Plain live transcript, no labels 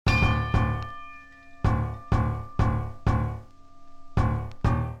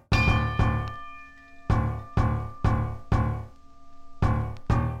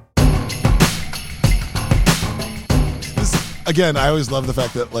again, I always love the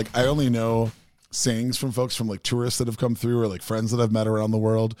fact that like I only know sayings from folks from like tourists that have come through or like friends that I've met around the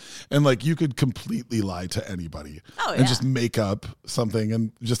world. And like you could completely lie to anybody and just make up something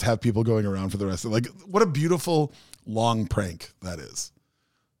and just have people going around for the rest of like what a beautiful long prank that is.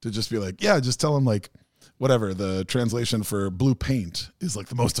 To just be like, yeah, just tell them like whatever the translation for blue paint is like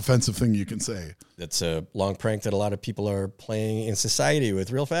the most offensive thing you can say. That's a long prank that a lot of people are playing in society with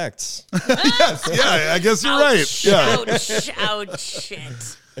real facts. Yes, yeah, I guess you're right. Yeah. Ouch,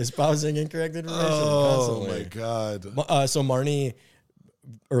 shit. Espousing incorrect information. Oh constantly. my God. So Marnie,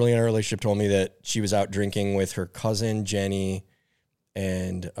 early in our relationship, told me that she was out drinking with her cousin Jenny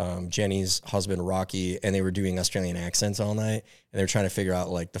and Jenny's husband Rocky, and they were doing Australian accents all night, and they were trying to figure out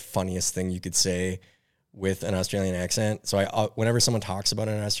like the funniest thing you could say with an Australian accent. So I whenever someone talks about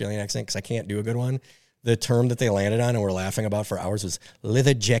an Australian accent, because I can't do a good one, the term that they landed on and were laughing about for hours was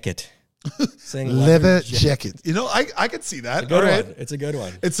leather jacket. Saying leather jacket. You know, I could see that. It's a good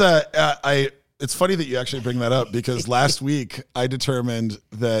one. It's a good one. It's funny that you actually bring that up because last week I determined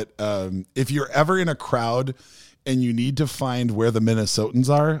that if you're ever in a crowd and you need to find where the Minnesotans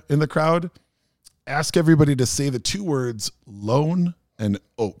are in the crowd, ask everybody to say the two words lone and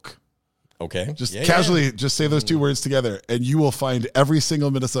oak. Okay. Just casually just say those two words together and you will find every single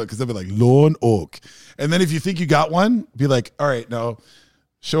Minnesota because they'll be like lone oak. And then if you think you got one, be like, all right, now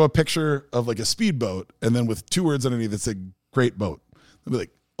show a picture of like a speedboat and then with two words underneath that say great boat. They'll be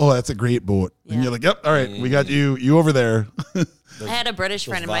like, oh, that's a great boat. Yeah. And you're like, yep, all right, we got you over there. I had a British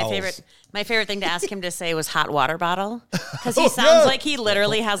friend, and my favorite thing to ask him to say was hot water bottle, because he sounds like he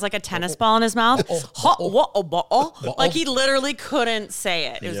literally has like a tennis ball in his mouth. Hot water bottle, like he literally couldn't say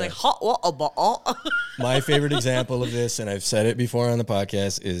it. It was like hot water bottle. My favorite example of this, and I've said it before on the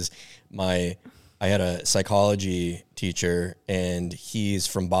podcast, is I had a psychology teacher, and he's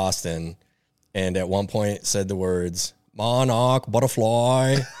from Boston, and at one point said the words monarch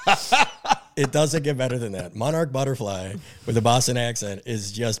butterfly. It doesn't get better than that. Monarch butterfly with a Boston accent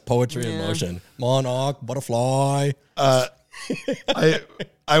is just poetry in motion. Monarch butterfly. I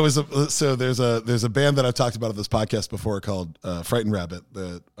was so there's a band that I've talked about on this podcast before called Frightened Rabbit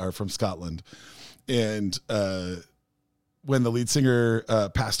that are from Scotland, and when the lead singer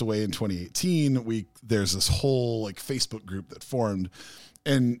passed away in 2018, there's this whole like Facebook group that formed,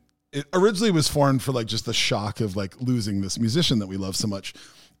 and it originally was formed for like just the shock of like losing this musician that we love so much.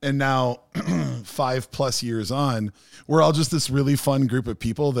 And now 5+ years on, we're all just this really fun group of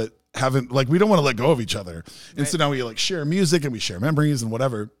people that haven't like, we don't want to let go of each other. And so now we like share music and we share memories and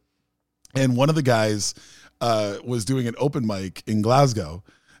whatever. And one of the guys was doing an open mic in Glasgow,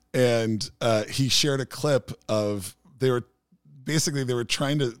 and he shared a clip of, they were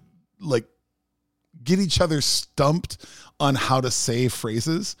trying to like get each other stumped on how to say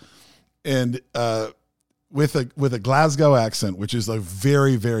phrases. And, with a Glasgow accent, which is a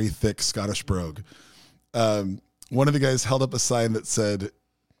very, very thick Scottish brogue. One of the guys held up a sign that said,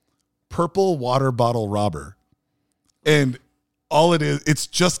 "Purple water bottle robber." And all it is, it's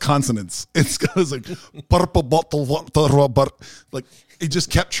just consonants. It goes like, "Purple bottle water robber." Like, he just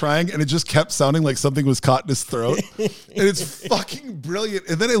kept trying, and it just kept sounding like something was caught in his throat. And it's fucking brilliant.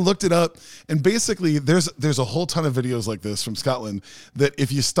 And then I looked it up, and basically there's a whole ton of videos like this from Scotland that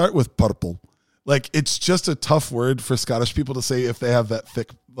if you start with purple, like, it's just a tough word for Scottish people to say if they have that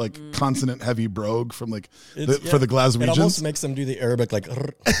thick, like, consonant-heavy brogue from, like, for the Glaswegians. It almost makes them do the Arabic, like,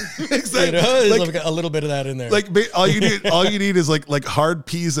 exactly. You know, like a little bit of that in there. Like, all you need is, like hard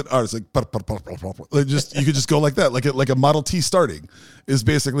P's and R's. Like, just you could just go like that. Like a Model T starting is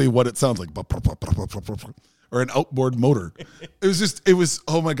basically what it sounds like. Or an outboard motor. It was,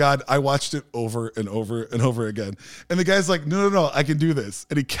 oh my God, I watched it over and over and over again. And the guy's like, no, I can do this.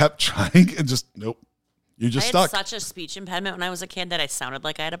 And he kept trying and just, nope, you're just stuck. I had such a speech impediment when I was a kid that I sounded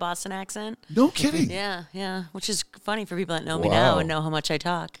like I had a Boston accent. No kidding. Yeah, which is funny for people that know me now and know how much I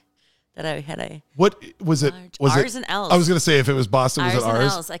talk. That I had what was it? Was R's it, and L's. I was going to say if it was Boston, was it R's? And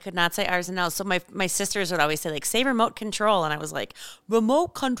L's. I could not say R's and L's. So my sisters would always say, like, say remote control. And I was like, remote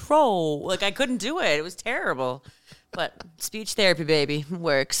control. Like, I couldn't do it. It was terrible. But speech therapy, baby,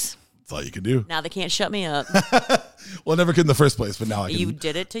 works. That's all you can do. Now they can't shut me up. Well, I never could in the first place, but now I can. You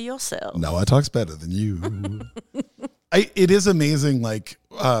did it to yourself. Now I talks better than you. It is amazing, like,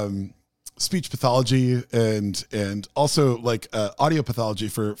 speech pathology and also like audio pathology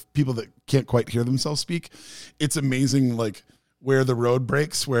for people that can't quite hear themselves speak. It's amazing, like, where the road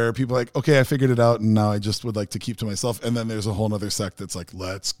breaks, where people are like, okay, I figured it out, and now I just would like to keep to myself. And then there's a whole nother sect that's like,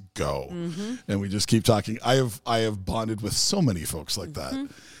 let's go. And we just keep talking. I have bonded with so many folks like that.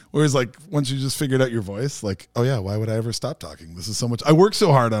 Whereas, like, once you just figured out your voice, like, oh yeah, why would I ever stop talking? This is so much. I work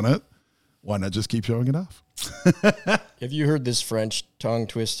so hard on it. why not just keep showing it off? Have you heard this French tongue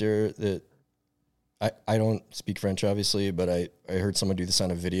twister that I don't speak French, obviously, but I heard someone do this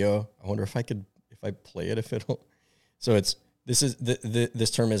on a video. I wonder if I play it, if it'll. So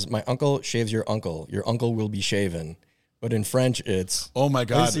this term is, my uncle shaves your uncle. Your uncle will be shaven. But in French, it's. Oh my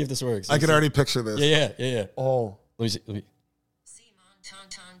God. Let me see if this works. I can already picture this. Yeah. Oh. Let me see.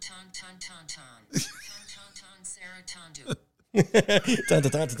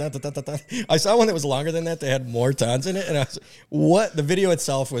 I saw one that was longer than that. They had more tons in it, and I was, what? The video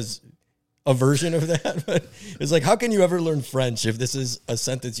itself was a version of that, but it's like, how can you ever learn French if this is a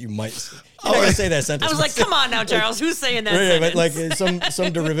sentence you might? You're not gonna say that sentence. I was like, come on now, Charles, who's saying that? Right, sentence? but like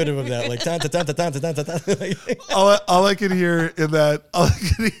some derivative of that, like all I could hear in that,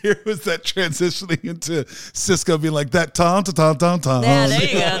 was that transitioning into Sisqó being like that ton.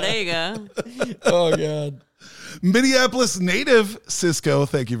 Yeah, there you go. Oh God. Minneapolis native Sisqó,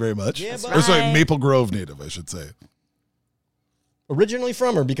 thank you very much. Yeah, or sorry, Maple Grove native, I should say. Originally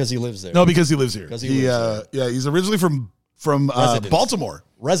from, or because he lives there? No, because he lives here. He's originally from Baltimore.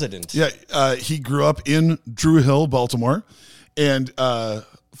 Resident. Yeah, he grew up in Drew Hill, Baltimore, and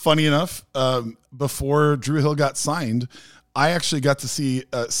funny enough, before Drew Hill got signed, I actually got to see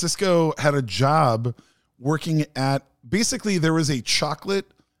Sisqó had a job working at, basically there was a chocolate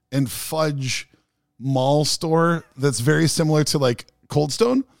and fudge mall store that's very similar to like Cold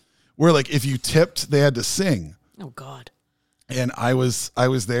Stone, where like if you tipped, they had to sing. Oh God. And I was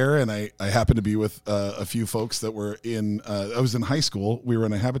there, and I happened to be with a few folks that were in. I was in high school. We were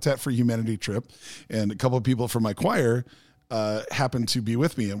on a Habitat for Humanity trip, and a couple of people from my choir happened to be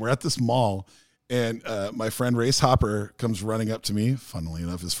with me. And we're at this mall, and my friend Race Hopper comes running up to me. Funnily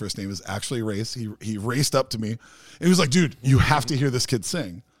enough, his first name is actually Race. He raced up to me, and he was like, "Dude, you have to hear this kid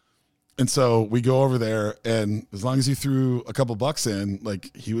sing." And so we go over there, and as long as he threw a couple bucks in,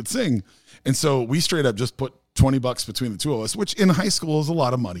 like, he would sing. And so we straight up just put $20 between the two of us, which in high school is a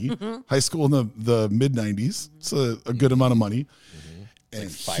lot of money. Mm-hmm. High school in the mid 90s, it's a good amount of money. Mm-hmm. And like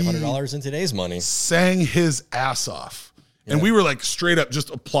 $500 in today's money. Sang his ass off, and we were like straight up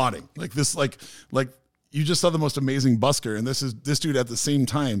just applauding, like this, like you just saw the most amazing busker, and this dude at the same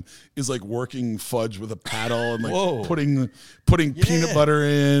time is like working fudge with a paddle and like putting peanut butter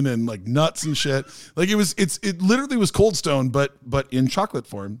in and like nuts and shit. Like it literally was Cold Stone, but in chocolate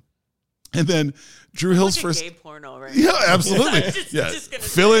form. And then Drew Hill's like first gay porno, right? Yeah, absolutely.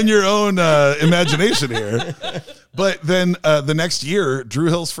 Fill in your own imagination here. But then the next year, Drew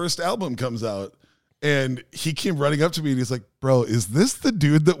Hill's first album comes out, and he came running up to me and he's like, "Bro, is this the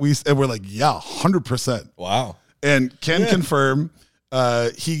dude that we?" And we're like, "Yeah, 100%." Wow. And can confirm,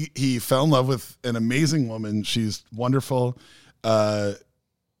 he fell in love with an amazing woman. She's wonderful.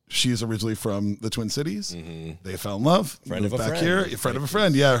 She's originally from the Twin Cities. Mm-hmm. They fell in love. Friend of a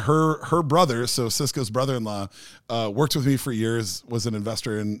friend. Yeah, her brother, so Sisqó's brother-in-law, worked with me for years, was an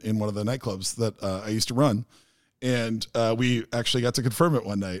investor in one of the nightclubs that I used to run. And we actually got to confirm it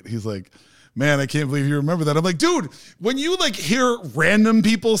one night. He's like, "Man, I can't believe you remember that." I'm like, "Dude, when you like hear random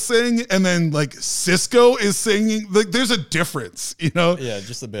people sing and then like Sisqó is singing, like there's a difference, you know?" Yeah,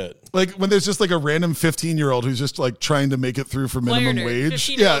 just a bit. Like when there's just like a random 15-year-old who's just like trying to make it through for minimum wage.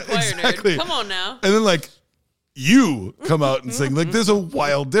 Yeah, exactly. Nerd. Come on now. And then like you come out and sing, like there's a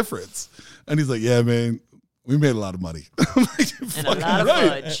wild difference. And he's like, "Yeah, man, we made a lot of money." I'm like, and a lot of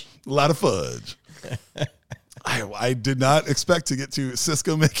fudge. A lot of fudge. I did not expect to get to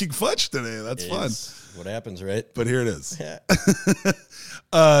Sisqó making fudge today. That's fun. What happens, right? But here it is.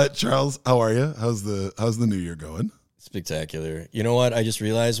 Charles, how are you? How's the new year going? Spectacular. You know what? I just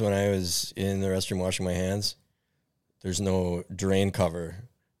realized when I was in the restroom washing my hands, there's no drain cover.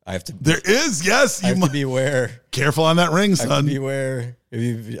 I have to. There is, yes. I have to beware. Careful on that ring, son. I have to beware.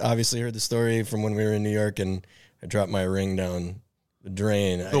 You've obviously heard the story from when we were in New York and I dropped my ring down the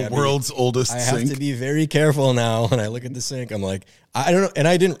drain. The world's oldest sink. I have to be very careful now when I look at the sink. I'm like, I don't know. And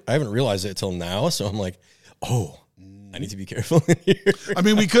I haven't realized it till now. So I'm like, oh, I need to be careful in here. I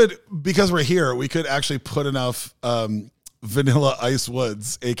mean, we could, because we're here, we could actually put enough Vanilla Ice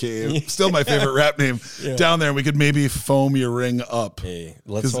Woods, aka still my favorite rap name, down there. And we could maybe foam your ring up. Hey,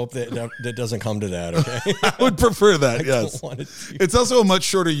 let's hope that doesn't come to that. Okay, I would prefer that. I yes, don't want it to. It's also a much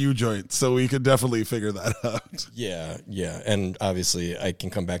shorter U joint, so we could definitely figure that out. Yeah, and obviously I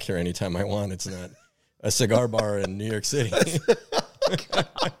can come back here anytime I want. It's not a cigar bar in New York City.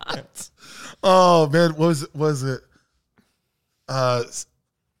 Oh man, was it?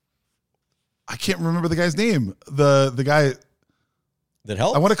 I can't remember the guy's name. The guy that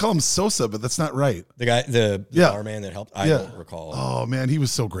helped. I want to call him Sosa, but that's not right. The guy, the barman that helped. I don't recall. Oh man, he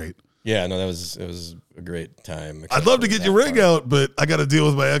was so great. Yeah, no, it was a great time. I'd love to get your ring out, but I got to deal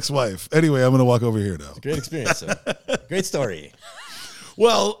with my ex-wife. Anyway, I'm going to walk over here now. It's a great experience. So. Great story.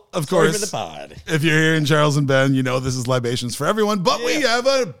 Well, of course, for the pod. If you're here in Charles and Ben, you know this is Libations for Everyone, but we have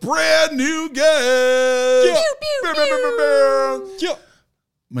a brand new guest.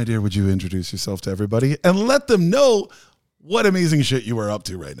 My dear, would you introduce yourself to everybody and let them know what amazing shit you are up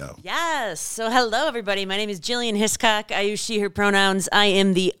to right now? Yes. So hello, everybody. My name is Jillian Hiscock. I use she, her pronouns. I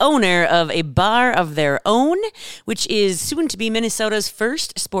am the owner of a bar of their own, which is soon to be Minnesota's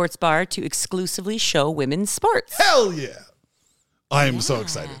first sports bar to exclusively show women's sports. Hell yeah. I am so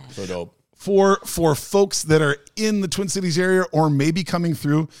excited. So dope. For folks that are in the Twin Cities area or maybe coming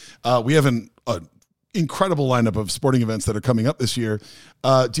through, we have an incredible lineup of sporting events that are coming up this year.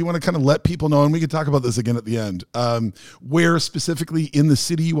 Do you want to kind of let people know, and we can talk about this again at the end, where specifically in the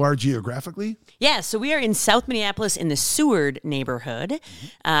city you are geographically? Yeah, so we are in South Minneapolis in the Seward neighborhood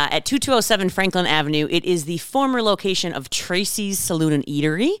at 2207 Franklin Avenue. It is the former location of Tracy's Saloon and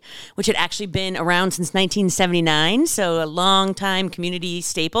Eatery, which had actually been around since 1979, so a long-time community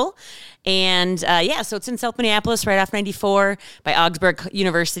staple. And so it's in South Minneapolis, right off 94 by Augsburg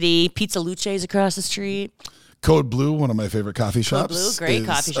University. Pizza Luce is across the street. Code Blue, one of my favorite coffee shops. Code Blue, great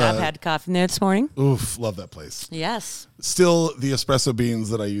coffee shop. Had coffee in there this morning. Oof, love that place. Yes. Still the espresso beans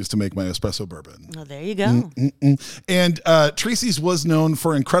that I use to make my espresso bourbon. Oh, there you go. And Tracy's was known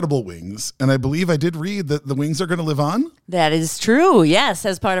for incredible wings, and I believe I did read that the wings are going to live on. That is true. Yes,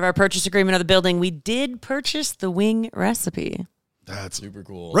 as part of our purchase agreement of the building, we did purchase the wing recipe. That's super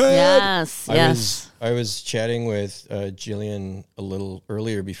cool. Red. Yes. I was chatting with Jillian a little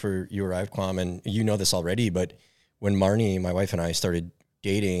earlier before you arrived, Kwame, and you know this already, but when Marnie, my wife, and I started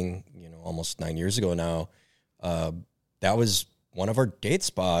dating, almost 9 years ago now, that was one of our date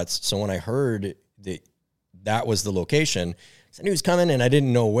spots. So when I heard that was the location, I knew he was coming and I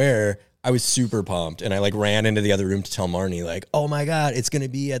didn't know where. I was super pumped, and I ran into the other room to tell Marnie, oh my God, it's going to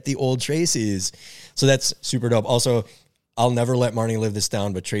be at the old Tracy's. So that's super dope. Also, I'll never let Marnie live this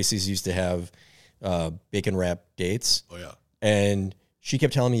down, but Tracy's used to have bacon wrap dates. Oh, yeah. And she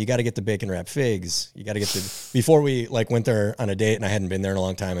kept telling me, you got to get the bacon wrap figs. You got to get before we went there on a date, and I hadn't been there in a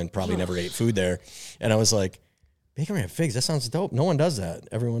long time and probably never ate food there. And I was like, bacon wrap figs, that sounds dope. No one does that.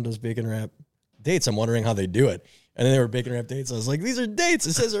 Everyone does bacon wrap dates. I'm wondering how they do it. And then there were bacon wrap dates. I was like, these are dates.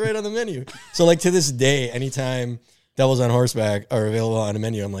 It says it right on the menu. So to this day, anytime Devils on Horseback are available on a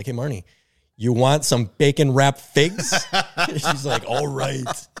menu, I'm like, hey, Marnie, you want some bacon wrap figs? She's like, all right.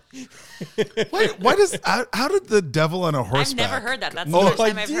 Wait, how did the Devil on a Horseback? I've never heard that. That's the first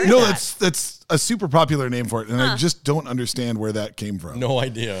time I've heard that. No, that's a super popular name for it, and I just don't understand where that came from. No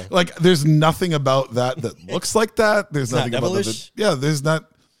idea. There's nothing about that looks like that. There's nothing not about devilish? there's not.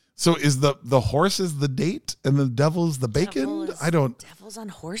 So is the horse is the date and the devil's the bacon? Devils on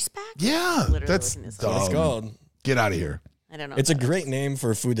Horseback? Yeah, that's That's what it's called. Get out of here. I don't know. It's a great name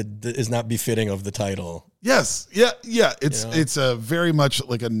for a food that is not befitting of the title. Yes. Yeah. It's a very much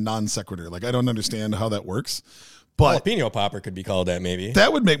like a non sequitur. I don't understand how that works. But jalapeno popper could be called that maybe.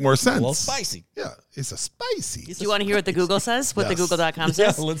 That would make more sense. A little spicy. Yeah. It's a spicy. Do you want to hear what the Google says? What the Google.com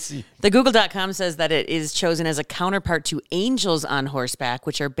says? Yeah, let's see. The Google.com says that it is chosen as a counterpart to angels on horseback,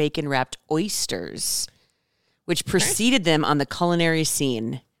 which are bacon wrapped oysters, which preceded them on the culinary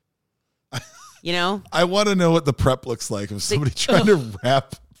scene. I want to know what the prep looks like of somebody trying to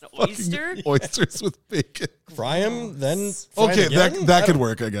wrap oysters with bacon. Fry them, then fry okay, them again? that could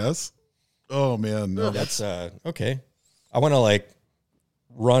work, I guess. Oh man, no. That's okay. I want to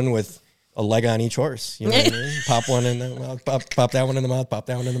run with a leg on each horse. You know what I mean? Pop one in the mouth, pop that one in the mouth, pop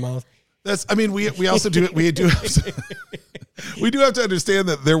that one in the mouth. That's. I mean, we also do it. We do have to understand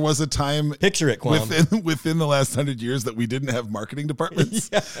that there was a time. Picture it, Kwame. within the last 100 years that we didn't have marketing departments.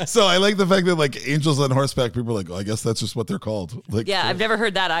 Yeah. So I like the fact that angels on horseback, people are like, I guess that's just what they're called. I've never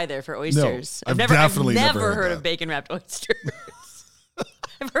heard that either for oysters. No, I've never heard of bacon wrapped oysters.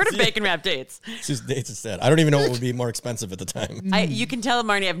 I've heard of bacon wrapped dates. It's just dates instead. I don't even know what would be more expensive at the time. You can tell,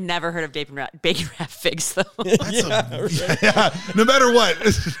 Marnie, I've never heard of bacon wrapped figs, though. Yeah. No matter what,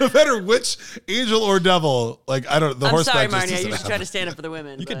 no matter which angel or devil, I don't. The I'm sorry, horseback. Marnie. I usually try to stand up for the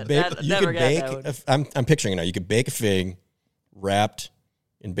women. You could bake. I'm picturing it now. You could bake a fig wrapped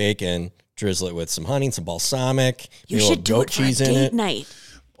in bacon, drizzle it with some honey and some balsamic. You should do goat it for cheese a in date it. night.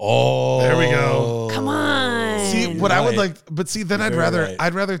 Oh, there we go. Come on. See what I would like, but see, then I'd rather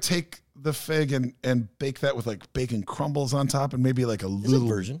right. take the fig and bake that with bacon crumbles on top and maybe a little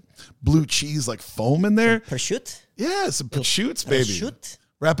version blue cheese foam in there. Prosciutto? Yeah, some prosciutto, baby. Prosciutto?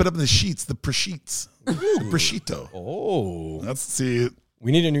 Wrap it up in the sheets, the prosciutto. The prosciutto. Oh.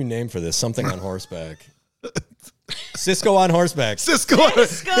 We need a new name for this. Something on horseback. Sisqó on horseback. Sisqó on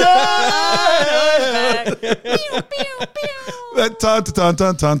horseback. Pew, pew, pew. That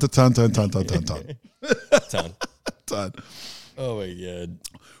ton. Oh my God.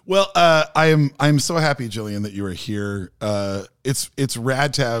 Well, I'm so happy, Jillian, that you are here. It's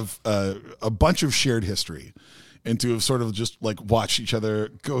rad to have a bunch of shared history, and to have sort of just like watched each other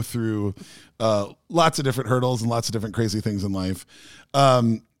go through lots of different hurdles and lots of different crazy things in life.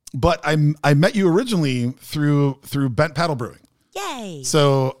 But I met you originally through Bent Paddle Brewing. Yay!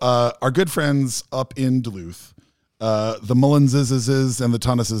 So our good friends up in Duluth, the Mullenses and the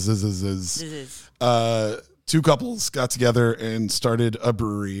Tonneses, two couples got together and started a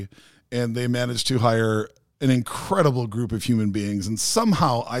brewery, and they managed to hire an incredible group of human beings. And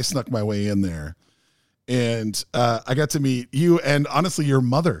somehow I snuck my way in there, and I got to meet you and honestly your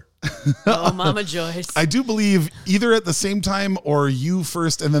mother. Oh, Mama Joyce. I do believe either at the same time or you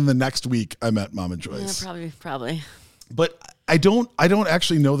first, and then the next week I met Mama Joyce. Yeah, probably. But I don't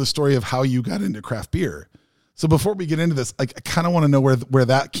actually know the story of how you got into craft beer. So before we get into this, I kind of want to know where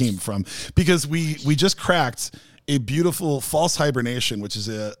that came from, because we just cracked a beautiful False Hibernation, which is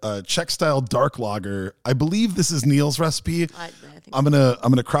a Czech style dark lager. I believe this is Neil's recipe. I think I'm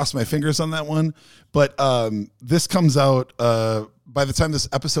gonna cross my fingers on that one. But this comes out by the time this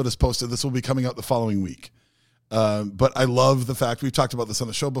episode is posted. This will be coming out the following week. But I love the fact, we've talked about this on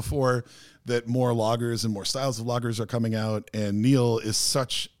the show before, that more lagers and more styles of lagers are coming out, and Neil is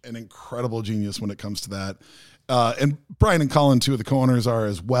such an incredible genius when it comes to that. And Brian and Colin, two of the co-owners, are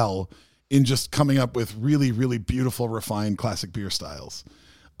as well, in just coming up with really, really beautiful, refined classic beer styles.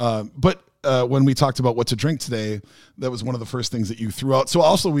 But when we talked about what to drink today, that was one of the first things that you threw out. So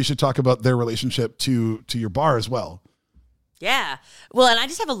also we should talk about their relationship to your bar as well. Yeah. Well, and I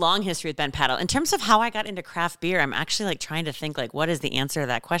just have a long history with Bent Paddle. In terms of how I got into craft beer, I'm actually like trying to think like, what is the answer to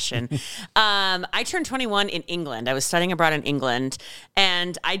that question? I turned 21 in England. I was studying abroad in England,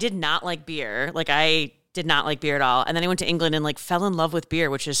 and I did not like beer. Like I did not like beer at all. And then I went to England and like fell in love with beer,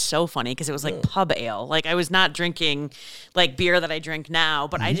 which is so funny because it was like pub ale. Like I was not drinking like beer that I drink now,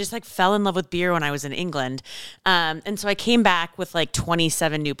 but I just like fell in love with beer when I was in England. And so I came back with like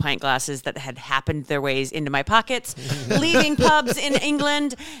 27 new pint glasses that had happened their ways into my pockets, leaving pubs in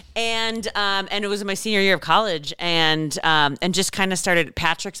England. And it was in my senior year of college, and just kind of started at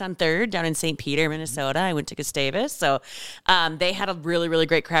Patrick's on 3rd down in St. Peter, Minnesota. I went to Gustavus. So they had a really, really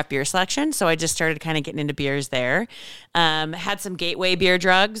great craft beer selection. So I just started kind of getting into beers there. Had some gateway beer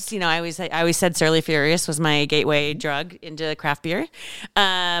drugs. You know, I always said Surly Furious was my gateway drug into craft beer.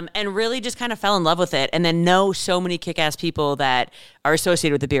 And really just kind of fell in love with it, and then know so many kick-ass people that are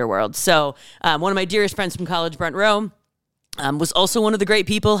associated with the beer world. So one of my dearest friends from college, Brent Rowe, was also one of the great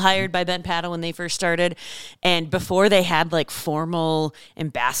people hired by Bent Paddle when they first started. And before they had like formal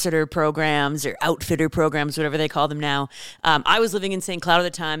ambassador programs or outfitter programs, whatever they call them now, I was living in St. Cloud at the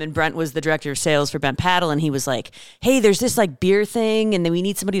time, and Brent was the director of sales for Bent Paddle. And he was like, hey, there's this like beer thing, and then we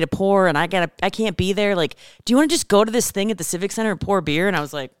need somebody to pour, and I can't be there. Like, do you want to just go to this thing at the Civic Center and pour beer? And I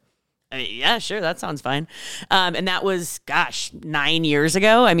was like, yeah, sure. That sounds fine. And that was, 9 years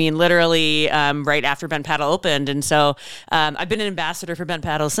ago. I mean, literally right after Bent Paddle opened. And so I've been an ambassador for Bent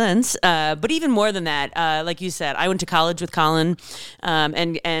Paddle since. But even more than that, like you said, I went to college with Colin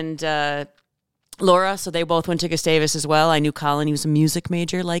and Laura. So they both went to Gustavus as well. I knew Colin. He was a music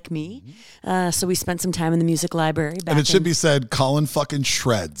major like me. So we spent some time in the music library. And it should be said, Colin fucking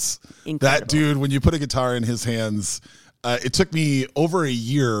shreds. Incredible. That dude, when you put a guitar in his hands... it took me over a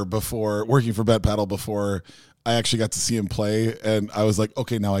year before working for Bent Paddle before I actually got to see him play, and I was like,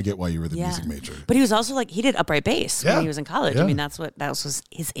 okay, now I get why you were the music major. But he was also like, he did upright bass when he was in college. I mean, that was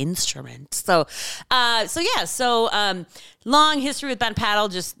his instrument. So long history with Bent Paddle.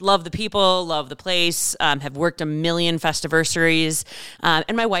 Just love the people, love the place. Have worked a million festivities,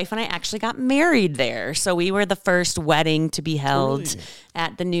 and my wife and I actually got married there. So we were the first wedding to be held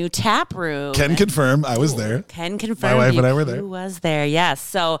at the new tap room. Can confirm, I was there. Can confirm, my wife and I were there. Who was there? Yes.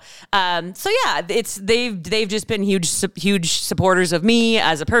 So yeah, they've just been huge supporters of me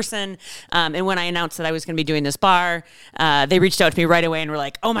as a person. And when I announced that I was going to be doing this bar, they reached out to me right away and were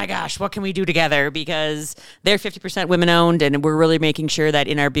like, "Oh my gosh, what can we do together?" Because they're 50% women owned, and we're really making sure that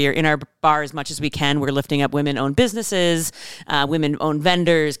in our bar, as much as we can, we're lifting up women-owned businesses, women-owned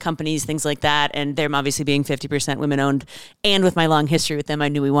vendors, companies, things like that. And them obviously being 50% women-owned, and with my long history with them, I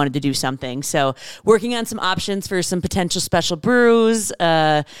knew we wanted to do something. So working on some options for some potential special brews.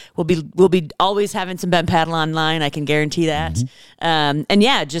 We'll be always having some Bent Paddle online. I can guarantee that. And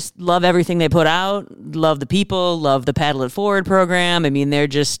yeah, just love everything they put out. Love the people. Love the Paddle It Forward program. I mean,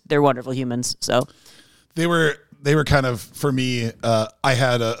 they're wonderful humans. So they were they were kind of, for me, I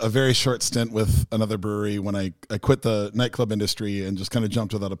had a very short stint with another brewery when I quit the nightclub industry and just kind of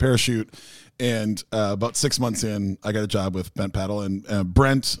jumped without a parachute. And about 6 months in, I got a job with Bent Paddle, and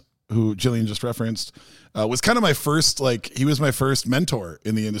Brent, who Jillian just referenced, was kind of my first, he was my first mentor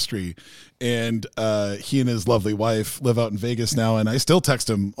in the industry. And he and his lovely wife live out in Vegas now, and I still text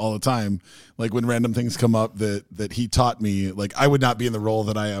him all the time. Like when random things come up that he taught me, like I would not be in the role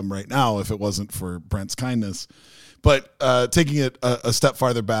that I am right now if it wasn't for Brent's kindness. But taking it a step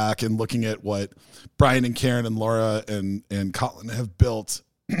farther back and looking at what Brian and Karen and Laura and Colin have built,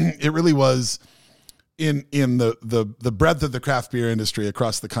 it really was in the breadth of the craft beer industry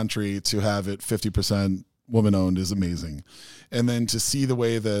across the country. To have it 50% woman owned is amazing. And then to see the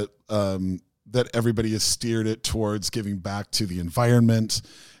way that that everybody has steered it towards giving back to the environment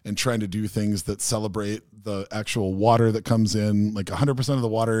and trying to do things that celebrate the actual water that comes in. Like 100% of the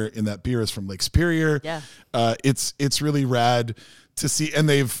water in that beer is from Lake Superior. Yeah. It's really rad to see. And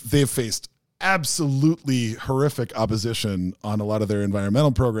they've faced absolutely horrific opposition on a lot of their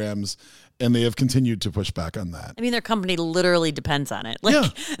environmental programs, and they have continued to push back on that. I mean, their company literally depends on it.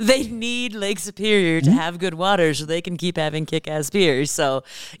 They need Lake Superior to have good water so they can keep having kick-ass beers. So,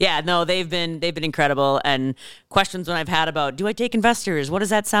 yeah, no, they've been incredible. And questions when I've had about, do I take investors? What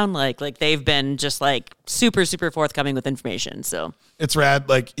does that sound like? Like, they've been just super, super forthcoming with information. So it's rad.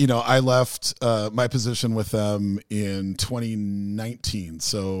 I left my position with them in 2019.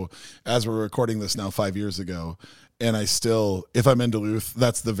 So as we're recording this now 5 years ago, and I still, if I'm in Duluth,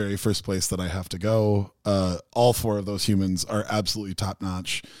 that's the very first place that I have to go. All four of those humans are absolutely top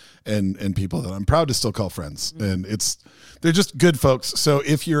notch and people that I'm proud to still call friends. And they're just good folks. So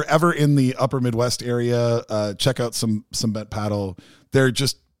if you're ever in the upper Midwest area, check out some Bent Paddle. They're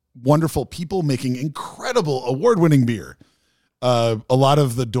just wonderful people making incredible award-winning beer. A lot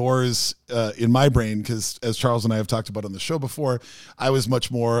of the doors in my brain, because as Charles and I have talked about on the show before, I was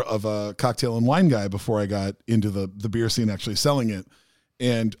much more of a cocktail and wine guy before I got into the beer scene, actually selling it.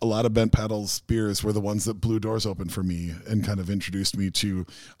 And a lot of Bent Paddle's beers were the ones that blew doors open for me and kind of introduced me to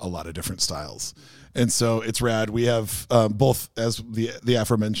a lot of different styles. And so it's rad. We have both, as the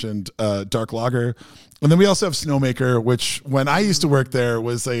aforementioned, dark lager. And then we also have Snowmaker, which when I used to work there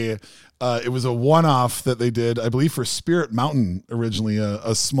was it was a one-off that they did, I believe, for Spirit Mountain originally,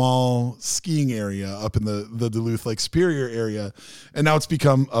 a small skiing area up in the Duluth Lake Superior area. And now it's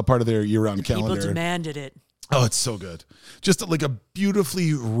become a part of their year-round calendar. People demanded it. Oh, it's so good. Just like a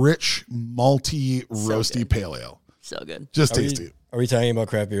beautifully rich, malty, roasty pale ale. So good. Just tasty. Are we talking about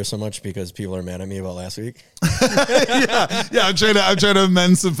craft beer so much because people are mad at me about last week? yeah. I'm trying to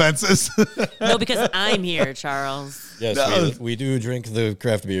amend some fences. No, because I'm here, Charles. Yes, we do drink the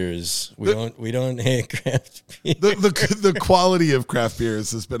craft beers. We don't hate craft beer. The quality of craft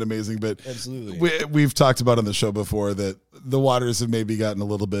beers has been amazing, but absolutely, we've talked about on the show before that the waters have maybe gotten a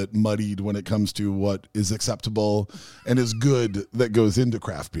little bit muddied when it comes to what is acceptable and is good that goes into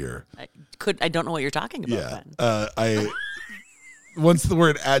craft beer. I don't know what you're talking about. Yeah, once the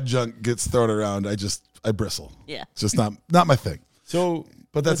word adjunct gets thrown around, I bristle. Yeah, it's just not my thing. So,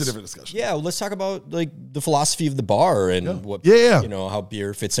 but that's a different discussion. Yeah, let's talk about the philosophy of the bar and what how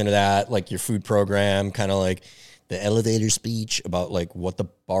beer fits into that, like your food program, kind of like the elevator speech about what the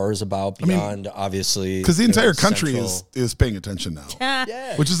bar is about beyond, obviously. Because the entire country is paying attention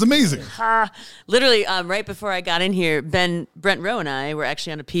now, which is amazing. Literally, right before I got in here, Brent Rowe and I were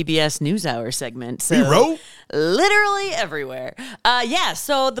actually on a PBS NewsHour segment. So Rowe? Literally everywhere.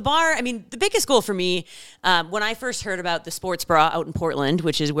 So the bar, the biggest goal for me, when I first heard about the sports bra out in Portland,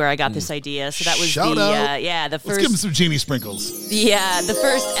 which is where I got this idea. So that was the first. Let's give them some genie sprinkles. The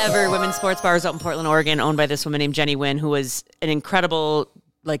first ever women's sports bar was out in Portland, Oregon, owned by this woman named Jenny Wynn, who was an incredible,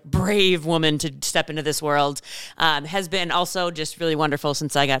 brave woman to step into this world. Has been also just really wonderful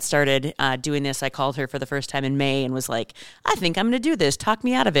since I got started doing this. I called her for the first time in May and was like, I think I'm going to do this. Talk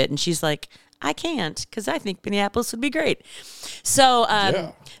me out of it. And she's like, I can't, because I think Minneapolis would be great. So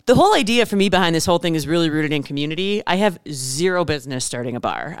the whole idea for me behind this whole thing is really rooted in community. I have zero business starting a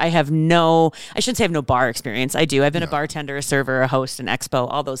bar. I shouldn't say I have no bar experience. I do. I've been a bartender, a server, a host, an expo,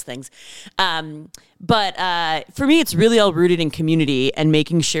 all those things. But for me, it's really all rooted in community and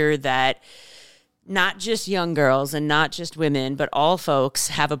making sure that not just young girls and not just women, but all folks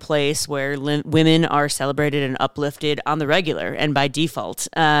have a place where women are celebrated and uplifted on the regular and by default.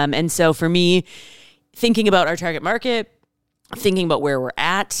 And so for me, thinking about our target market, thinking about where we're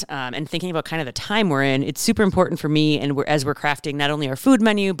at, and thinking about kind of the time we're in, it's super important for me, and as we're crafting not only our food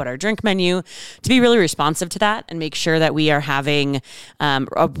menu, but our drink menu, to be really responsive to that and make sure that we are having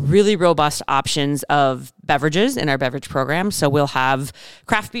a really robust options of beverages in our beverage program. So we'll have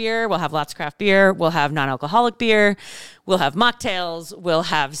craft beer, we'll have lots of craft beer, we'll have non-alcoholic beer, we'll have mocktails, we'll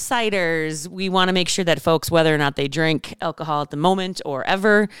have ciders. We want to make sure that folks, whether or not they drink alcohol at the moment or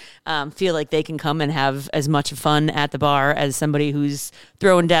ever, feel like they can come and have as much fun at the bar as somebody who's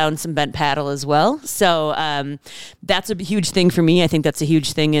throwing down some bent paddle as well. So that's a huge thing for me. I think that's a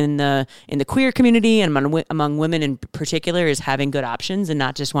huge thing in the queer community and among women in particular, is having good options and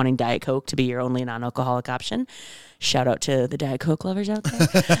not just wanting Diet Coke to be your only non-alcoholic option. Shout out to the Diet Coke lovers out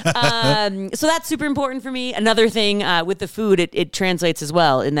there. So that's super important for me. Another thing with the food, it translates as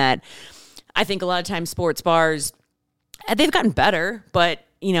well, in that I think a lot of times sports bars, they've gotten better, but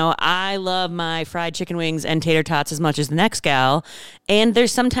I love my fried chicken wings and tater tots as much as the next gal. And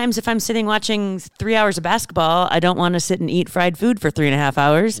there's sometimes if I'm sitting watching 3 hours of basketball, I don't want to sit and eat fried food for 3.5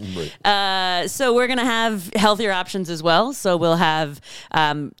 hours. Right. So we're going to have healthier options as well. So we'll have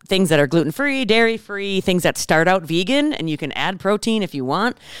things that are gluten-free, dairy-free, things that start out vegan, and you can add protein if you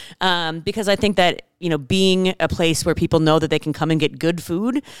want. Because I think that being a place where people know that they can come and get good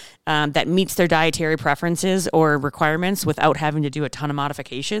food that meets their dietary preferences or requirements without having to do a ton of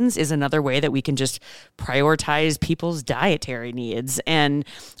modifications is another way that we can just prioritize people's dietary needs. And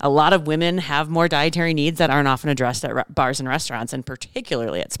a lot of women have more dietary needs that aren't often addressed at bars and restaurants, and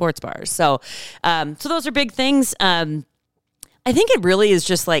particularly at sports bars. So those are big things. I think it really is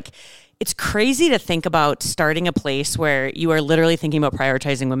just like, it's crazy to think about starting a place where you are literally thinking about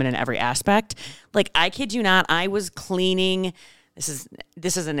prioritizing women in every aspect. Like, I kid you not, I was cleaning.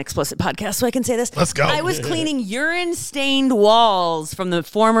 This is an explicit podcast, so I can say this. Let's go. I was cleaning urine-stained walls from the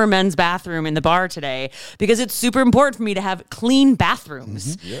former men's bathroom in the bar today because it's super important for me to have clean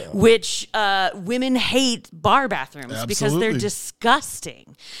bathrooms, which women hate bar bathrooms because they're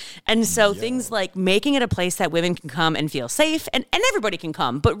disgusting. And so things like making it a place that women can come and feel safe, and everybody can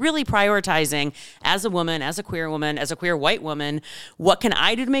come, but really prioritizing as a woman, as a queer woman, as a queer white woman, what can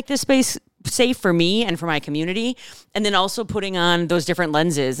I do to make this space safe for me and for my community? And then also putting on those different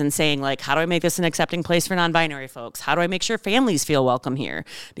lenses and saying, like, how do I make this an accepting place for non-binary folks? How do I make sure families feel welcome here?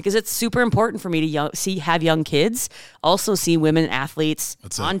 Because it's super important for me to have young kids also see women athletes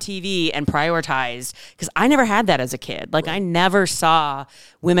on TV and prioritized, because I never had that as a kid. Like, I never saw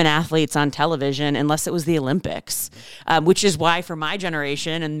women athletes on television unless it was the Olympics, which is why for my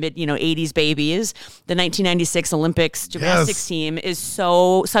generation and mid 80s babies, the 1996 Olympics gymnastics team is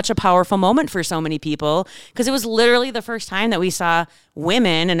such a powerful moment for so many people, because it was literally the first time that we saw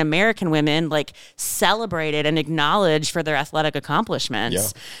women and American women like celebrated and acknowledged for their athletic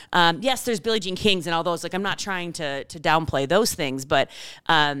accomplishments. Yes, there's Billie Jean Kings and all those. Like, I'm not trying to downplay those things, but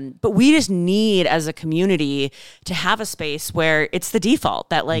we just need as a community to have a space where it's the default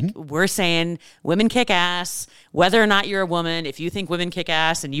that we're saying women kick ass, whether or not you're a woman. If you think women kick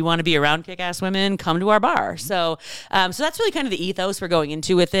ass and you want to be around kick ass women, come to our bar. So that's really kind of the ethos we're going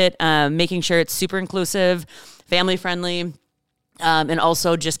into with it, making sure it's super inclusive, family friendly, and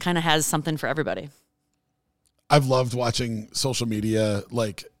also just kind of has something for everybody. I've loved watching social media,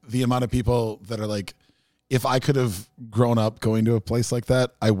 like the amount of people that are like, if I could have grown up going to a place like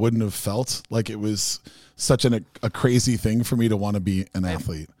that, I wouldn't have felt like it was such a crazy thing for me to want to be an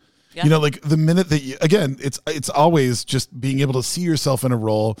athlete. Yeah. Like the minute that you, again, it's always just being able to see yourself in a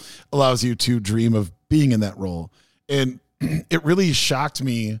role allows you to dream of being in that role. And it really shocked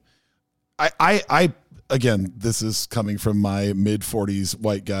me. I again, this is coming from my mid-40s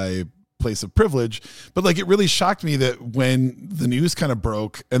white guy place of privilege, but like it really shocked me that when the news kind of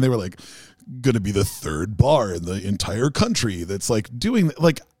broke and they were like, going to be the third bar in the entire country that's like doing,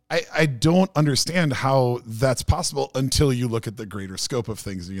 like, I don't understand how that's possible until you look at the greater scope of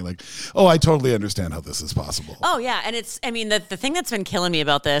things and you're like, oh, I totally understand how this is possible. Oh yeah. And the thing that's been killing me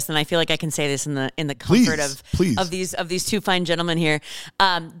about this, and I feel like I can say this in the comfort of these two fine gentlemen here.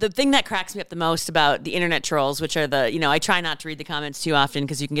 The thing that cracks me up the most about the internet trolls, which are I try not to read the comments too often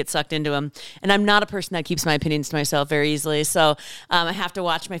because you can get sucked into them. And I'm not a person that keeps my opinions to myself very easily. So I have to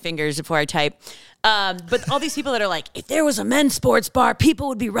watch my fingers before I type. But all these people that are like, if there was a men's sports bar, people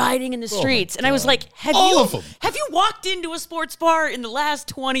would be rioting in the streets. And I was like, have you walked into a sports bar in the last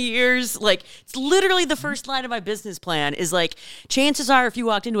 20 years? Like, it's literally the first line of my business plan is like, chances are if you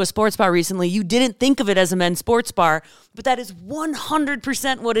walked into a sports bar recently, you didn't think of it as a men's sports bar, but that is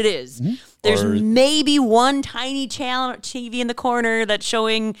 100% what it is. Mm-hmm. There's maybe one tiny channel TV in the corner that's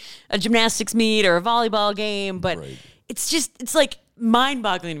showing a gymnastics meet or a volleyball game, but it's like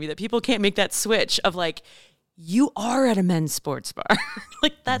mind-boggling to me that people can't make that switch of like, you are at a men's sports bar.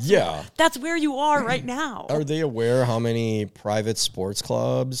 Like that's where you are right now. Are they aware how many private sports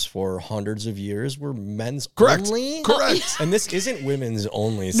clubs for hundreds of years were men's Correct. only? Correct. And this isn't women's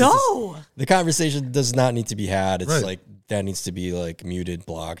only. No. The conversation does not need to be had. It's Right. like that needs to be like muted,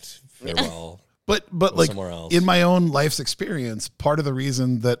 blocked, farewell. But like somewhere else. in my own life's experience, part of the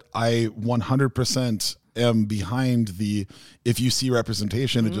reason that I 100% am behind the if you see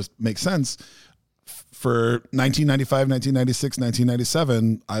representation, it just makes sense. For 1995, 1996,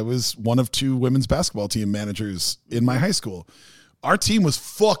 1997, I was one of 2 women's basketball team managers in my high school. Our team was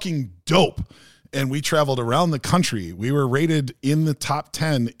fucking dope. And we traveled around the country. We were rated in the top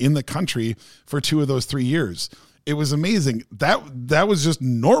 10 in the country for 2 of those 3 years. It was amazing. That was just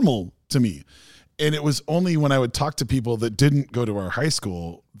normal to me. And it was only when I would talk to people that didn't go to our high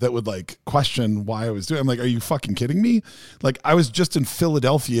school that would like question why I was doing it. I'm like, are you fucking kidding me? Like I was just in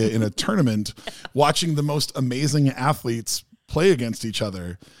Philadelphia in a tournament watching the most amazing athletes play against each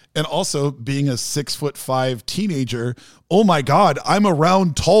other. And also being a 6'5" teenager. Oh my God, I'm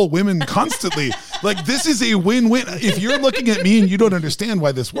around tall women constantly. Like this is a win-win. If you're looking at me and you don't understand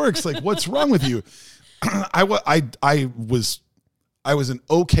why this works, like what's wrong with you? I was an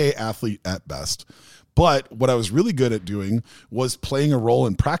okay athlete at best, but what I was really good at doing was playing a role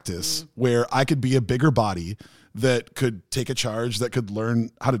in practice where I could be a bigger body that could take a charge, that could learn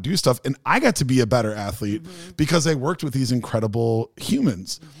how to do stuff. And I got to be a better athlete because I worked with these incredible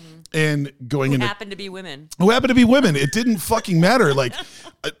humans and going into who happened to be women. It didn't fucking matter. Like,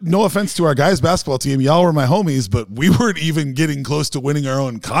 no offense to our guys basketball team. Y'all were my homies, but we weren't even getting close to winning our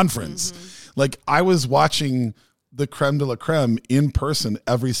own conference. Like I was watching the creme de la creme in person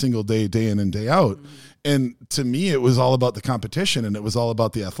every single day, day in and day out. And to me, it was all about the competition and it was all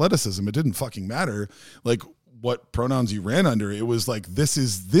about the athleticism. It didn't fucking matter like what pronouns you ran under. It was like, this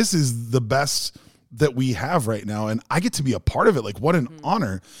is the best that we have right now. And I get to be a part of it. Like what an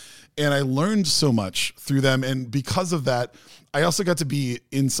honor. And I learned so much through them. And because of that, I also got to be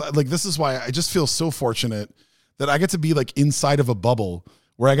inside. Like, this is why I just feel so fortunate that I get to be like inside of a bubble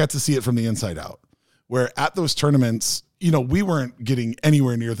where I got to see it from the inside out. Where at those tournaments, you know, we weren't getting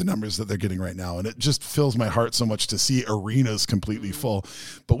anywhere near the numbers that they're getting right now. And it just fills my heart so much to see arenas completely full.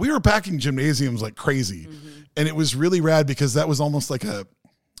 But we were packing gymnasiums like crazy. And it was really rad because that was almost like a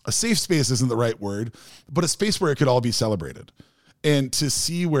safe space isn't the right word, but a space where it could all be celebrated. And to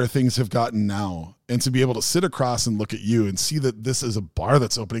see where things have gotten now and to be able to sit across and look at you and see that this is a bar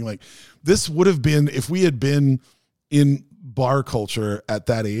that's opening, like this would have been, if we had been in bar culture at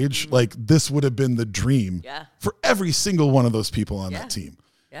that age, like this would have been the dream for every single one of those people on that team,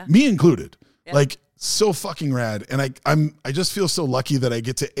 me included. Like so fucking rad. And I just feel so lucky that I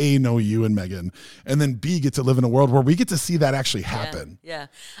get to A, know you and Megan, and then B, get to live in a world where we get to see that actually happen. Yeah.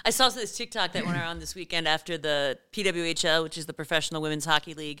 I saw this TikTok that went around this weekend after the PWHL, which is the Professional Women's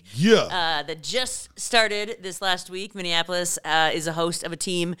Hockey League. That just started this last week. Minneapolis is a host of a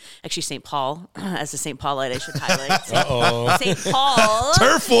team, actually St. Paul, as a St. Paulite, I should highlight. St. Paul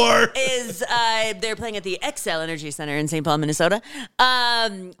Turf War is, they're playing at the Xcel Energy Center in St. Paul, Minnesota.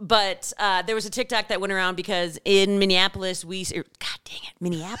 But there was a TikTok that went around because in Minneapolis, God dang it,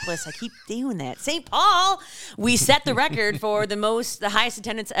 Minneapolis, I keep doing that. St. Paul, we set the record for the highest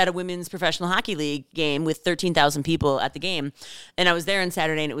attendance at a women's professional hockey league game with 13,000 people at the game. And I was there on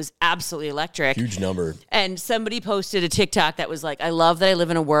Saturday and it was absolutely electric. Huge number. And somebody posted a TikTok that was like, I love that I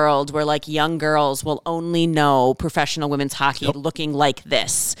live in a world where like young girls will only know professional women's hockey looking like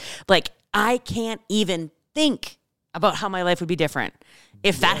this. Like I can't even think about how my life would be different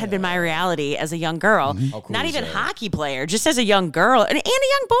if that had been my reality as a young girl. Cool not even hockey player, just as a young girl and a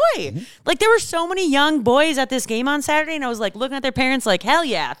young boy. Like there were so many young boys at this game on Saturday, and I was like looking at their parents like, hell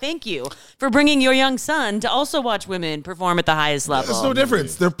yeah, thank you for bringing your young son to also watch women perform at the highest level. There's no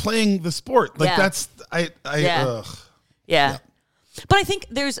difference. They're playing the sport. Like that's Yeah. But I think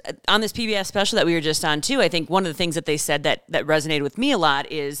there's, on this PBS special that we were just on too, I think one of the things that they said that resonated with me a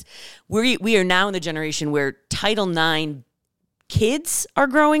lot is we are now in the generation where Title IX kids are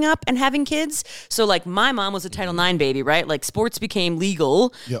growing up and having kids. So like my mom was a Title IX baby, right? Like sports became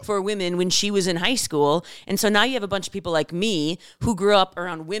legal for women when she was in high school. And so now you have a bunch of people like me who grew up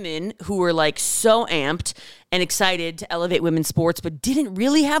around women who were like so amped and excited to elevate women's sports, but didn't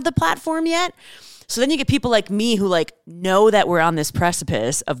really have the platform yet. So then you get people like me who like know that we're on this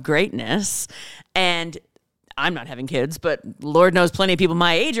precipice of greatness, and I'm not having kids, but Lord knows plenty of people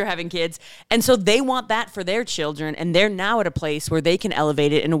my age are having kids. And so they want that for their children. And they're now at a place where they can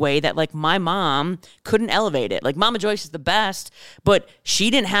elevate it in a way that like my mom couldn't elevate it. Like Mama Joyce is the best, but she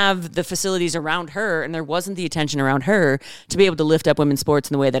didn't have the facilities around her and there wasn't the attention around her to be able to lift up women's sports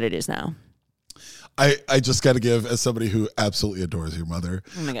in the way that it is now. I just got to give, as somebody who absolutely adores your mother,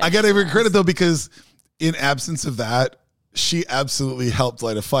 Oh my gosh, I got to give her credit though, because in absence of that, she absolutely helped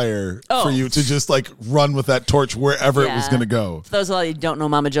light a fire for you to just like run with that torch wherever it was going to go. For those of you who don't know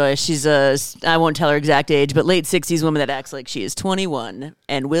Mama Joy, she's I won't tell her exact age, but late 60s woman that acts like she is 21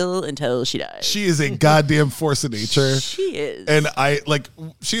 and will until she dies. She is a goddamn force of nature. She is. And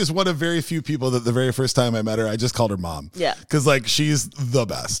she is one of very few people that the very first time I met her, I just called her mom. Yeah. Because like, she's the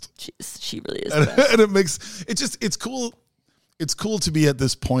best. She really is the best. And it's cool. It's cool to be at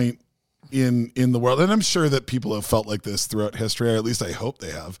this point in the world, and I'm sure that people have felt like this throughout history, or at least I hope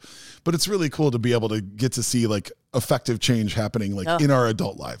they have, but it's really cool to be able to get to see like effective change happening like in our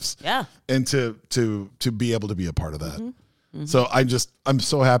adult lives, and to be able to be a part of that. Mm-hmm. So I'm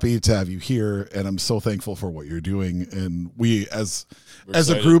so happy to have you here, and I'm so thankful for what you're doing. And we as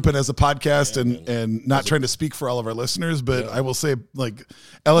a group and as a podcast, and not trying to speak for all of our listeners, but I will say like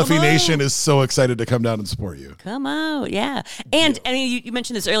LFE Nation is so excited to come down and support you. Come out, yeah. And I mean, you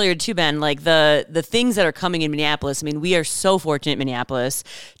mentioned this earlier too, Ben, like the things that are coming in Minneapolis. I mean, we are so fortunate in Minneapolis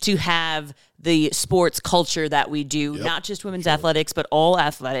to have the sports culture that we do, not just women's athletics, but all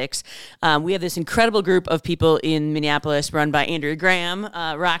athletics. We have this incredible group of people in Minneapolis run by Andrew Graham,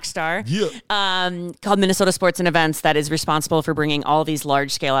 rock star, called Minnesota Sports and Events, that is responsible for bringing all these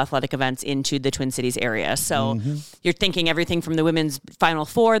large-scale athletic events into the Twin Cities area. So you're thinking everything from the women's Final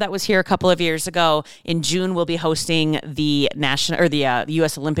Four that was here a couple of years ago. In June, we'll be hosting the the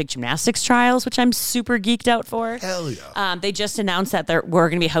U.S. Olympic Gymnastics Trials, which I'm super geeked out for. Hell yeah. They just announced that we're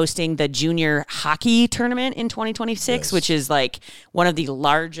going to be hosting the junior hockey tournament in 2026, which is like one of the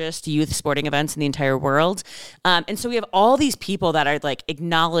largest youth sporting events in the entire world. And so we have all these people that are like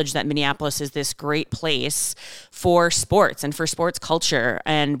acknowledge that Minneapolis is this great place for sports and for sports culture.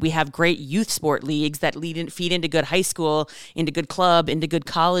 And we have great youth sport leagues that feed into good high school, into good club, into good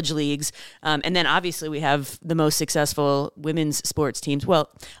college leagues. And then obviously we have the most successful women's sports teams. Well,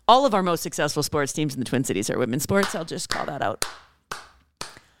 all of our most successful sports teams in the Twin Cities are women's sports. I'll just call that out.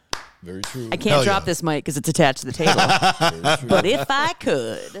 Very true. I can't drop this mic because it's attached to the table. But if I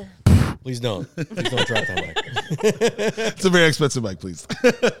could. Please don't. Please don't drop that mic. It's a very expensive mic, please.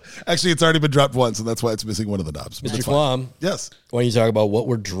 Actually, it's already been dropped once, and that's why it's missing one of the knobs. Mr. Quam. Yes. Why don't you talk about what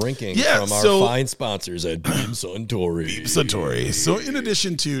we're drinking from our fine sponsors at Beam Suntory? Beam Suntory. So in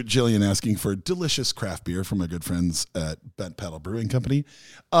addition to Jillian asking for delicious craft beer from my good friends at Bent Paddle Brewing Company,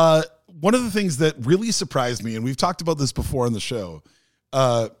 one of the things that really surprised me, and we've talked about this before on the show,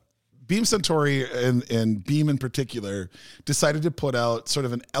 Beam Suntory and Beam in particular decided to put out sort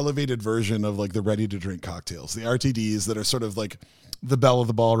of an elevated version of like the ready to drink cocktails, the RTDs that are sort of like the belle of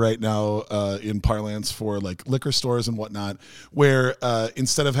the ball right now in parlance for like liquor stores and whatnot, where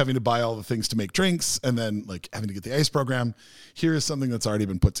instead of having to buy all the things to make drinks and then like having to get the ice program, here is something that's already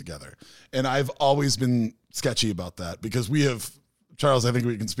been put together. And I've always been sketchy about that because we have, Charles, I think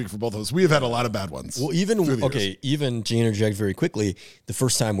we can speak for both of us. We have had a lot of bad ones. Well, even to interject very quickly, the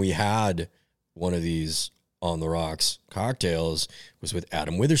first time we had one of these on the rocks cocktails was with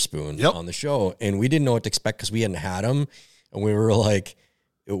Adam Witherspoon on the show, and we didn't know what to expect because we hadn't had him, and we were like,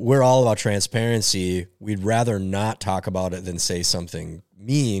 we're all about transparency. We'd rather not talk about it than say something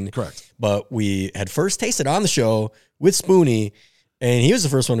mean. Correct. But we had first tasted on the show with Spoonie, and he was the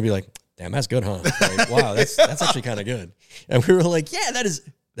first one to be like, damn, that's good, huh? Like, wow, that's actually kind of good. And we were like, yeah,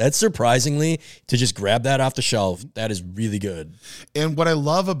 that's surprisingly, to just grab that off the shelf, that is really good. And what I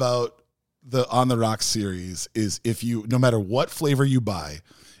love about the On the Rocks series is no matter what flavor you buy,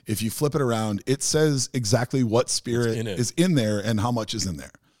 if you flip it around, it says exactly what spirit is in there and how much is in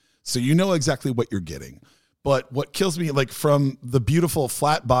there. So you know exactly what you're getting. But what kills me, like from the beautiful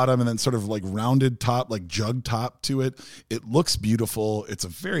flat bottom and then sort of like rounded top, like jug top to it, it looks beautiful. It's a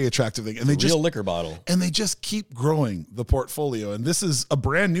very attractive thing. And they real liquor bottle. And they just keep growing the portfolio. And this is a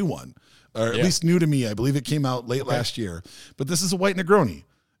brand new one, or at least new to me. I believe it came out late last year. But this is a white Negroni.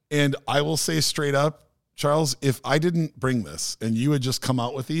 And I will say straight up, Charles, if I didn't bring this and you had just come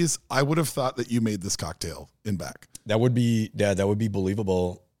out with these, I would have thought that you made this cocktail in back. That would be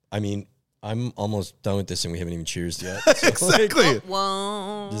believable. I mean, I'm almost done with this and we haven't even cheersed yet. So exactly.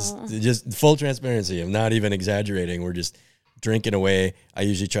 Just full transparency. I'm not even exaggerating. We're just drinking away. I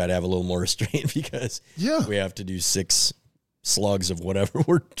usually try to have a little more restraint because we have to do 6 slugs of whatever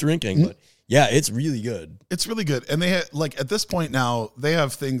we're drinking. But yeah, it's really good. It's really good. And they have, like, at this point now, they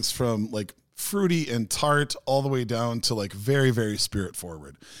have things from like fruity and tart all the way down to like very, very spirit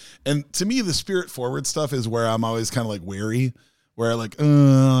forward. And to me, the spirit forward stuff is where I'm always kind of like wary, where like, all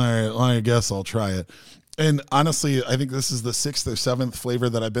right, well, I guess I'll try it. And honestly, I think this is the 6th or 7th flavor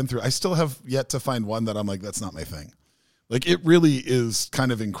that I've been through. I still have yet to find one that I'm like, that's not my thing. Like, it really is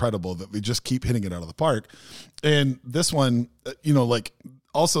kind of incredible that they just keep hitting it out of the park. And this one, like,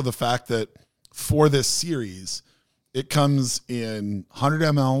 also the fact that for this series, it comes in 100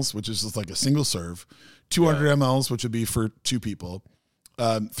 mLs, which is just like a single serve, 200 mLs, which would be for 2 people,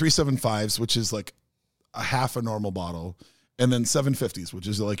 375s, which is like a half a normal bottle, and then 750s, which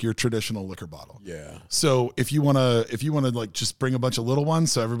is like your traditional liquor bottle. Yeah. So if you want to like just bring a bunch of little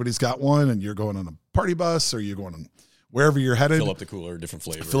ones, so everybody's got one, and you're going on a party bus or you're going on wherever you're headed, fill up the cooler, different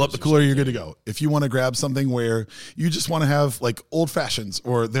flavors. Fill up the cooler, you're good to go. If you want to grab something where you just want to have like old fashions,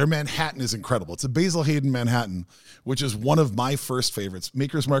 or their Manhattan is incredible. It's a Basil Hayden Manhattan, which is one of my first favorites.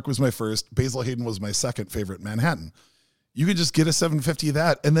 Maker's Mark was my first. Basil Hayden was my second favorite Manhattan. You could just get a 750 of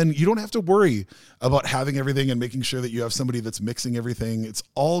that, and then you don't have to worry about having everything and making sure that you have somebody that's mixing everything. It's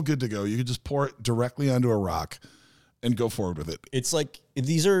all good to go. You could just pour it directly onto a rock and go forward with it. It's like,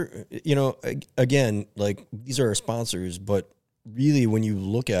 these are, again, like, these are our sponsors, but really when you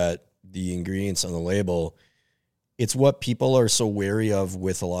look at the ingredients on the label, it's what people are so wary of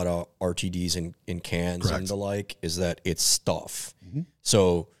with a lot of RTDs in cans. Correct. And the like, is that it's stuff. Mm-hmm.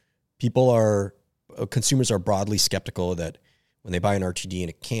 So consumers are broadly skeptical that when they buy an RTD in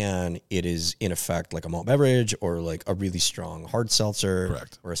a can, it is in effect like a malt beverage or like a really strong hard seltzer.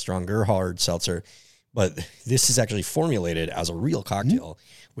 Correct. Or a stronger hard seltzer. But this is actually formulated as a real cocktail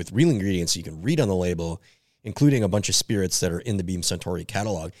with real ingredients you can read on the label, including a bunch of spirits that are in the Beam Suntory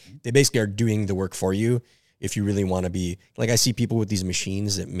catalog. They basically are doing the work for you if you really want to be, like, I see people with these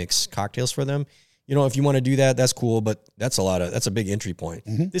machines that mix cocktails for them. If you want to do that, that's cool, but that's a big entry point.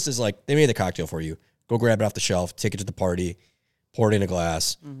 Mm-hmm. This is like, they made the cocktail for you. Go grab it off the shelf, take it to the party, pour it in a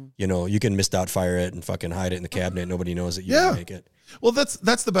glass. Mm-hmm. You can mist out fire it and fucking hide it in the cabinet. Nobody knows that you didn't make it. Well, that's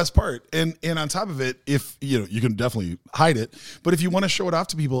the best part. And on top of it, if you can definitely hide it, but if you want to show it off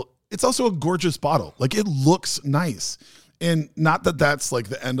to people, it's also a gorgeous bottle. Like, it looks nice. And not that that's like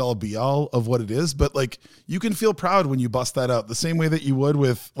the end all be all of what it is, but like, you can feel proud when you bust that out the same way that you would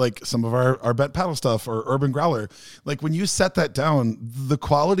with like some of our Bet Paddle stuff or Urban Growler. Like, when you set that down, the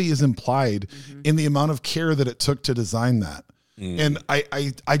quality is implied in the amount of care that it took to design that. And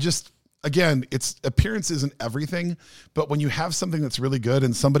I just, again, it's appearance isn't everything, but when you have something that's really good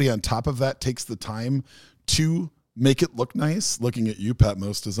and somebody on top of that takes the time to make it look nice, looking at you,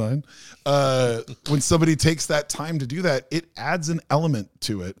 Patmos Design, when somebody takes that time to do that, it adds an element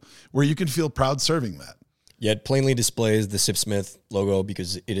to it where you can feel proud serving that. Yeah, it plainly displays the Sipsmith logo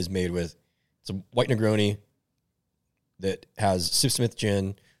because it is made with, it's a white Negroni that has Sipsmith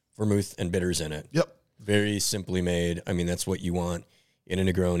gin, vermouth, and bitters in it. Yep. Very simply made. I mean, that's what you want in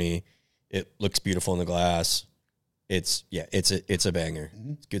a Negroni. It looks beautiful in the glass. It's a banger.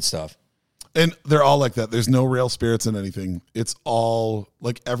 Mm-hmm. It's good stuff. And they're all like that. There's no rail spirits in anything. It's all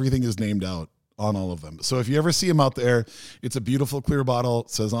like, everything is named out on all of them. So if you ever see them out there, it's a beautiful clear bottle.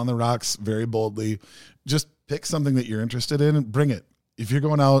 It says on the rocks very boldly. Just pick something that you're interested in and bring it. If you're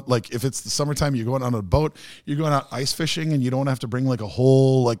going out, like if it's the summertime, you're going on a boat, you're going out ice fishing, and you don't have to bring like a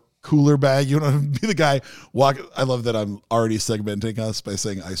whole like cooler bag. You don't have to be the guy walking. I love that I'm already segmenting us by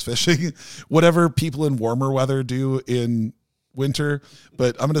saying ice fishing. Whatever people in warmer weather do in winter,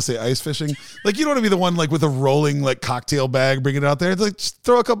 but I'm going to say ice fishing. Like, you don't want to be the one like with a rolling like cocktail bag, bring it out there. It's like, just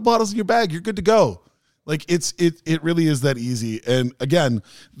throw a couple bottles in your bag. You're good to go. Like, it really is that easy. And again,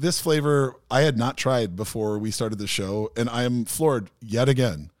 this flavor I had not tried before we started the show, and I am floored yet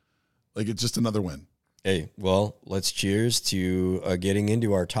again. Like, it's just another win. Hey, well, let's cheers to getting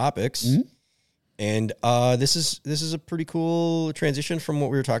into our topics. Mm-hmm. And this is a pretty cool transition from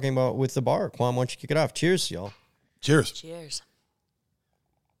what we were talking about with the bar. Kwam, why don't you kick it off? Cheers, y'all. Cheers. Cheers.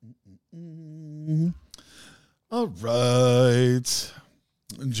 All right.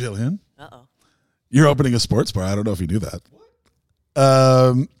 Jillian. Uh-oh. You're opening a sports bar. I don't know if you knew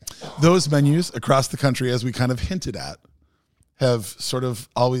that. Those menus across the country, as we kind of hinted at, have sort of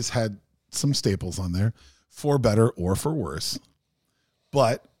always had some staples on there, for better or for worse.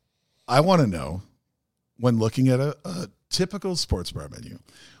 But I want to know, when looking at a typical sports bar menu,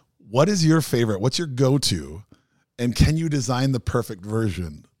 what is your favorite? What's your go-to? And can you design the perfect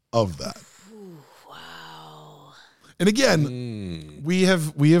version of that? Ooh, wow. And again, we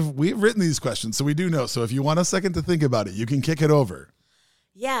have written these questions, so we do know. So if you want a second to think about it, you can kick it over.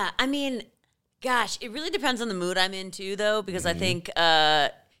 Yeah, I mean, gosh, it really depends on the mood I'm in too, though, because I think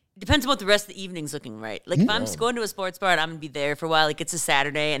depends on what the rest of the evening's looking right. Like, if I'm just going to a sports bar and I'm going to be there for a while, like it's a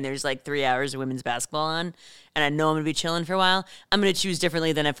Saturday and there's like 3 hours of women's basketball on, and I know I'm going to be chilling for a while, I'm going to choose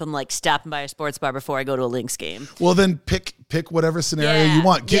differently than if I'm like stopping by a sports bar before I go to a Lynx game. Well, then pick whatever scenario you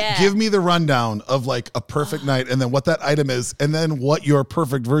want. Give me the rundown of like a perfect night, and then what that item is, and then what your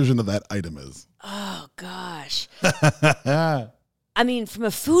perfect version of that item is. Oh, gosh. I mean, from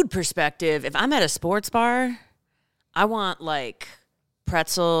a food perspective, if I'm at a sports bar, I want like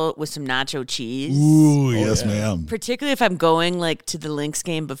pretzel with some nacho cheese. Ooh, yes, ma'am. Particularly if I'm going like to the Lynx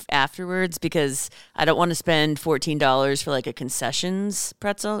game afterwards, because I don't want to spend $14 for like a concessions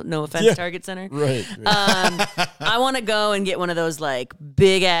pretzel. No offense, Target Center. Right. I want to go and get one of those like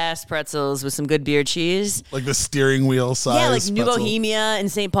big ass pretzels with some good beer cheese. Like the steering wheel size. Yeah, like New pretzel. Bohemia in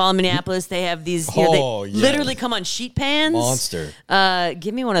St. Paul and Minneapolis. They have these. They literally come on sheet pans. Monster.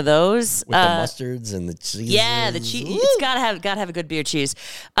 Give me one of those with the mustards and the cheese. Yeah, the cheese. It's gotta have a good beer cheese.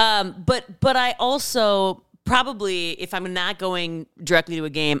 But I also probably, if I'm not going directly to a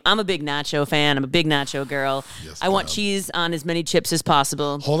game, I'm a big nacho fan. I'm a big nacho girl. Yes, I want cheese on as many chips as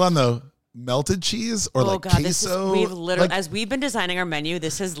possible. Hold on though. Melted cheese or queso? As we've been designing our menu,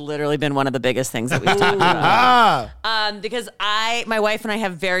 this has literally been one of the biggest things that we've talked about. Because my wife and I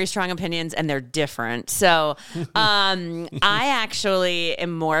have very strong opinions and they're different. So I actually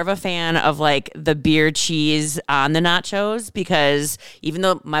am more of a fan of like the beer cheese on the nachos, because even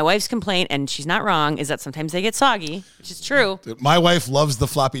though my wife's complaint, and she's not wrong, is that sometimes they get soggy, which is true. My wife loves the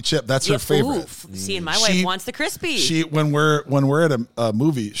floppy chip. That's her favorite. See, and my wife wants the crispy. When we're at a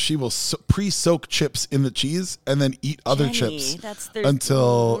movie, she will pre-soak chips in the cheese and then eat other chips and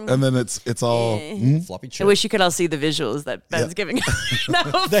then it's all floppy chip. I wish you could all see the visuals that Ben's giving.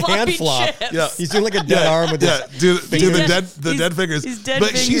 The hand flop. Chips. Yeah, he's doing like a dead arm with do the dead fingers.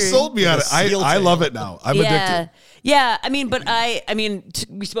 She sold me on it. I love it now. I'm addicted. Yeah, I mean,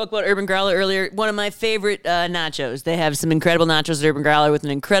 we spoke about Urban Growler earlier. One of my favorite nachos. They have some incredible nachos at Urban Growler with an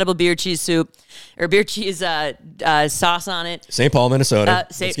incredible beer cheese soup or beer cheese sauce on it. St. Paul, Minnesota.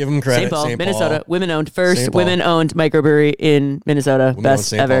 Let's give them credit. St. Paul, Minnesota. Women-owned. First women-owned microbrewery in Minnesota.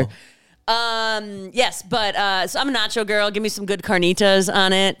 Best ever. Yes, but so I'm a nacho girl. Give me some good carnitas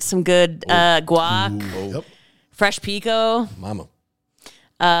on it. Some good guac. Fresh pico. Mama.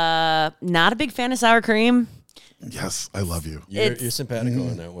 Not a big fan of sour cream. Yes, I love you. You're simpatico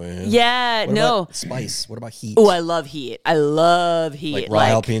in that way. Yeah, what about spice? What about heat? Oh, I love heat. Like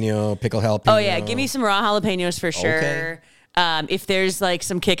raw jalapeno, pickled jalapeno. Oh, yeah. Give me some raw jalapenos for sure. Okay. If there's like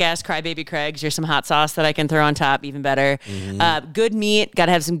some kick-ass Crybaby Craig's or some hot sauce that I can throw on top, even better. Mm-hmm. Good meat. Got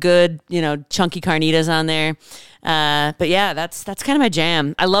to have some good, chunky carnitas on there. But yeah, that's kind of my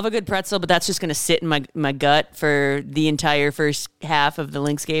jam. I love a good pretzel, but that's just going to sit in my gut for the entire first half of the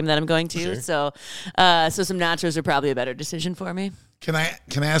Lynx game that I'm going to. Sure. So some nachos are probably a better decision for me. Can I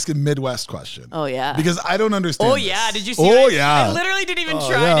ask a Midwest question? Oh, yeah. Because I don't understand. Oh, yeah. This. Did you see that? Yeah. I literally didn't even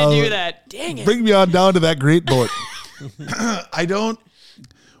try to do that. Dang it. Bring me on down to that great boat. I don't.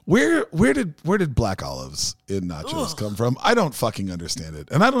 Where did black olives in nachos come from? I don't fucking understand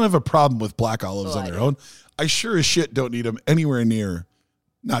it. And I don't have a problem with black olives on their own. I sure as shit don't need them anywhere near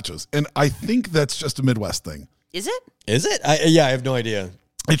nachos. And I think that's just a Midwest thing. Is it? Is it? I have no idea.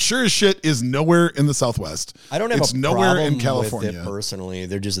 It sure as shit is nowhere in the Southwest. I don't have it's a nowhere problem in California. with it personally.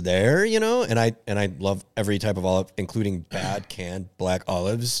 They're just there, and I love every type of olive, including bad canned black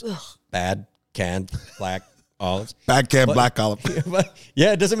olives. Bad canned black olives. Bad canned black olive.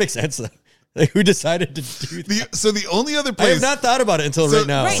 Yeah, it doesn't make sense though. Like, who decided to do that? So the only other place I have not thought about it until right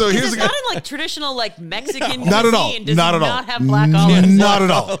now. Right, so here's not in like traditional like Mexican cuisine. Not at all. Does not at all. Not have black olives. Not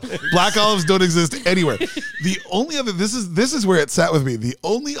at all. Black olives don't exist anywhere. The only other this is where it sat with me. The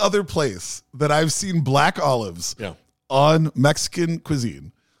only other place that I've seen black olives on Mexican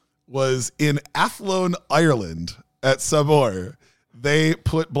cuisine was in Athlone, Ireland, at Sabor. They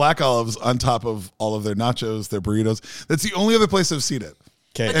put black olives on top of all of their nachos, their burritos. That's the only other place I've seen it.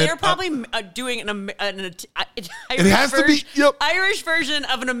 Okay. But they're probably doing an Irish version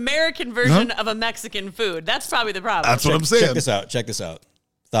of an American version of a Mexican food. That's probably the problem. That's what I'm saying. Check this out.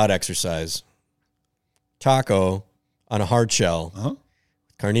 Thought exercise. Taco on a hard shell.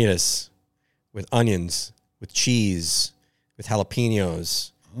 Carnitas with onions, with cheese, with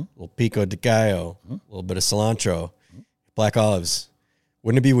jalapenos, a little pico de gallo, a little bit of cilantro, black olives.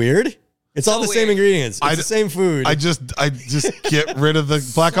 Wouldn't it be weird? It's all the same ingredients. It's the same food. I just get rid of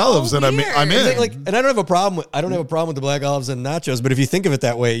the black olives and I'm in. And I don't have a problem with the black olives and nachos. But if you think of it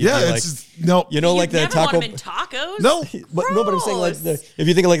that way, it's no. Like the taco. Want them in tacos? No, but I'm saying like if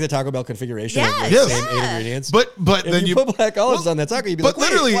you think of like the Taco Bell configuration, same 8 ingredients. But then you put black olives on that taco, you'd be like,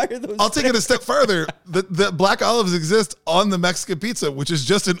 literally, why are those I'll take it a step further. The black olives exist on the Mexican pizza, which is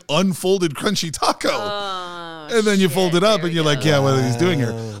just an unfolded crunchy taco. And then you fold it up and you're like, what are these doing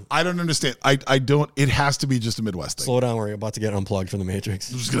here? I don't understand. I don't. It has to be just a Midwest thing. Slow down. We're about to get unplugged from the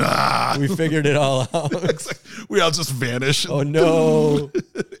Matrix. We figured it all out. We all just vanish. Oh, no.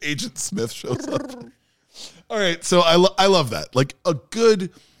 Agent Smith shows up. All right. So I love that. Like a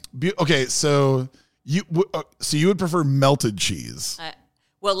good. Okay. So So you would prefer melted cheese?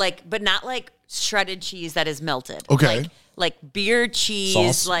 Well, but not like shredded cheese that is melted. Okay. Like beer cheese,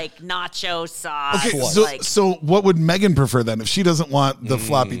 Sauce? like nacho sauce. Okay, so what would Megan prefer then if she doesn't want the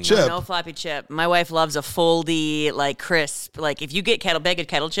floppy chip? No floppy chip. My wife loves a foldy, like crisp. Like if you get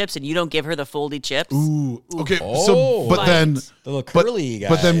kettle chips and you don't give her the foldy chips. Ooh. Okay. The little curly guy.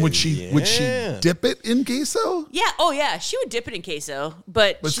 But then would she dip it in queso? Yeah. Oh yeah. She would dip it in queso,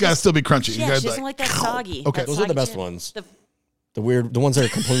 but it's gotta still be crunchy. Yeah, she doesn't like that soggy. Okay. That Those are the best ones. The ones that are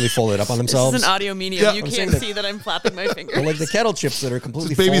completely folded up on themselves. This is an audio medium. Yeah. You can't see that I'm flapping my finger. Or like the kettle chips that are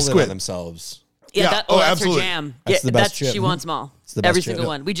completely baby folded squid. on themselves. Yeah. That's absolutely. her jam. That's the best chip. She wants them all. the best Every chip. single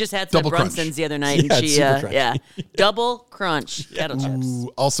one. We just had some Double at crunch. Brunson's the other night, Yeah, and it's she, super crunch. double crunch kettle chips.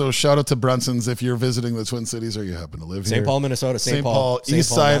 Ooh, also, shout out to Brunson's if you're visiting the Twin Cities or you happen to live here. St. Paul, Minnesota. St. Paul, East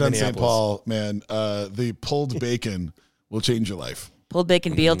Side on St. Minneapolis. Paul, man. The pulled bacon will change your life. Pulled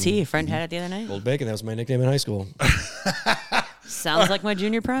bacon BLT. A friend had it the other night. Pulled bacon. That was my nickname in high school. Sounds like my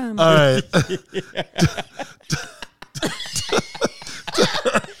junior prom. All right.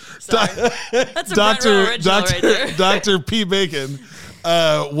 That's a Brett Rowe original right there. Dr. P. Bacon.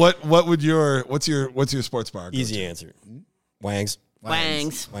 What's your sports bar? Easy answer. Wangs.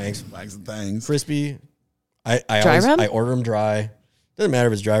 Wangs. Wangs and things. Crispy. I order them dry. Doesn't matter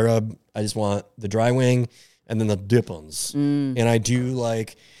if it's dry rub. I just want the dry wing and then the dip-ons. And I do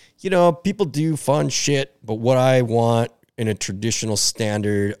like, people do fun shit, but what I want in a traditional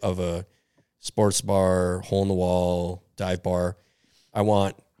standard of a sports bar, hole-in-the-wall, dive bar, I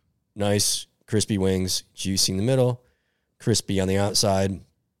want nice, crispy wings, juicy in the middle, crispy on the outside.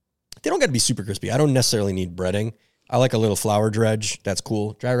 They don't got to be super crispy. I don't necessarily need breading. I like a little flour dredge. That's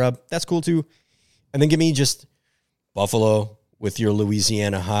cool. Dry rub. That's cool too. And then give me just buffalo with your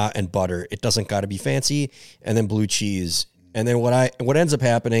Louisiana hot and butter. It doesn't got to be fancy. And then blue cheese. And then what ends up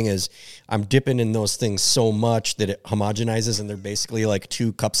happening is I'm dipping in those things so much that it homogenizes and they're basically like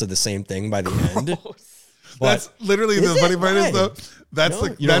 2 cups of the same thing by the end. That's literally the funny part is though.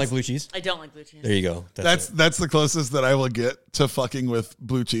 You don't like blue cheese? I don't like blue cheese. There you go. That's the closest that I will get to fucking with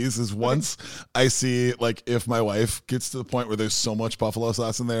blue cheese is once I see like if my wife gets to the point where there's so much buffalo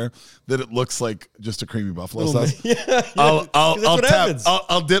sauce in there that it looks like just a creamy buffalo sauce. I'll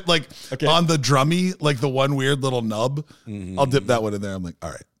dip like on the drummy, like the one weird little nub. I'll dip that one in there. I'm like, all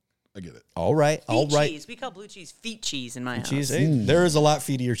right, I get it. All right. Cheese. We call blue cheese feet cheese in my house. Cheese. Hey, there is a lot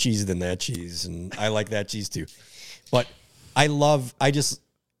feetier cheese than that cheese, and I like that cheese too. But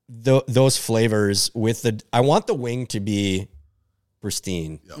those flavors with I want the wing to be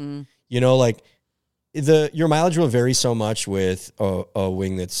pristine. Yep. Like your mileage will vary so much with a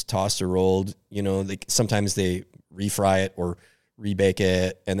wing that's tossed or rolled. Sometimes they refry it or rebake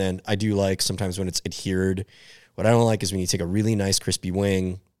it, and then I do like sometimes when it's adhered. What I don't like is when you take a really nice crispy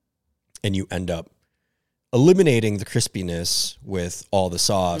wing and you end up eliminating the crispiness with all the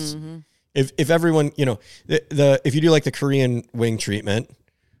sauce. Mm-hmm. If everyone, if you do like the Korean wing treatment,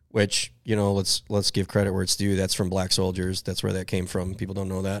 which, let's give credit where it's due. That's from Black Soldiers. That's where that came from. People don't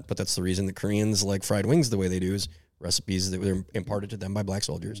know that, but that's the reason the Koreans like fried wings the way they do is recipes that were imparted to them by Black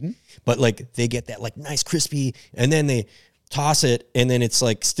Soldiers. Mm-hmm. But like they get that like nice crispy and then they toss it and then it's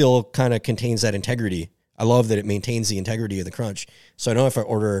like still kind of contains that integrity. I love that it maintains the integrity of the crunch. So I know if I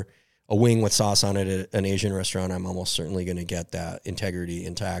order a wing with sauce on it at an Asian restaurant, I'm almost certainly going to get that integrity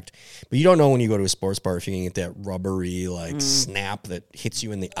intact. But you don't know when you go to a sports bar if you can get that rubbery snap that hits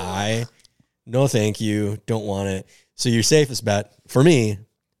you in the eye. No, thank you. Don't want it. So your safest bet for me,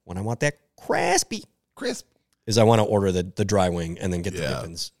 when I want that crisp, is I want to order the dry wing and then get the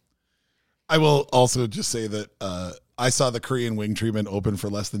dippins. I will also just say that I saw the Korean wing treatment open for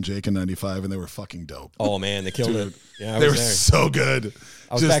less than Jake in 95 and they were fucking dope. Oh man, they killed it. Yeah, they were so good.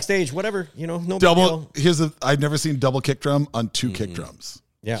 I was backstage, whatever, no double. big deal. I'd never seen double kick drum on 2 kick drums.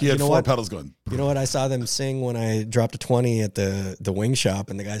 Yeah, he had 4 pedals going. You know what? I saw them sing when I dropped a 20 at the wing shop,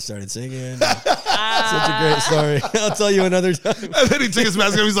 and the guy started singing. Such a great story. I'll tell you another time. And then he took his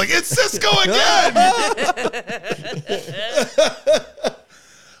mask off. He's like, "It's Sisqó again."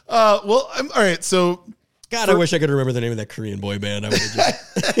 Well, all right. So, God, I wish I could remember the name of that Korean boy band. I would have just.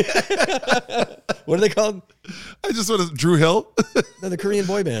 What are they called? I just want to Drew Hill. No, the Korean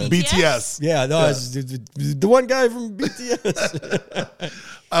boy band. BTS. Yeah, no, it's the one guy from BTS.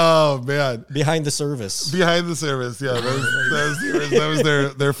 Oh man, Behind the Service. Yeah, that was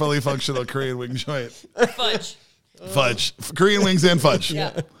their fully functional Korean wing joint. Fudge, Korean wings and fudge.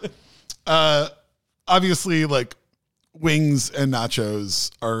 Yeah. Obviously, like wings and nachos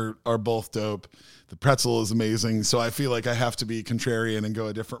are both dope. The pretzel is amazing, so I feel like I have to be contrarian and go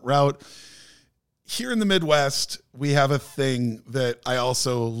a different route. here in the Midwest, we have a thing that I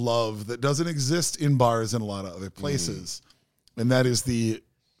also love that doesn't exist in bars in a lot of other places. And that is the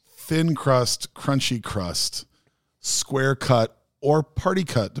thin crust, crunchy crust, square cut or party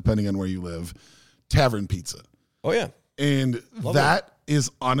cut, depending on where you live, tavern pizza. Oh, yeah. And Love that is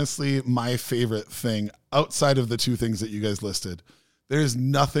honestly my favorite thing outside of the two things that you guys listed. There's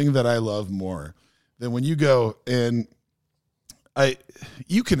nothing that I love more than when you go and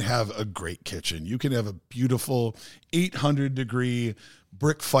you can have a great kitchen. You can have a beautiful 800-degree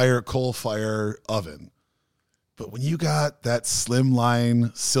brick fire, coal fire oven. But when you got that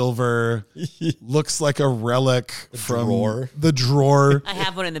slimline silver, looks like a relic from the drawer. I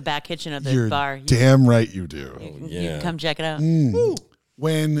have one in the back kitchen of the bar. Damn right you do. You can come check it out.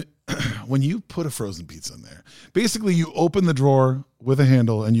 When you put a frozen pizza in there, basically you open the drawer with a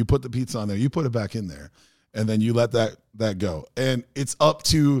handle and you put the pizza on there. You put it back in there, and then you let that go. And it's up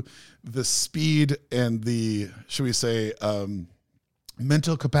to the speed and the, should we say,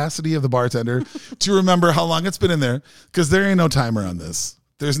 mental capacity of the bartender to remember how long it's been in there, because there ain't no timer on this.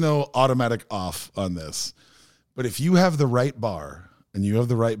 There's no automatic off on this. But if you have the right bar and you have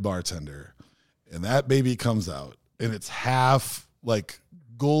the right bartender and that baby comes out and it's half like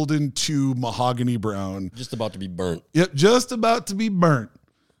golden to mahogany brown. Just about to be burnt. Yep, just about to be burnt.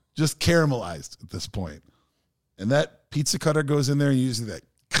 Just caramelized at this point. And that pizza cutter goes in there and you see that.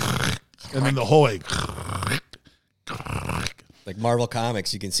 And then the whole egg. Like Marvel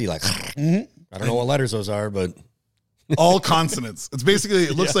Comics, you can see like, I don't know what letters those are, but all consonants. It's basically,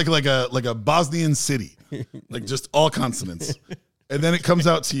 it looks like a Bosnian city, like just all consonants. And then it comes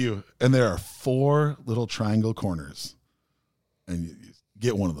out to you, and there are 4 little triangle corners, and you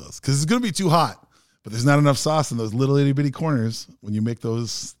get one of those because it's going to be too hot. But there's not enough sauce in those little itty bitty corners when you make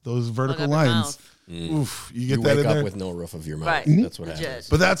those vertical lines. Oof, you get that in there. You wake up with no roof of your mouth. Right. That's what happens.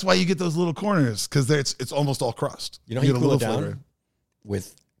 But that's why you get those little corners, because it's almost all crust. You know how you get cool it down?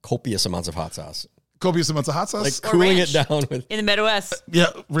 With copious amounts of hot sauce. Copious amounts of hot sauce? Like Or cooling ranch. it down with... In the Midwest. Yeah.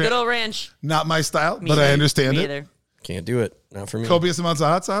 Good old ranch. Not my style, Me but either. I understand Me it. either. Can't do it. Not for me. Copious amounts of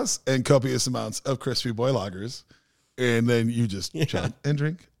hot sauce and copious amounts of crispy boy lagers. And then you just chug and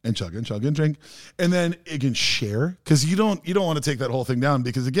drink and chug and chug and drink. And then you can share, because you don't want to take that whole thing down,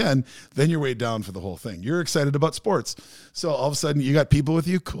 because again, then you're weighed down for the whole thing. You're excited about sports. So all of a sudden you got people with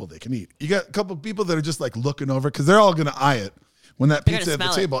you, cool, they can eat. You got a couple of people that are just like looking over, because they're all going to eye it. When that They're pizza at the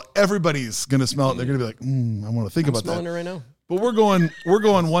gonna smell table, everybody's going to smell it. And they're going to be like, I want to think about smelling that. it right now. But we're going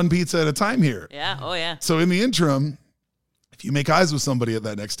one pizza at a time here. Yeah. Oh, yeah. So in the interim, if you make eyes with somebody at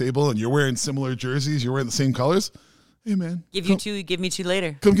that next table and you're wearing similar jerseys, you're wearing the same colors, hey man, Give me 2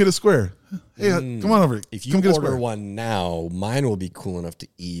 later. come get a square. Hey, come on over. If you come get a order square. one now, mine will be cool enough to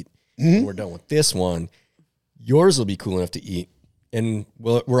eat. When we're done with this one, yours will be cool enough to eat. And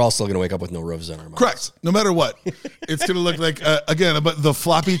we're all still going to wake up with no roofs on our mouths. Correct. No matter what, it's going to look like again, but the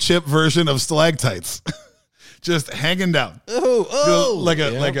floppy chip version of stalactites, just hanging down. Like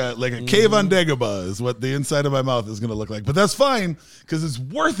a cave on Dagobah is what the inside of my mouth is going to look like. But that's fine, because it's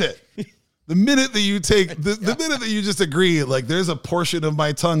worth it. The minute that you take the minute that you just agree, like there's a portion of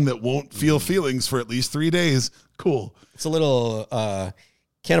my tongue that won't feel feelings for at least 3 days. Cool. It's a little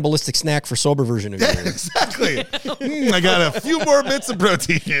cannibalistic snack for sober version of you. Exactly. I got a few more bits of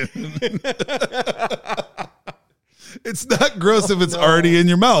protein. It's not gross if it's already in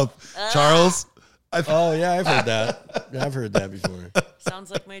your mouth, Charles. Oh yeah, I've heard that. I've heard that before.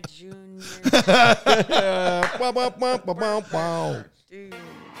 Sounds like my junior.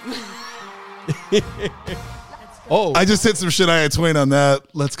 Oh, I just hit some Shania Twain on that.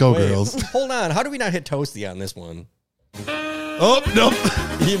 Let's go, wait, girls. hold on. How do we not hit Toasty on this one? Oh, nope.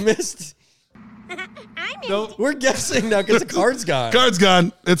 You missed. Nope. We're guessing now because the card's gone. Card's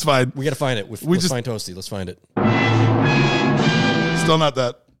gone. It's fine. We got to find it. Let's find Toasty. Let's find it. Still not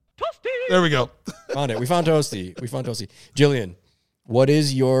that. Toasty. There we go. Found it. We found Toasty. Jillian, what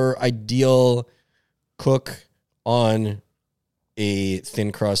is your ideal cook on a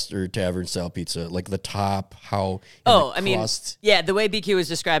thin crust or tavern style pizza? Like the top, how? Yeah, the way BQ was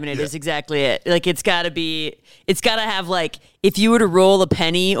describing it is exactly it. Like it's got to have like, if you were to roll a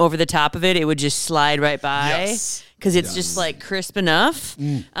penny over the top of it, it would just slide right by. Yes. Because it's just like crisp enough.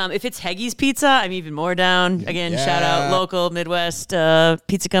 If it's Heggy's Pizza, I'm even more down. Again, shout out local Midwest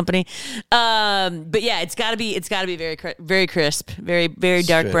pizza company. But yeah, it's got to be very very crisp, very very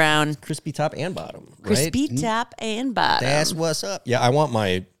dark brown, crispy top and bottom. Right? crispy top and bottom. That's what's up. Yeah, I want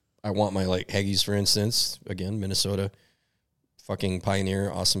my like Heggy's, for instance. Again, Minnesota, fucking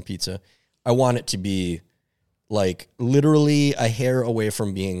pioneer, awesome pizza. I want it to be like literally a hair away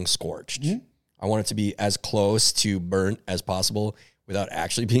from being scorched. I want it to be as close to burnt as possible without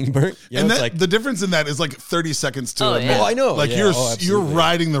actually being burnt. And the difference in that is like 30 seconds to a minute. Oh, I know. Like you're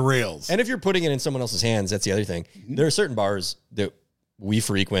riding the rails. And if you're putting it in someone else's hands, that's the other thing. There are certain bars that we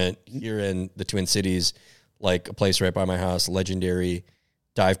frequent here in the Twin Cities, like a place right by my house, Legendary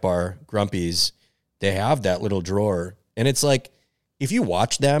Dive Bar, Grumpy's. They have that little drawer. And it's like, if you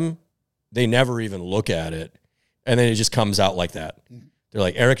watch them, they never even look at it. And then it just comes out like that. They're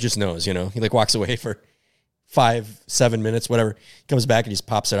like, Eric just knows, He like walks away for 5-7 minutes, whatever. He comes back and he just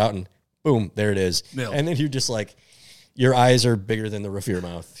pops it out and boom, there it is. Nailed. And then you're just like, your eyes are bigger than the roof of your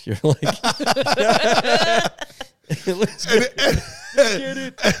mouth. You're like,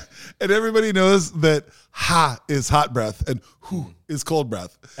 and everybody knows that ha is hot breath and hu is cold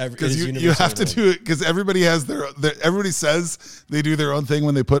breath. Because you have to do it because everybody has everybody says they do their own thing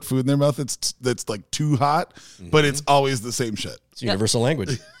when they put food in their mouth. That's like too hot, but it's always the same shit. It's universal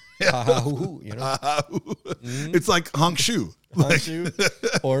language. Ha ha hoo hoo, It's like honk shoe. Honk shoe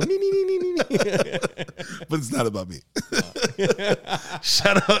or me. But it's not about me.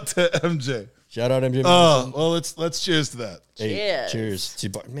 Shout out to MJ. Shout out MJ. Oh, well, let's cheers to that. Hey, cheers.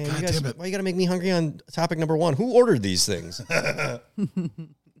 Man, you guys, why you gotta make me hungry on topic number 1? Who ordered these things?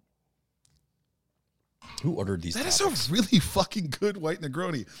 Who ordered these? That topics? Is a really fucking good white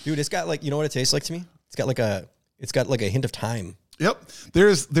Negroni, dude. It's got like, you know what it tastes like to me? It's got like a hint of thyme. Yep.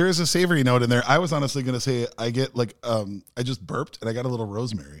 There's a savory note in there. I was honestly going to say I get like, I just burped and I got a little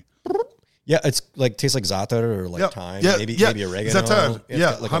rosemary. Yeah. It's like, tastes like za'atar or like thyme. Yeah. Maybe oregano. Za'atar.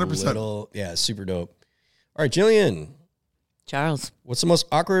 Yeah. Like 100%. Yeah. Super dope. All right, Jillian. Charles. What's the most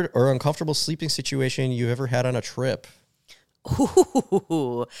awkward or uncomfortable sleeping situation you've ever had on a trip?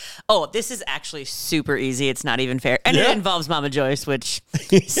 Ooh. Oh, this is actually super easy. It's not even fair. And it involves Mama Joyce, which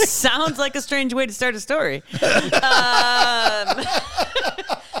sounds like a strange way to start a story.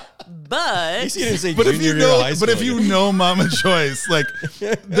 But if you know Mama Joyce, like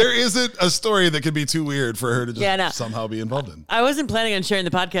there isn't a story that could be too weird for her to just somehow be involved in. I wasn't planning on sharing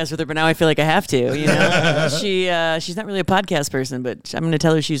the podcast with her, but now I feel like I have to. She's not really a podcast person, but I'm going to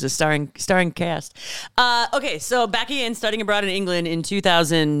tell her she's a starring cast. Okay, so back again, studying abroad in England in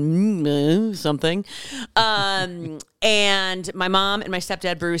 2000 something, and my mom and my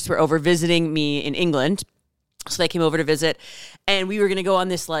stepdad Bruce were over visiting me in England. So they came over to visit, and we were going to go on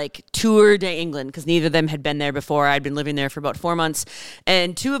this like tour de England because neither of them had been there before. I'd been living there for about 4 months,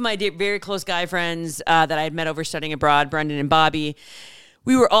 and two of my very close guy friends that I had met over studying abroad, Brendan and Bobby,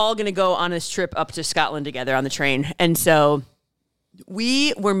 we were all going to go on this trip up to Scotland together on the train. And so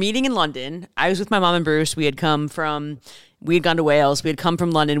we were meeting in London. I was with my mom and Bruce. We had gone to Wales. We had come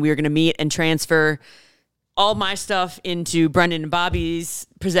from London. We were going to meet and transfer all my stuff into Brendan and Bobby's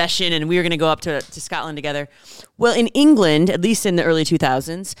possession, and we were going to go up to Scotland together. Well, in England, at least in the early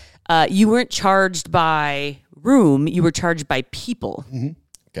 2000s, you weren't charged by room, you were charged by people. Mm-hmm.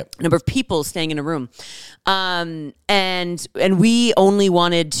 Okay. Number of people staying in a room. And we only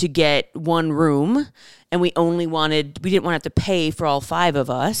wanted to get one room, and we didn't want to have to pay for all 5 of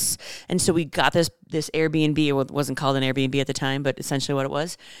us. And so we got this Airbnb. It wasn't called an Airbnb at the time, but essentially what it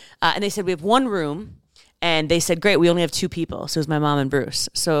was. And they said, we have one room. And they said, great, we only have 2 people. So it was my mom and Bruce.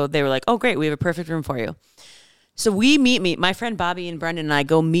 So they were like, oh, great, we have a perfect room for you. So we meet my friend Bobby and Brendan and I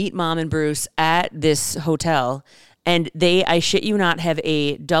go meet Mom and Bruce at this hotel. And they, I shit you not, have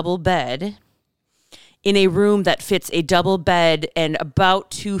a double bed in a room that fits a double bed and about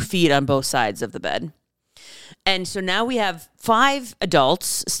 2 feet on both sides of the bed. And so now we have 5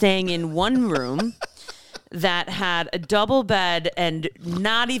 adults staying in one room that had a double bed and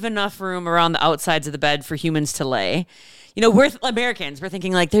not even enough room around the outsides of the bed for humans to lay. You know, we're Americans. We're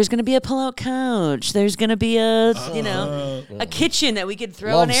thinking like, there's going to be a pull-out couch. There's going to be a kitchen that we could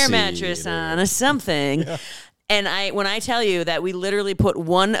throw an air mattress on or something. Yeah. And when I tell you that we literally put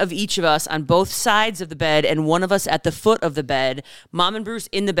one of each of us on both sides of the bed and one of us at the foot of the bed, Mom and Bruce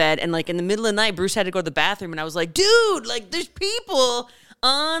in the bed, and like in the middle of the night, Bruce had to go to the bathroom, and I was like, dude, like there's people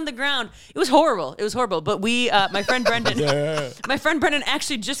on the ground. It was horrible. But my friend Brendan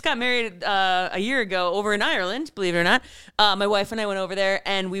actually just got married a year ago over in Ireland, believe it or not. My wife and I went over there,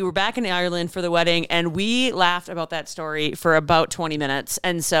 and we were back in Ireland for the wedding, and we laughed about that story for about 20 minutes.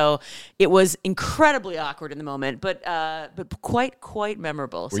 And so it was incredibly awkward in the moment, but quite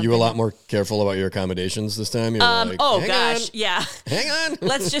memorable. Were you a lot more careful about your accommodations this time? Yeah. Hang on.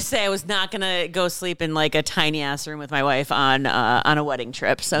 Let's just say I was not going to go sleep in like a tiny ass room with my wife on a wedding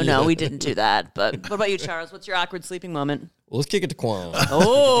trip. So no, we didn't do that. But what about you, Charles? What's your awkward sleeping moment? Well, let's kick it to Quan.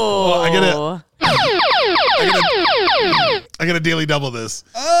 Oh, I gotta daily double this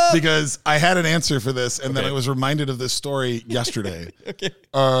because I had an answer for this, and then I was reminded of this story yesterday. Okay.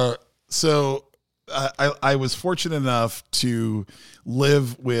 So I was fortunate enough to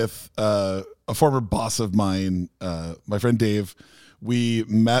live with a former boss of mine, my friend Dave. We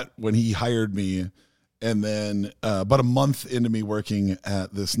met when he hired me, and then about a month into me working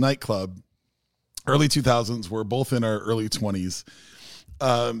at this nightclub, early 2000s, we're both in our early 20s.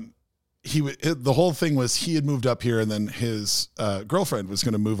 The whole thing was he had moved up here, and then his girlfriend was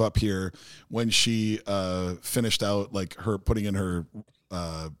going to move up here when she finished out like her putting in her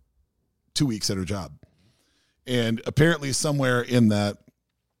 2 weeks at her job. And apparently somewhere in that,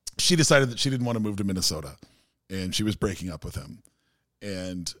 she decided that she didn't want to move to Minnesota, and she was breaking up with him.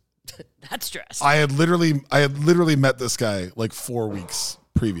 And that's stress. I had literally met this guy like 4 weeks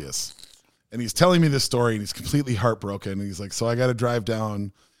previous, and he's telling me this story, and he's completely heartbroken. And he's like, so I got to drive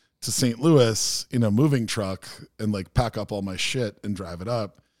down to St. Louis in a moving truck and like pack up all my shit and drive it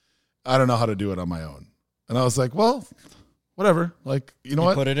up. I don't know how to do it on my own. And I was like, well, whatever. Like, you know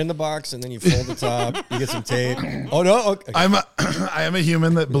what? Put it in the box, and then you fold the top. You get some tape. Oh no! Okay. I am a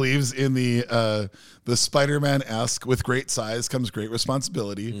human that believes in the Spider-Man-esque, with great size comes great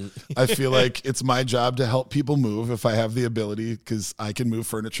responsibility. I feel like it's my job to help people move if I have the ability, because I can move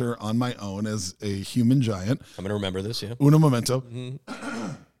furniture on my own as a human giant. I'm gonna remember this. Yeah. Uno momento.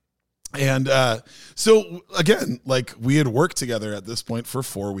 Mm-hmm. And so again, like, we had worked together at this point for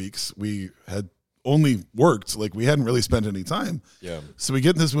 4 weeks. We had only worked, like, we hadn't really spent any time. Yeah. So we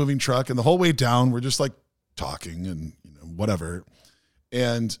get in this moving truck, and the whole way down, we're just like talking and whatever.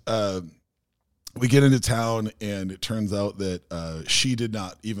 And we get into town, and it turns out that she did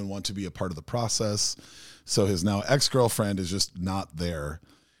not even want to be a part of the process. So his now ex-girlfriend is just not there.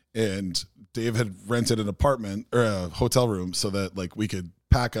 And Dave had rented an apartment or a hotel room so that like we could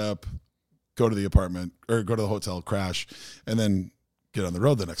pack up, go to the apartment or go to the hotel, crash, and then get on the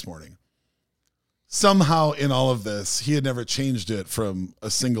road the next morning. Somehow in all of this, he had never changed it from a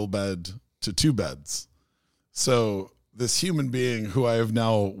single bed to 2 beds. So this human being who I have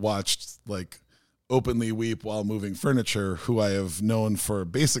now watched like openly weep while moving furniture, who I have known for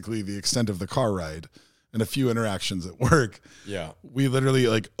basically the extent of the car ride and a few interactions at work. Yeah. We literally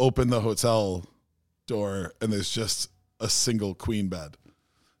like open the hotel door, and there's just a single queen bed.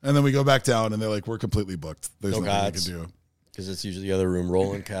 And then we go back down, and they're like, we're completely booked. There's nothing we can do. Because it's usually the other room,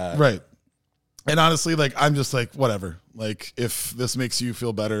 rolling cot. Right. And honestly, like, I'm just like, whatever. Like, if this makes you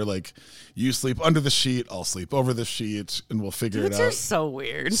feel better, like, you sleep under the sheet, I'll sleep over the sheet, and we'll figure it out. You're so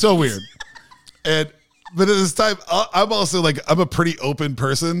weird. So weird. But at this time, I'm also like, I'm a pretty open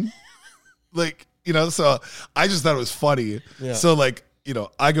person. Like, so I just thought it was funny. Yeah. So like,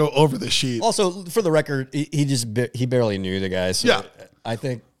 I go over the sheet. Also, for the record, he barely knew the guy. So yeah. I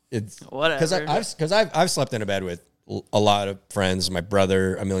think it's whatever. Because I've slept in a bed with a lot of friends, my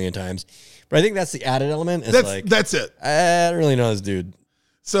brother a million times. But I think that's the added element. That's it. I don't really know this dude.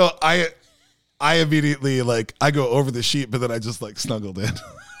 So I immediately like I go over the sheet, but then I just like snuggled in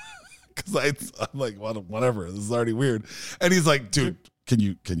because I'm like, whatever. This is already weird. And he's like, dude, can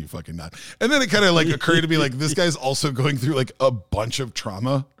you fucking not? And then it kind of like occurred to me like this guy's also going through like a bunch of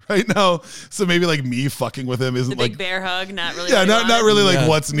trauma right now. So maybe like me fucking with him isn't the big like bear hug, not really. Yeah, not really like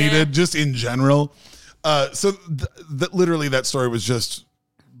what's needed, just in general. So literally that story was just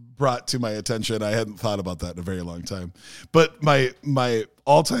brought to my attention. I hadn't thought about that in a very long time. But my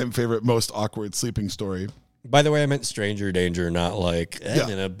all-time favorite, most awkward sleeping story. By the way, I meant stranger danger, not like I'm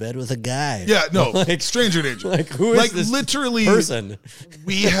in a bed with a guy. Yeah, no, like stranger danger. Like who is like this literally person?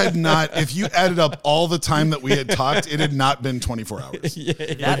 We had not. If you added up all the time that we had talked, it had not been 24 hours. Yeah,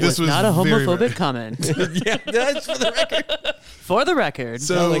 that was not a homophobic comment. Yeah, that's for the record. For the record.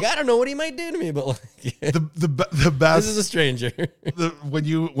 So I don't know what he might do to me, but like, the best. This is a stranger. When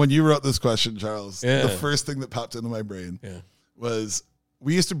you wrote this question, Charles, the first thing that popped into my brain was.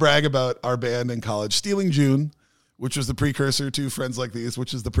 We used to brag about our band in college, Stealing June, which was the precursor to Friends Like These,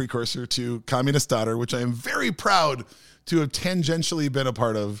 which is the precursor to Communist Daughter, which I am very proud to have tangentially been a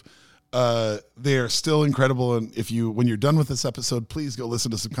part of. They are still incredible. And when you're done with this episode, please go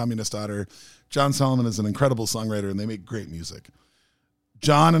listen to some Communist Daughter. John Solomon is an incredible songwriter, and they make great music.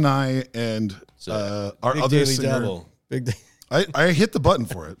 John and I and our other singer. I hit the button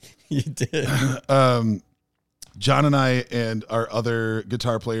for it. You did. John and I and our other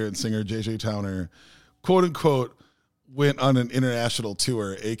guitar player and singer, JJ Towner, quote unquote, went on an international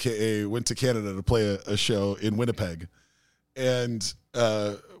tour, AKA went to Canada to play a show in Winnipeg. And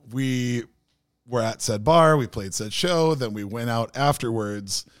we were at said bar, we played said show, then we went out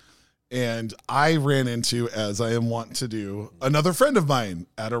afterwards. And I ran into, as I am wont to do, another friend of mine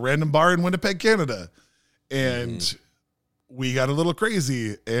at a random bar in Winnipeg, Canada. And we got a little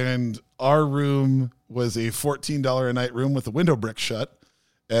crazy, and our room was a $14 a night room with the window brick shut.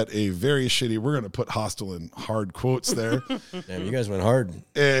 at a very shitty, we're going to put hostel in hard quotes there. Damn, you guys went hard.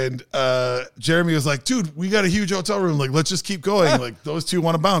 And Jeremy was like, dude, we got a huge hotel room. Like, let's just keep going. Like, those two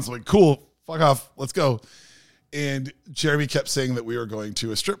want to bounce. I'm like, cool, fuck off. Let's go. And Jeremy kept saying that we were going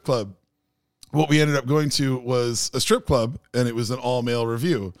to a strip club. What we ended up going to was a strip club, and it was an all-male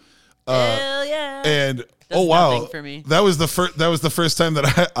review. Hell yeah. And oh wow, for me. That was the first time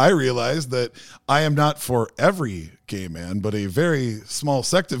that I realized that I am not for every gay man, but a very small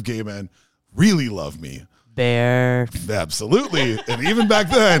sect of gay men really love me. Bear. Absolutely. And even back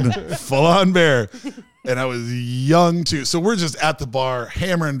then, full on bear. And I was young too. So we're just at the bar,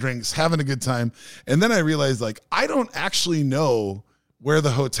 hammering drinks, having a good time. And then I realized, like, I don't actually know where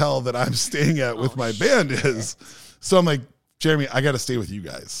the hotel that I'm staying at with my band is. So I'm like, Jeremy, I got to stay with you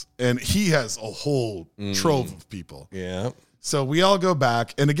guys. And he has a whole trove of people. Yeah. So we all go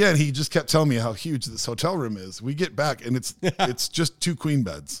back. And again, he just kept telling me how huge this hotel room is. We get back and it's just 2 queen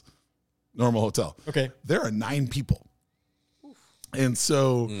beds, normal hotel. Okay. There are 9 people. And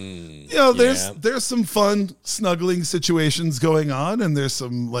so, there's some fun snuggling situations going on. And there's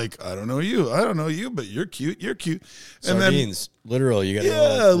some like, I don't know you, but you're cute. Sardines, literal. You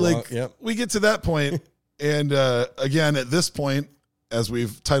got we get to that point. And again, at this point, as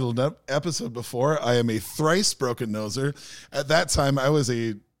we've titled an episode before, I am a thrice broken noser. At that time, I was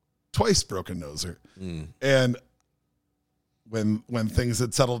a twice broken noser. And when things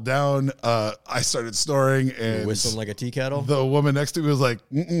had settled down, I started snoring and whistling like a tea kettle. The woman next to me was like,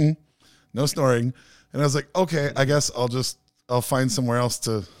 no snoring. And I was like, okay, I guess I'll find somewhere else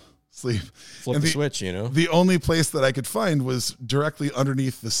to sleep. Flip the switch, you know? The only place that I could find was directly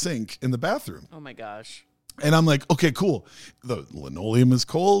underneath the sink in the bathroom. Oh my gosh. And I'm like, okay, cool. The linoleum is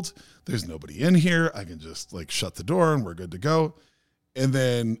cold. There's nobody in here. I can just like shut the door and we're good to go. And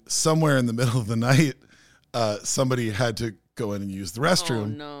then somewhere in the middle of the night, somebody had to go in and use the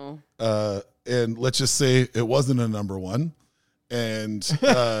restroom. Oh no. And let's just say it wasn't a number one. And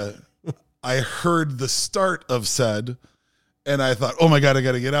I heard the start of said, and I thought, oh my God, I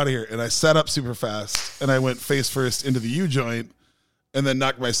got to get out of here. And I sat up super fast and I went face first into the U-joint and then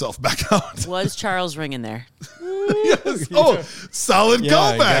knocked myself back out. Was Charles Ring in there? Yes. Oh, solid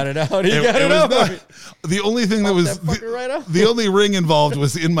callback. He got it out. He got it out. The only thing that was the only ring involved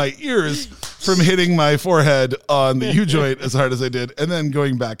was in my ears from hitting my forehead on the U-joint as hard as I did, and then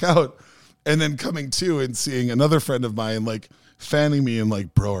going back out, and then coming to and seeing another friend of mine like fanning me and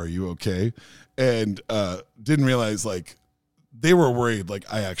like, bro, are you okay? And didn't realize like they were worried like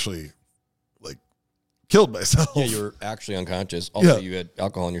I actually like killed myself. Yeah, you were actually unconscious. Also, you had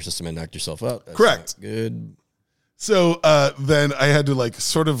alcohol in your system and knocked yourself out. That's correct. Good. So then I had to like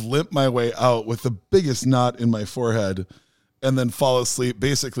sort of limp my way out with the biggest knot in my forehead and then fall asleep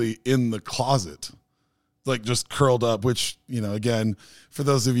basically in the closet, like just curled up, which, you know, again, for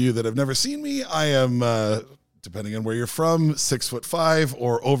those of you that have never seen me, I am, depending on where you're from, 6'5"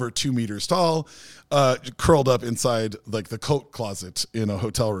 or over 2 meters tall, curled up inside like the coat closet in a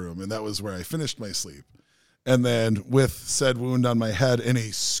hotel room. And that was where I finished my sleep. And then with said wound on my head and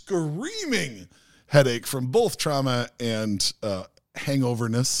a screaming headache from both trauma and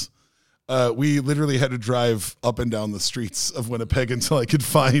hangoverness, we literally had to drive up and down the streets of Winnipeg until I could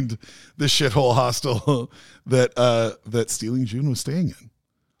find the shithole hostel that Stealing June was staying in.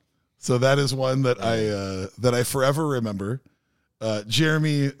 So that is one that I forever remember.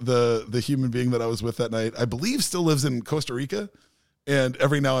 Jeremy, the human being that I was with that night, I believe still lives in Costa Rica, and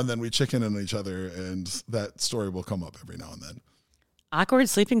every now and then we chicken on each other, and that story will come up every now and then. Awkward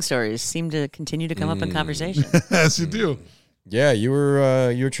sleeping stories seem to continue to come up in conversation. As you do. Yeah, you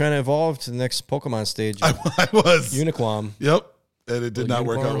were trying to evolve to the next Pokemon stage. I was. Uniquam. Yep. And it did not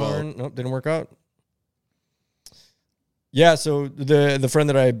work out well. Nope, didn't work out. Yeah, so the friend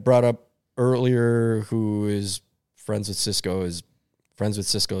that I brought up earlier who is friends with Sisqó's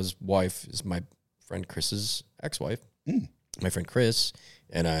wife is my friend Chris's ex-wife. My friend Chris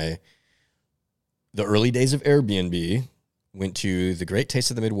and I, the early days of Airbnb, went to the Great Taste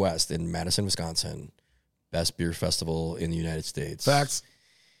of the Midwest in Madison, Wisconsin. Best beer festival in the United States. Facts.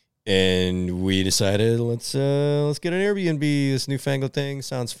 And we decided, let's get an Airbnb. This newfangled thing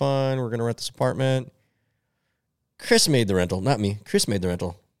sounds fun. We're gonna rent this apartment. Chris made the rental, not me. Chris made the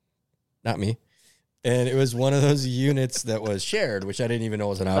rental, not me. And it was one of those units that was shared, which I didn't even know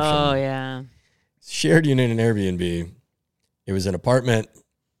was an option. Oh yeah, shared unit in Airbnb. It was an apartment.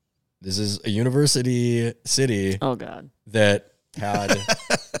 This is a university city. Oh God, that had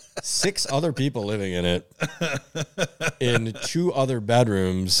 6 other people living in it in 2 other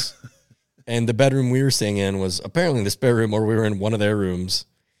bedrooms. And the bedroom we were staying in was apparently the spare room, or we were in one of their rooms.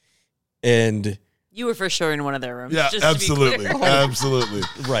 And You were for sure in one of their rooms. Yeah, just absolutely. To be Absolutely.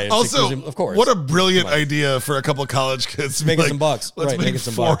 Right. Also, of course. what a brilliant idea for a couple of college kids to making like, some bucks. Let's Right, make making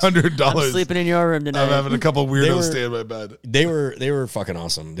some bucks. $400. I'm sleeping in your room tonight. I'm having a couple weirdos stay in my bed. They were fucking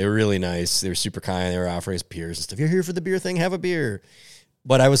awesome. They were really nice. They were super kind. They were offering us beers and stuff. You're here for the beer thing, have a beer.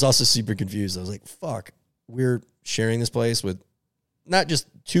 But I was also super confused. I was like, fuck, we're sharing this place with not just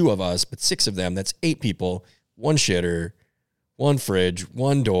 2 of us, but 6 of them. That's 8 people, 1 shitter, 1 fridge,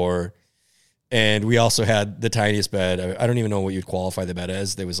 1 door. And we also had the tiniest bed. I don't even know what you'd qualify the bed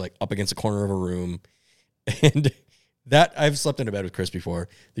as. They was like up against a corner of a room. And that I've slept in a bed with Chris before.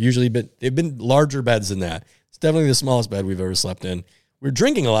 They've been larger beds than that. It's definitely the smallest bed we've ever slept in. We were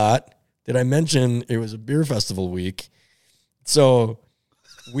drinking a lot. Did I mention it was a beer festival week? So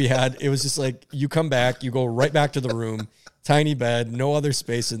it was just like, you come back, you go right back to the room, tiny bed, no other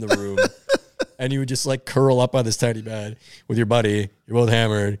space in the room. And you would just like curl up on this tiny bed with your buddy. You're both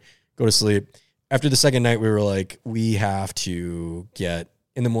hammered, go to sleep. After the second night, we were like, in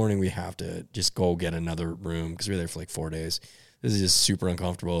the morning, we have to just go get another room because we were there for like 4 days. This is just super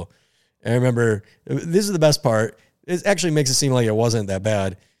uncomfortable. And I remember, this is the best part. It actually makes it seem like it wasn't that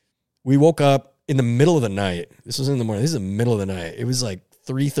bad. We woke up in the middle of the night. This was in the morning. This is the middle of the night. It was like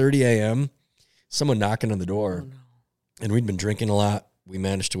 3:30 a.m. Someone knocking on the door. Oh, no. And we'd been drinking a lot. We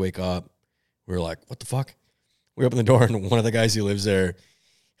managed to wake up. We were like, what the fuck? We opened the door, and one of the guys who lives there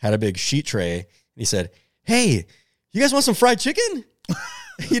had a big sheet tray. And he said, hey, you guys want some fried chicken?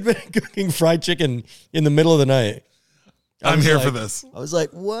 He'd been cooking fried chicken in the middle of the night. I'm here for this. I was like,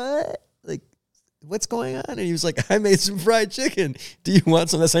 what? Like, what's going on? And he was like, I made some fried chicken. Do you want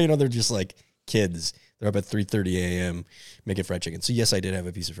some? That's how you know they're just like kids. They're up at 3:30 a.m. making fried chicken. So, yes, I did have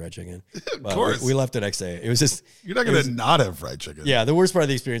a piece of fried chicken. Of course. We left the next day. It was just... You're not going to not have fried chicken. Yeah, the worst part of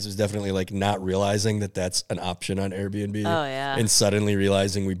the experience was definitely like not realizing that that's an option on Airbnb. Oh, yeah. And suddenly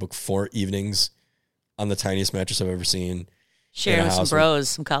realizing we booked 4 evenings on the tiniest mattress I've ever seen. Sharing with some bros,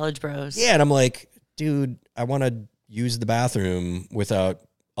 some college bros. Yeah, and I'm like, dude, I want to use the bathroom without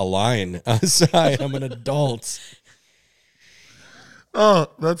a line outside. I'm an adult. Oh,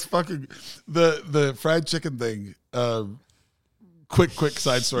 that's fucking the fried chicken thing. Quick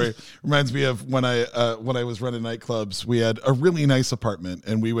side story reminds me of when I was running nightclubs. We had a really nice apartment,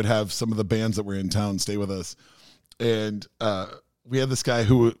 and we would have some of the bands that were in town stay with us. And we had this guy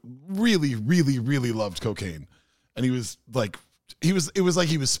who really, really, really loved cocaine, and he was like, it was like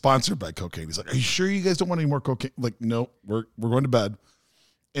he was sponsored by cocaine. He's like, "Are you sure you guys don't want any more cocaine?" Like, no, we're going to bed.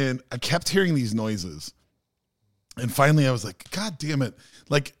 And I kept hearing these noises. And finally I was like, God damn it.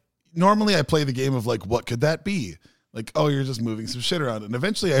 Like, normally I play the game of like, what could that be? Like, oh, you're just moving some shit around. And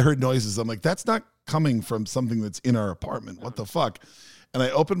eventually I heard noises. I'm like, that's not coming from something that's in our apartment. What the fuck? And I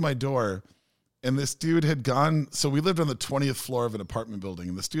opened my door, and this dude had gone. So we lived on the 20th floor of an apartment building,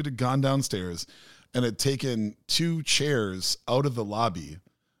 and this dude had gone downstairs and had taken 2 chairs out of the lobby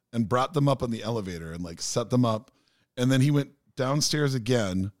and brought them up on the elevator and like set them up. And then he went downstairs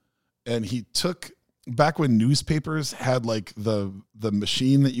again, and he took, back when newspapers had like the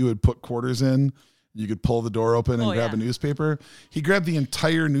machine that you would put quarters in, you could pull the door open and grab a newspaper. He grabbed the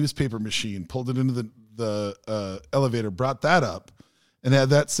entire newspaper machine, pulled it into the elevator, brought that up, and had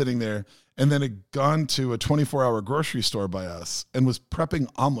that sitting there. And then had gone to a 24-hour grocery store by us and was prepping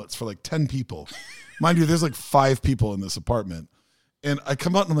omelets for like 10 people. Mind you, there's like 5 people in this apartment. And I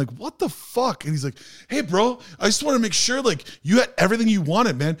come out and I'm like, what the fuck? And he's like, hey, bro, I just want to make sure like you had everything you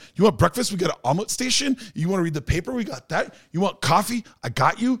wanted, man. You want breakfast? We got an omelet station. You want to read the paper? We got that. You want coffee? I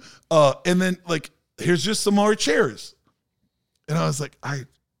got you. And then like, here's just some more chairs. And I was like, I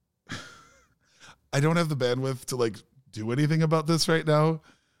don't have the bandwidth to like do anything about this right now.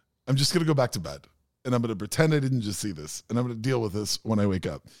 I'm just going to go back to bed, and I'm going to pretend I didn't just see this, and I'm going to deal with this when I wake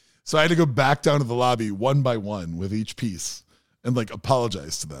up. So I had to go back down to the lobby one by one with each piece and like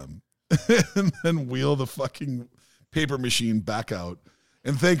apologize to them and then wheel the fucking paper machine back out.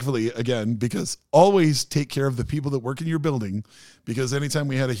 And thankfully, again, because always take care of the people that work in your building, because anytime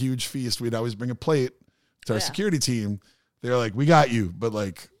we had a huge feast, we'd always bring a plate to our security team. They're like, we got you, but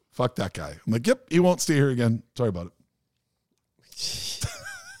like, fuck that guy. I'm like, yep, he won't stay here again. Sorry about it.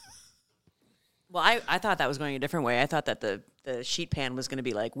 Well, I thought that was going a different way. I thought that the sheet pan was going to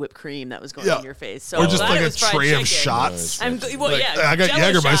be like whipped cream that was going in your face. So or just like a tray of shots. I got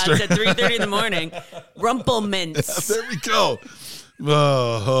Jello Jägermeister shots at 3:30 in the morning. Rumplemints. Yeah, there we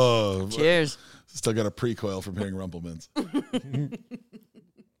go. Cheers. Still got a precoil from hearing Rumplemints.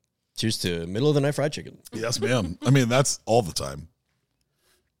 Cheers to middle of the night fried chicken. Yes, ma'am. I mean, that's all the time.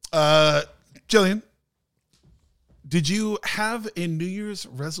 Jillian, did you have a New Year's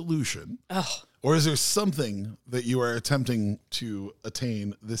resolution? Oh. Or is there something that you are attempting to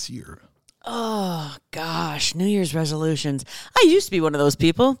attain this year? Oh gosh, New Year's resolutions. I used to be one of those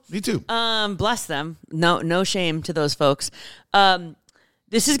people. Me too. Bless them. No shame to those folks.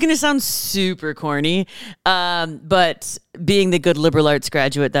 This is gonna sound super corny, but being the good liberal arts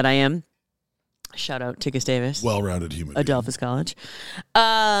graduate that I am, shout out to Gustavus, Well-rounded human. Adelphus College.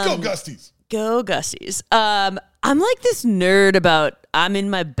 Go Gusties. Go Gusties. I'm like this nerd about I'm in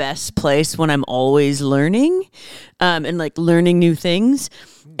my best place when I'm always learning, and like learning new things.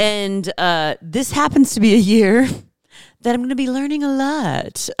 And this happens to be a year that I'm going to be learning a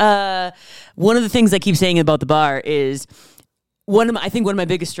lot. One of the things I keep saying about the bar is I think one of my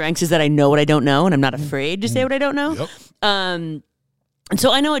biggest strengths is that I know what I don't know, and I'm not afraid to say what I don't know. Yep. And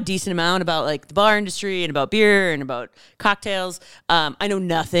so I know a decent amount about like the bar industry and about beer and about cocktails. I know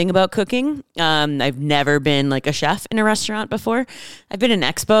nothing about cooking. I've never been like a chef in a restaurant before. I've been in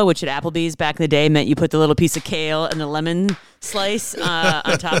an expo, which at Applebee's back in the day meant you put the little piece of kale and the lemon slice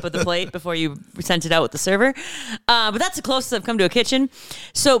on top of the plate before you sent it out with the server. But that's the closest I've come to a kitchen.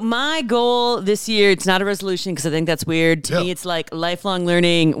 So my goal this year, it's not a resolution because I think that's weird. To me, it's like lifelong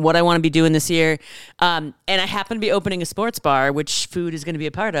learning, what I want to be doing this year. And I happen to be opening a sports bar, which food is going to be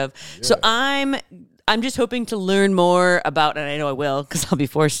a part of. Yeah. So I'm just hoping to learn more about, and I know I will because I'll be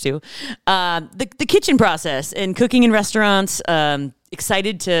forced to, the kitchen process and cooking in restaurants.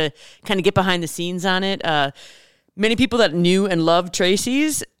 Excited to kind of get behind the scenes on it. Many people that knew and loved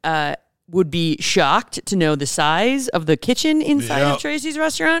Tracy's would be shocked to know the size of the kitchen inside of Tracy's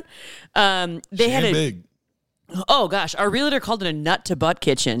restaurant. They had a big. Oh gosh, our realtor called it a nut to butt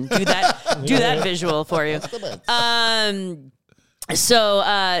kitchen. Do that visual for you. So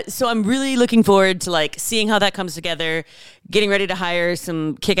I'm really looking forward to like seeing how that comes together, getting ready to hire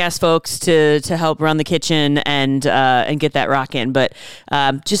some kick-ass folks to help run the kitchen and get that rocking. But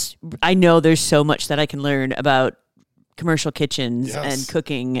I know there's so much that I can learn about commercial kitchens and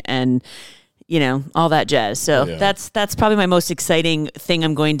cooking and all that jazz. So that's probably my most exciting thing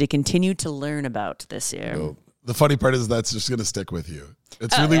I'm going to continue to learn about this year. Oh, the funny part is that's just going to stick with you.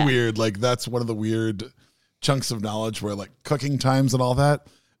 It's really weird. Like that's one of the weird chunks of knowledge where like cooking times and all that.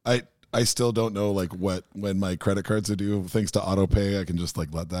 I still don't know like when my credit cards are due. Thanks to auto pay, I can just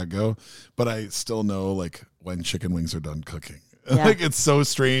like let that go. But I still know like when chicken wings are done cooking. Yeah. Like it's so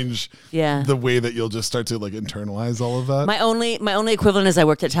strange. Yeah. The way that you'll just start to like internalize all of that. My only equivalent is I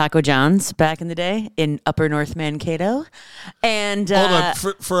worked at Taco John's back in the day in Upper North Mankato. And hold on,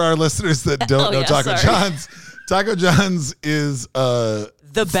 for our listeners that don't know Taco John's, Taco John's is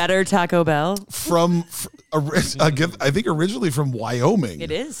the better Taco Bell from I think originally from Wyoming. It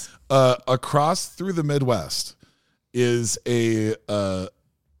is across through the Midwest is a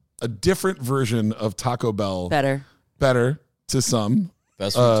different version of Taco Bell. Better to some.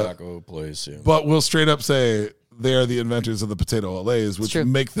 Best food taco place. Yeah. But we'll straight up say they are the inventors of the potato olays, which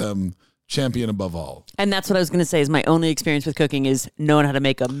make them champion above all. And that's what I was going to say is my only experience with cooking is knowing how to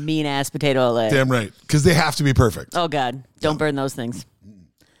make a mean-ass potato olay. Damn right. Because they have to be perfect. Oh, God. Don't burn those things.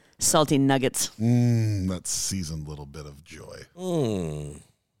 Salty nuggets. That seasoned little bit of joy.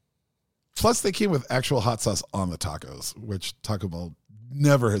 Plus, they came with actual hot sauce on the tacos, which Taco Bell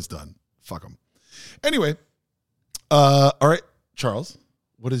never has done. Fuck them. Anyway, all right, Charles,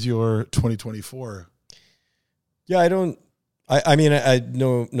 what is your 2024? Yeah, I mean,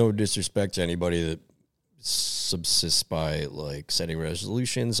 no disrespect to anybody that subsists by like setting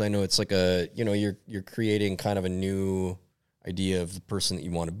resolutions. I know it's like you're creating kind of a new idea of the person that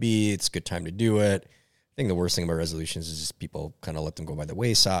you want to be. It's a good time to do it. I think the worst thing about resolutions is just people kind of let them go by the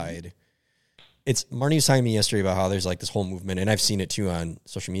wayside. Marnie was telling me yesterday about how there's like this whole movement, and I've seen it too on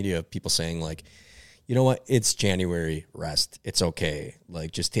social media of people saying like, you know what, it's January, rest. It's okay.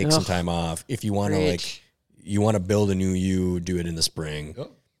 Like just take some time off. If you want to you want to build a new you, do it in the spring.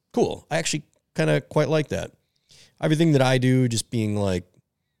 Oh. Cool. I actually kind of quite like that. Everything that I do, just being like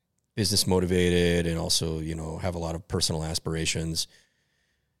business motivated and also, have a lot of personal aspirations.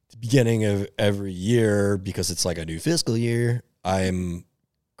 At the beginning of every year, because it's like a new fiscal year, I'm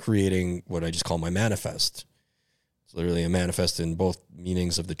creating what I just call my manifest. It's literally a manifest in both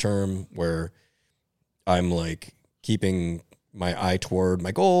meanings of the term, where I'm like keeping my eye toward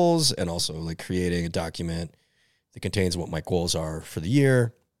my goals and also like creating a document that contains what my goals are for the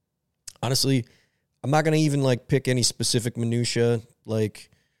year. Honestly, I'm not going to even like pick any specific minutia. Like,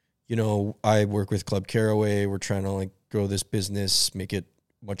 I work with Club Caraway. We're trying to like grow this business, make it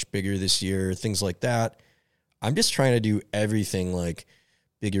much bigger this year, things like that. I'm just trying to do everything like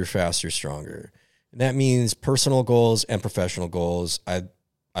bigger, faster, stronger. And that means personal goals and professional goals. I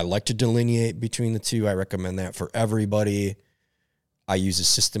like to delineate between the two. I recommend that for everybody. I use a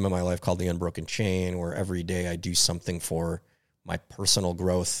system in my life called the Unbroken Chain, where every day I do something for my personal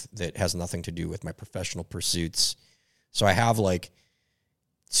growth that has nothing to do with my professional pursuits. So I have like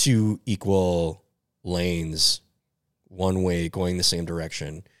 2 equal lanes, one way going the same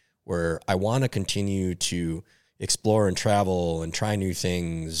direction, where I want to continue to explore and travel and try new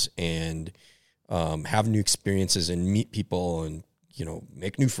things and have new experiences and meet people and,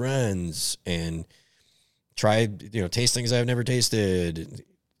 make new friends and try, taste things I've never tasted.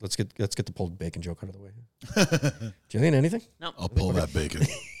 Let's get the pulled bacon joke out of the way. Jillian, anything? No. I'll pull that bacon.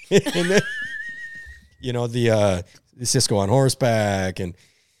 And then, the Sisqó on horseback and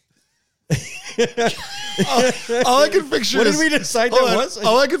all I can picture what is, did we decide that was?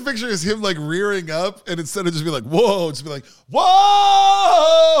 all I can picture is him like rearing up, and instead of just be like, whoa, just be like,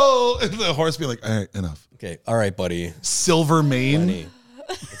 whoa, and the horse be like, all right, enough. Okay, all right, buddy. Silver mane. Plenty.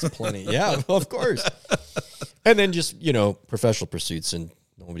 It's plenty. Yeah, of course. And then just, professional pursuits, and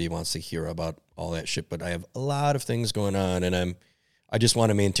nobody wants to hear about all that shit, but I have a lot of things going on, and I just want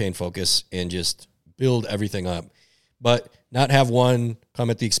to maintain focus and just build everything up, but not have one come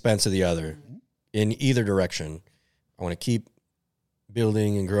at the expense of the other in either direction. I want to keep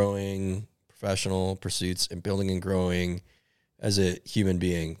building and growing professional pursuits and building and growing as a human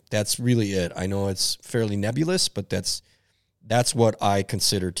being. That's really it. I know it's fairly nebulous, but that's what I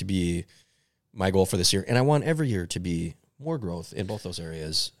consider to be my goal for this year. And I want every year to be more growth in both those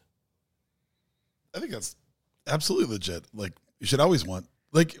areas. I think that's absolutely legit. Like, you should always want,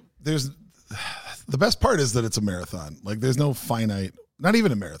 like, the best part is that it's a marathon. Like, there's no finite, not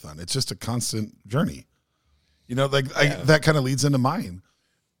even a marathon. It's just a constant journey. That kind of leads into mine.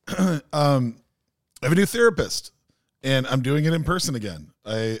 I have a new therapist, and I'm doing it in person again.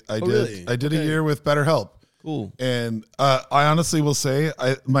 I did a year with BetterHelp. Cool. And I honestly will say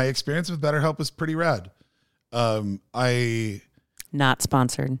my experience with BetterHelp is pretty rad. Not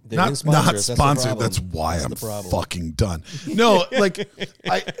sponsored. Not sponsored. That's why I'm fucking done. No, like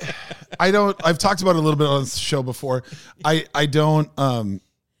I've talked about it a little bit on this show before. I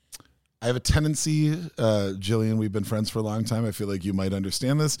have a tendency, Jillian, we've been friends for a long time. I feel like you might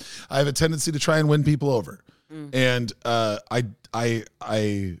understand this. I have a tendency to try and win people over. And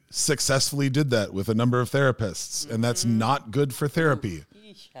I successfully did that with a number of therapists, and that's not good for therapy.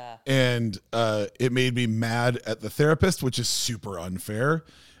 And it made me mad at the therapist, which is super unfair.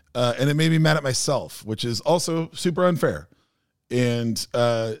 And it made me mad at myself, which is also super unfair. And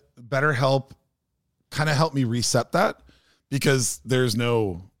BetterHelp kind of helped me reset that, because there's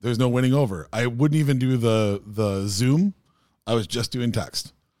no winning over. I wouldn't even do the Zoom. I was just doing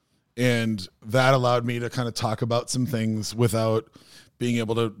text. And that allowed me to kind of talk about some things without being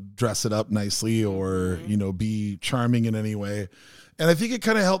able to dress it up nicely or, be charming in any way. And I think it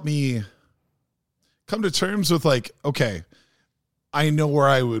kind of helped me come to terms with, like, okay, I know where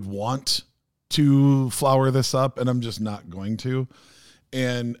I would want to flower this up, and I'm just not going to.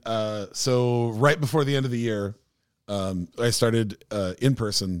 And so right before the end of the year, I started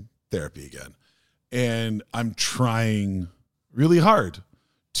in-person therapy again. And I'm trying really hard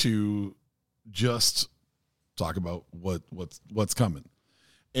to just talk about what's coming.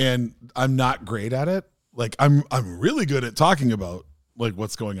 And I'm not great at it. Like, I'm really good at talking about, like,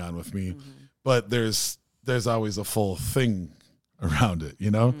 what's going on with me, but there's always a full thing around it,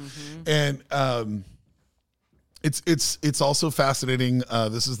 And it's also fascinating.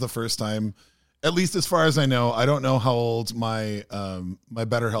 This is the first time, at least as far as I know. I don't know how old my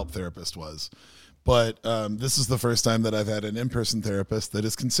BetterHelp therapist was, but this is the first time that I've had an in-person therapist that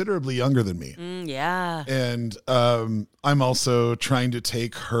is considerably younger than me. Yeah. And I'm also trying to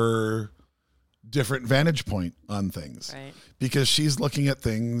take her different vantage point on things, right, because she's looking at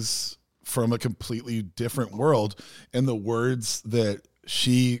things from a completely different world, and the words that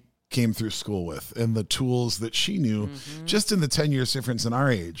she came through school with and the tools that she knew just in the 10 years difference in our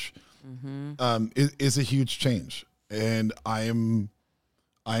age is a huge change. And I'm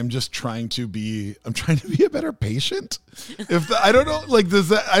just trying to be a better patient. I don't know, like,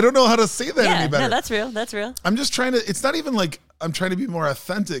 I don't know how to say that any better. No, that's real. That's real. I'm just trying to, it's not even like I'm trying to be more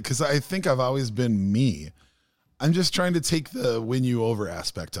authentic, because I think I've always been me. I'm just trying to take the win you over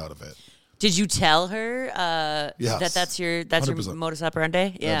aspect out of it. Did you tell her yes, that's your 100%. modus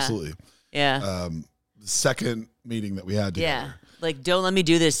operandi? Yeah. Absolutely. Yeah. Second meeting that we had together. Yeah. Like, don't let me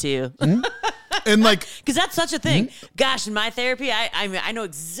do this to you. And like, because that's such a thing. Gosh, in my therapy, I know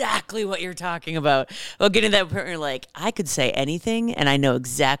exactly what you're talking about. Well, getting that partner, like, I could say anything, and I know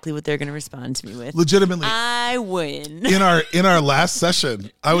exactly what they're going to respond to me with. Legitimately, I win. In our last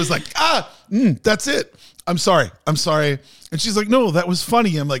session, I was like, that's it. I'm sorry. And she's like, no, that was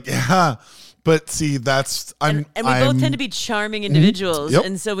funny. I'm like, yeah, But see, that's and we both tend to be charming individuals, Yep.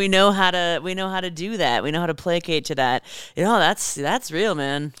 and so we know how to do that. We know how to placate to that. That's real,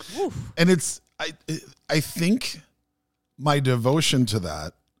 man. Woo. And I think my devotion to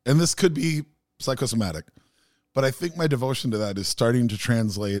that, and this could be psychosomatic, but I think my devotion to that is starting to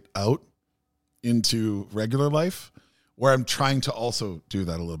translate out into regular life, where I'm trying to also do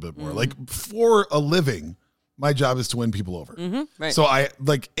that a little bit more. Mm-hmm. Like for a living, my job is to win people over. Mm-hmm, right. So I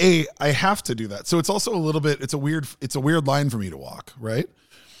have to do that. So it's also a little bit, it's a weird line for me to walk, right?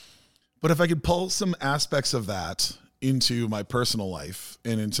 But if I could pull some aspects of that into my personal life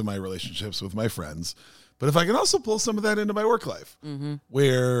and into my relationships with my friends, but if I can also pull some of that into my work life, mm-hmm.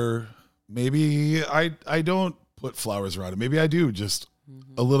 where maybe I don't put flowers around it. Maybe I do just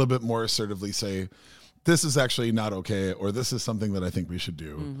a little bit more assertively say, this is actually not okay, or this is something that I think we should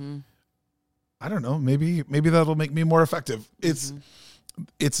do. Mm-hmm. I don't know. Maybe that'll make me more effective.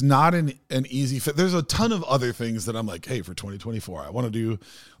 It's not an easy fit. There's a ton of other things that I'm like, hey, for 2024, I want to do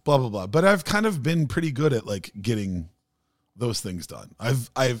blah, blah, blah. But I've kind of been pretty good at like getting those things done. I've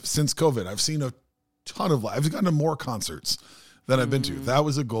since COVID, I've seen a ton of I've gone to more concerts than I've been to. That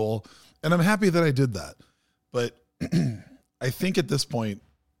was a goal. And I'm happy that I did that. But I think at this point,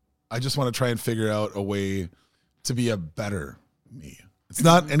 I just want to try and figure out a way to be a better me. It's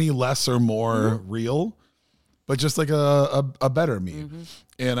not any less or more real, but just like a better me. Mm-hmm.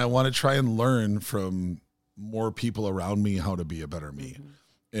 And I want to try and learn from more people around me how to be a better me.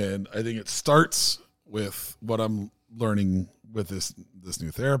 Mm-hmm. And I think it starts with what I'm learning with this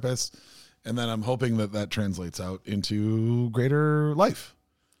new therapist. And then I'm hoping that translates out into greater life.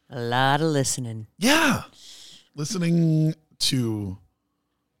 A lot of listening. Yeah. Listening to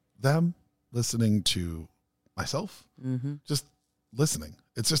them, listening to myself, just listening.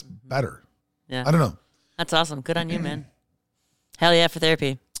 It's just better. Yeah. I don't know. That's awesome. Good on you, man. Hell yeah for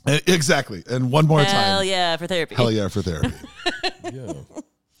therapy. Exactly. And one more time. Hell yeah for therapy. Hell yeah for therapy. Yeah.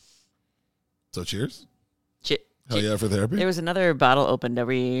 So cheers. Hell yeah for therapy. There was another bottle opened that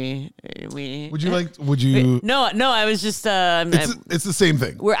we Would you? No, I was just It's the same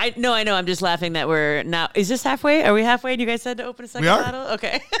thing. I know. I'm just laughing that we're now. Is this halfway? Are we halfway? And you guys said to open a second We are. bottle?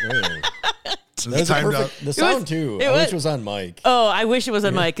 Okay. That was timed perfect. The sound too. I wish it was on mic. Oh, I wish it was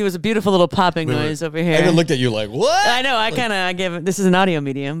on mic. It was a beautiful little popping noise over here. I even looked at you like, what? I know. I kind of gave it. This is an audio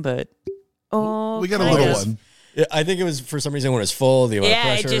medium, but We got a little one. Yeah, I think it was for some reason when it's full, the amount of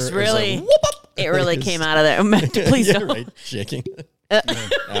pressure. it just was really, like, whoop up. it really came out of there. Please Yeah, don't. right, shaking.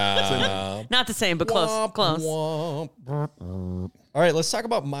 Not the same, but close. Womp, Close. womp. All right, let's talk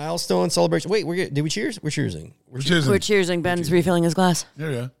about milestone celebration. Wait, did we cheers? We're cheersing. We're cheersing. Ben's refilling his glass.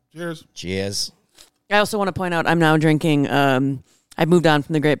 Yeah. Cheers. Cheers. I also want to point out I'm now drinking. I've moved on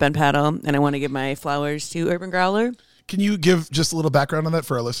from the Great Bend Paddle, and I want to give my flowers to Urban Growler. Can you give just a little background on that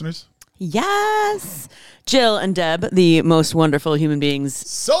for our listeners? Yes. Jill and Deb, the most wonderful human beings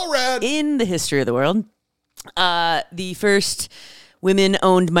So rad. in the history of the world. The first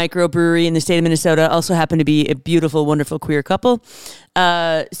women-owned microbrewery in the state of Minnesota, also happen to be a beautiful, wonderful queer couple.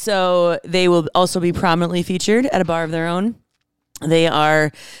 So they will also be prominently featured at a bar of their own. They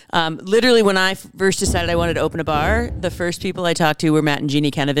are literally, when I first decided I wanted to open a bar, the first people I talked to were Matt and Jeannie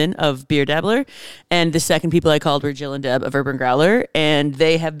Kenevin of Beer Dabbler, and the second people I called were Jill and Deb of Urban Growler, and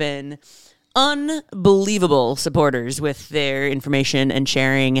they have been unbelievable supporters with their information and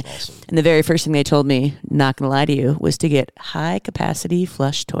sharing. Awesome. And the very first thing they told me, not gonna lie to you, was to get high capacity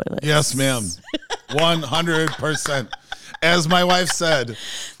flush toilets. Yes, ma'am. 100%. As my wife said,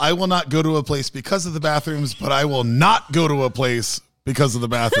 I will not go to a place because of the bathrooms, but I will not go to a place because of the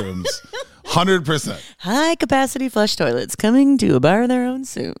bathrooms. 100%. High capacity flush toilets coming to a bar of their own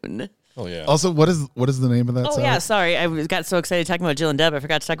soon. Oh yeah. Also, what is the name of that? Oh, sour? yeah, sorry. I got so excited talking about Jill and Deb, I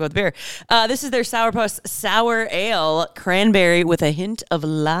forgot to talk about the beer. This is their Sourpuss Sour Ale, cranberry with a hint of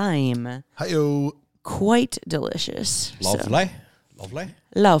lime. Hi-yo. Quite delicious. Lovely. So, Lovely.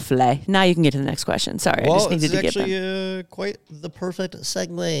 lovely. Now you can get to the next question. Sorry, I just needed to get them. Well, it's actually quite the perfect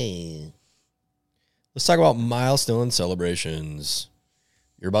segue. Let's talk about milestone celebrations.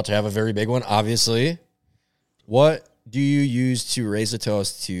 You're about to have a very big one, obviously. What do you use to raise a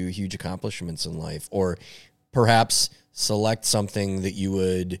toast to huge accomplishments in life? Or perhaps select something that you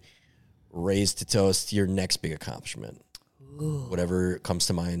would raise to toast your next big accomplishment? Ooh. Whatever comes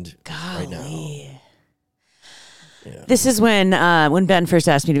to mind right now. Yeah. This is when Ben first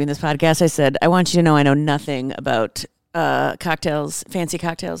asked me to be in this podcast, I said, I want you to know I know nothing about cocktails, fancy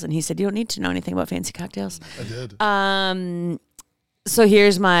cocktails. And he said, you don't need to know anything about fancy cocktails. I did. So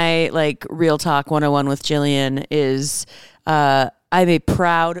here's my real talk 101 with Jillian is I'm a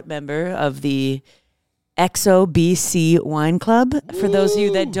proud member of the XOBC Wine Club. For those of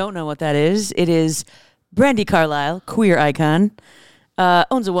you that don't know what that is, it is Brandi Carlile, queer icon,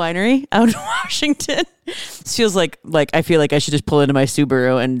 owns a winery out in Washington. Feels like I feel like I should just pull into my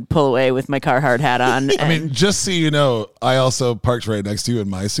Subaru and pull away with my Carhartt hat on. I mean, just so you know, I also parked right next to you in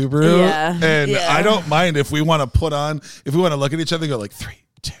my Subaru. Yeah, and yeah. I don't mind if we want to look at each other and go like 3,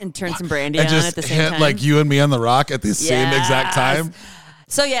 2, and turn 1, some brandy and on just at the same hit time. like you and me on the rock at the same exact time.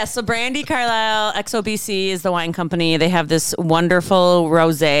 So Brandi Carlile, XOBC is the wine company. They have this wonderful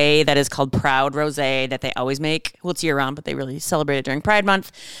rosé that is called Proud Rosé that they always make. Well, it's year round, but they really celebrate it during Pride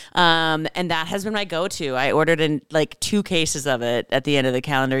Month. And that has been my go-to. I ordered in like 2 cases of it at the end of the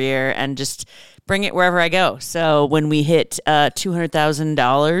calendar year and just bring it wherever I go. So when we hit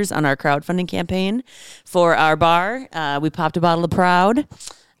 $200,000 on our crowdfunding campaign for our bar, we popped a bottle of Proud.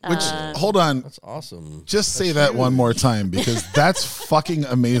 Which, hold on. That's awesome. Just say that one more time because that's fucking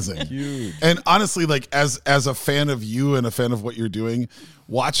amazing. Huge. And honestly, like as a fan of you and a fan of what you're doing,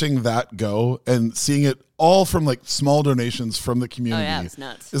 watching that go and seeing it all from like small donations from the community. Oh yeah, it's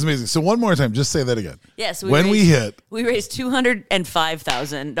nuts. Is amazing. So one more time, just say that again. Yeah, so we raised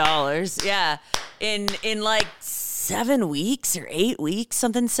 $205,000. Yeah, in like 7 weeks or 8 weeks,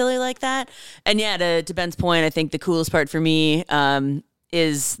 something silly like that. And yeah, to Ben's point, I think the coolest part for me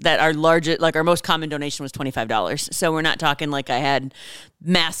is that our most common donation was $25. So we're not talking like I had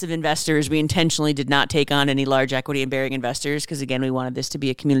massive investors. We intentionally did not take on any large equity and bearing investors because, again, we wanted this to be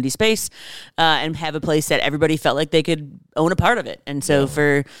a community space and have a place that everybody felt like they could own a part of it. And so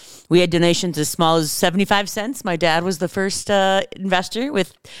we had donations as small as 75 cents. My dad was the first investor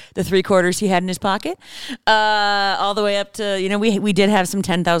with the 3/4 he had in his pocket, all the way up to, we did have some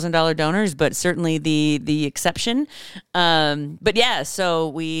 $10,000 donors, but certainly the exception. But yeah, so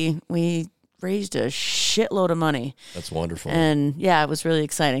we raised a shitload of money. That's wonderful. And yeah, it was really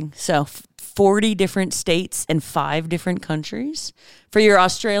exciting. So 40 different states and 5 different countries. For your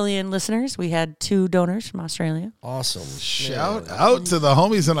Australian listeners, we had 2 donors from Australia. Awesome. Shout out to the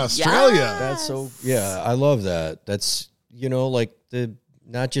homies in Australia. Yes. That's so, I love that. That's, like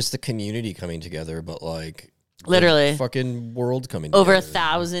not just the community coming together, but like literally the fucking world coming over together.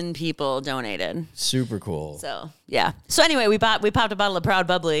 1,000 people donated. Super cool. So yeah. So anyway, we popped a bottle of Proud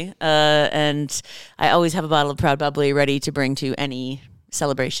Bubbly, and I always have a bottle of Proud Bubbly ready to bring to any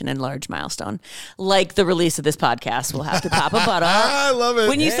celebration and large milestone, like the release of this podcast. We'll have to pop a bottle. I love it.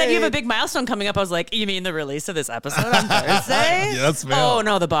 When you said you have a big milestone coming up, I was like, you mean the release of this episode on Thursday? Yes, ma'am. Oh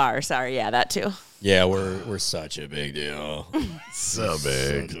no, the bar. Sorry, yeah, that too. Yeah, we're such a big deal. So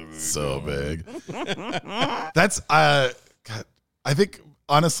big. That's God, I think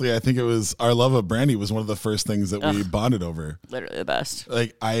it was our love of brandy was one of the first things that we bonded over. Literally the best.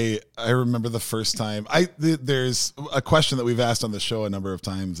 Like I remember the first time there's a question that we've asked on the show a number of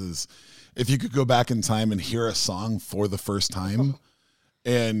times is if you could go back in time and hear a song for the first time.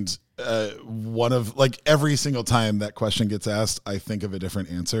 And one of like every single time that question gets asked, I think of a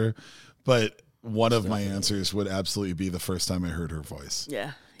different answer, but one of my answers would absolutely be the first time I heard her voice.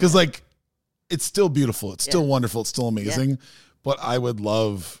 Yeah. Because like it's still beautiful, it's still wonderful, it's still amazing. But I would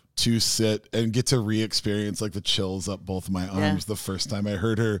love to sit and get to re-experience like the chills up both my arms the first time I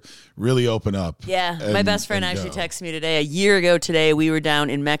heard her really open up. Yeah, my best friend actually texted me today. A year ago today, we were down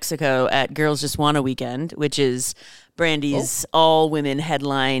in Mexico at Girls Just Wanna Weekend, which is Brandy's all-women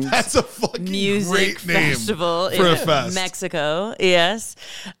headlined That's a fucking music great name festival for in a fest. Mexico. Yes,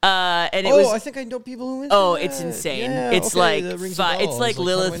 and it was. I think I know people who. It's insane. Yeah, it's okay, like that rings a bell. it's like I was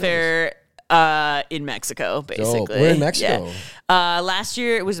Lilith how do I know Fair. In Mexico, basically. Dope. Where in Mexico? Yeah. Last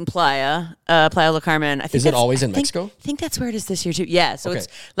year it was in Playa del Carmen. I think is it always in Mexico? I think that's where it is this year too. Yeah. So it's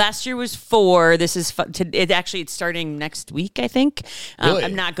last year was 4. This is it's starting next week. I think. Really?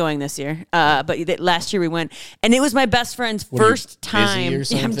 I'm not going this year. But last year we went, and it was my best friend's first time.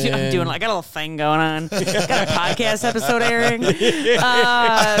 Busy or I'm doing. I got a little thing going on. Got a podcast episode airing.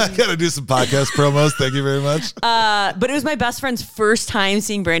 Gotta do some podcast promos. Thank you very much. But it was my best friend's first time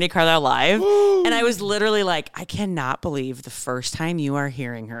seeing Brandi Carlile live. Woo. And I was literally like, I cannot believe the first time you are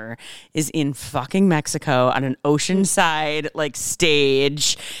hearing her is in fucking Mexico on an oceanside like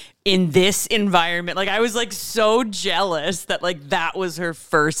stage in this environment. Like I was like so jealous that like that was her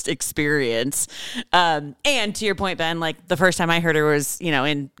first experience. And to your point, Ben, like the first time I heard her was, in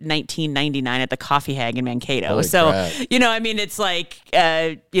 1999 at the Coffee Hag in Mankato. Holy so, crap. I mean, it's like,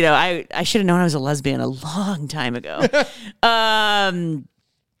 I should have known I was a lesbian a long time ago.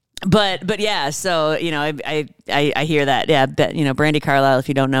 But yeah, so I hear that. Yeah, Brandi Carlile, if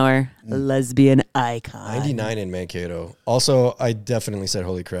you don't know her, lesbian icon. 99 in Mankato. Also, I definitely said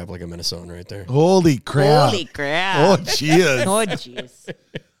 "holy crap" like a Minnesotan right there. Holy crap! Holy crap! Oh jeez! Oh jeez!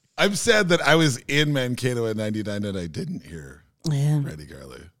 I'm sad that I was in Mankato in 99 and I didn't hear Brandy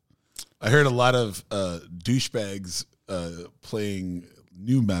Carly. I heard a lot of douchebags playing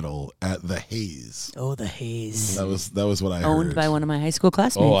new metal at the Haze. Oh, the Haze. That was what I heard. Owned by one of my high school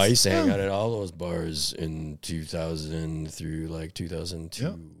classmates. Oh, I used to hang out at all those bars in 2000 through like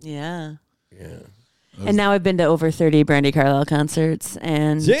 2002. Yeah. Yeah. And now I've been to over 30 Brandy Carlisle concerts.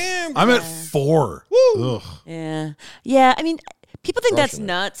 And Damn. I'm at 4. Woo. Ugh. yeah. Yeah. I mean, people think that's Crushing it.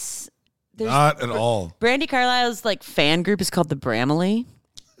 nuts. Not at all. Brandy Carlisle's like fan group is called the Bramley.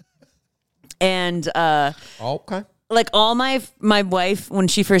 And Okay. like all my wife, when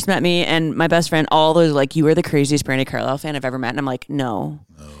she first met me, and my best friend, all those like, you are the craziest Brandy Carlisle fan I've ever met. And I'm like, no.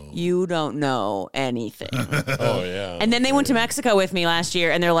 You don't know anything. Oh, yeah. And then they went to Mexico with me last year,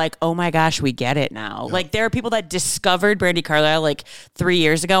 and they're like, oh my gosh, we get it now. Yeah. Like, there are people that discovered Brandy Carlisle like 3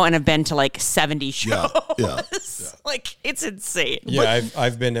 years ago and have been to like 70 shows. Yeah. Like, it's insane. Yeah,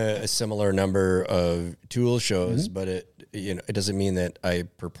 I've been to a similar number of Tool shows, but it doesn't mean that I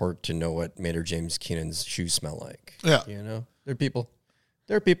purport to know what Maynard James Keenan's shoes smell like. Yeah. You know, they're people.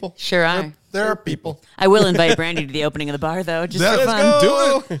 They're people. Sure are. There are people. I will invite Brandy to the opening of the bar, though, just for fun.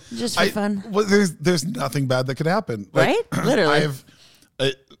 Do it. Just for fun. Well, there's nothing bad that could happen. Like, Right? Literally.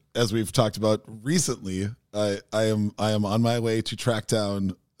 As we've talked about recently, I am on my way to track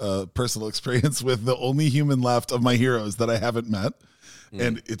down a personal experience with the only human left of my heroes that I haven't met,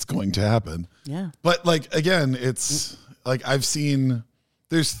 and it's going to happen. Yeah. But like again, it's like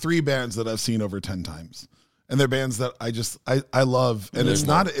there's 3 bands that I've seen over 10 times. And they're bands that I love, and it's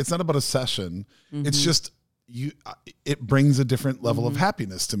not about a session. It's just it brings a different level of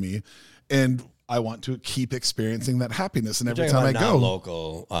happiness to me, and I want to keep experiencing that happiness. And every time I go,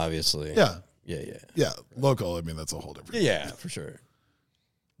 local, obviously, yeah, local. I mean, that's a whole different. Yeah, for sure.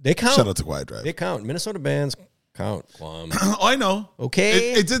 They count. Shout out to Quiet Drive. They count. Minnesota bands count. Oh, I know.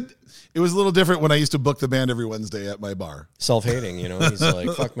 Okay, it did. It was a little different when I used to book the band every Wednesday at my bar. Self-hating, you know. He's like,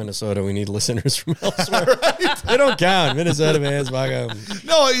 fuck Minnesota. We need listeners from elsewhere. They don't count. Minnesota bands, fuck them.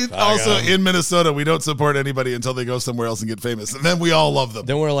 No, also in Minnesota, we don't support anybody until they go somewhere else and get famous. And then we all love them.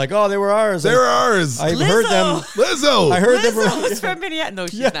 Then we're like, oh, they were ours. They were ours. I heard them. Lizzo. I heard them Lizzo's from Minneapolis. No,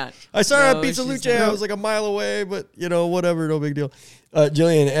 she's not. I saw her at No, Pizza she's Luce. not. I was like a mile away, but, you know, whatever. No big deal.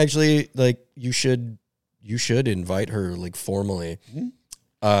 Jillian, actually, like, you should invite her, like, formally.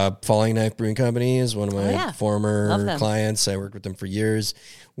 Falling Knife Brewing Company is one of my former clients. I worked with them for years.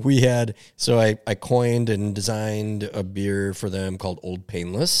 I coined and designed a beer for them called Old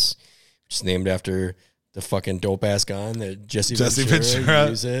Painless, which is named after the fucking dope ass gun that Jesse Ventura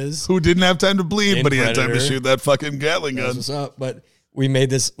uses. Who didn't have time to bleed, but he had time to Predator. shoot that fucking Gatling gun. That's what's up. But we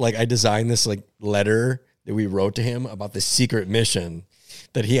made this, like, I designed this like letter that we wrote to him about the secret mission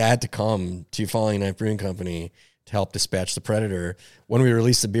that he had to come to Falling Knife Brewing Company to help dispatch the Predator when we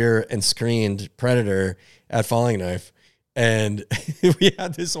released the beer and screened Predator at Falling Knife. And we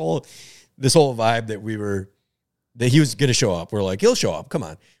had this whole vibe that he was going to show up. We're like, he'll show up. Come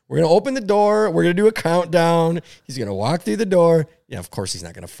on. We're going to open the door. We're going to do a countdown. He's going to walk through the door. Yeah, of course he's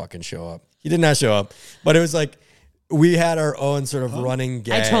not going to fucking show up. He did not show up. But it was like, we had our own sort of running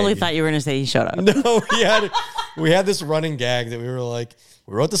gag. I totally thought you were going to say he showed up. No, we had this running gag that we were like,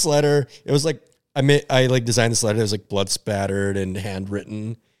 we wrote this letter. It was like, I like designed this letter. It was like blood spattered and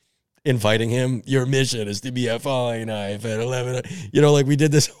handwritten, inviting him. Your mission is to be a Falling Knife at 11. You know, like we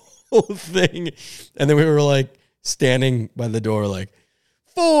did this whole thing. And then we were like standing by the door, like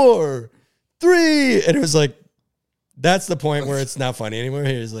 4, 3. And it was like, that's the point where it's not funny anymore.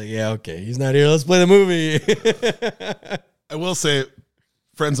 He was like, yeah, okay, he's not here. Let's play the movie. I will say,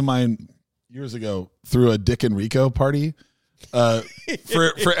 friends of mine years ago threw a Dick and Rico party.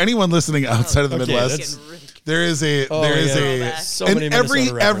 For anyone listening outside of the Midwest, there is so many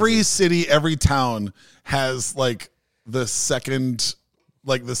every city, every town has like the second,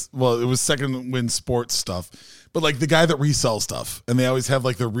 like this. Well, it was Second Wind Sports stuff, but like the guy that resells stuff, and they always have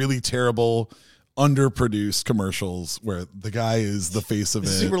like the really terrible, underproduced commercials where the guy is the face of it.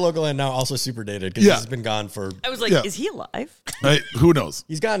 Super local and now also super dated because he's been gone for. I was like, is he alive? Who knows?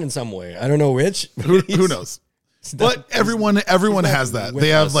 He's gone in some way. I don't know which. Who knows? But everyone has that. They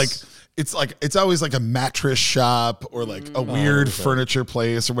have like it's always like a mattress shop or like a weird furniture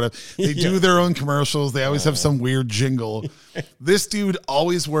place or whatever. They do their own commercials. They always have some weird jingle. This dude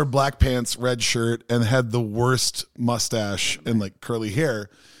always wore black pants, red shirt, and had the worst mustache and like curly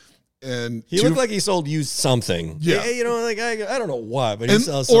hair. And he looked like he sold used something. Yeah, you know, like I don't know what, but he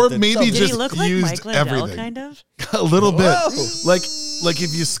sells or something. maybe Did just he look like used Mike Lindell, everything. kind of? A little bit, Whoa. like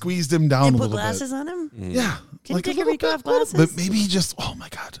if you squeezed him down And a put little glasses bit. on him? Yeah, Didn't Dick and Rico have glasses? But maybe he just, oh my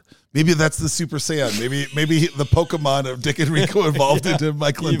God. Maybe that's the Super Saiyan. Maybe the Pokemon of Dick and Rico evolved into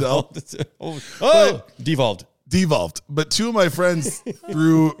Mike Lindell. Devolved. But two of my friends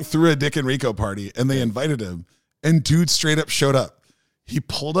threw a Dick and Rico party, and they invited him, and dude straight up showed up. He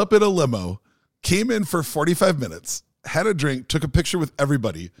pulled up in a limo, came in for 45 minutes, had a drink, took a picture with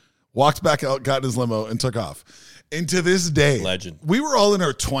everybody, walked back out, got in his limo, and took off. And to this day, legend. We were all in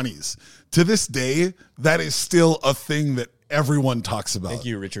our 20s. To this day, that is still a thing that everyone talks about. Thank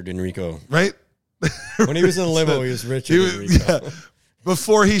you, Richard Enrico. Right? When he was in the limo, he was Richard Enrico. Yeah.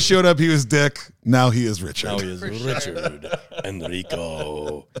 Before he showed up, he was Dick. Now he is Richard. Now he is Richard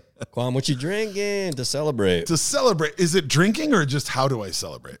Enrico. Kwame, what you drinking to celebrate? To celebrate. Is it drinking or just how do I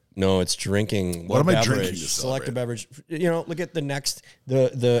celebrate? No, it's drinking. What am I drinking to celebrate? Select a beverage. Look at the next,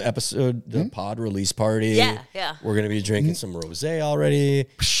 the episode, the pod release party. Yeah. We're going to be drinking some rosé already.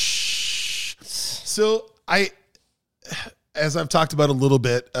 So as I've talked about a little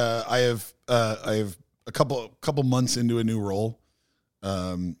bit, I have a couple months into a new role.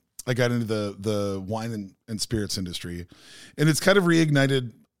 I got into the wine and spirits industry, and it's kind of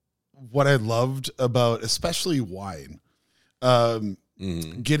reignited what I loved about especially wine.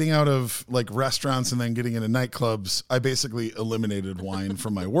 Getting out of like restaurants and then getting into nightclubs, I basically eliminated wine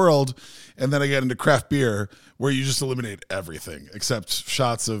from my world. And then I got into craft beer where you just eliminate everything except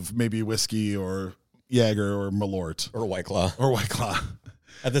shots of maybe whiskey or Jaeger or Malort. Or White Claw.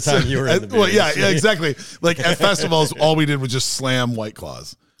 At the time you were in the beer industry. Yeah, exactly. Like at festivals, all we did was just slam White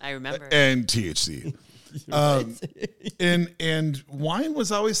Claws. I remember. And THC. And wine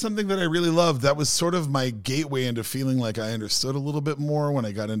was always something that I really loved. That was sort of my gateway into feeling like I understood a little bit more when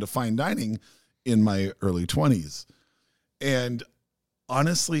I got into fine dining in my early 20s. And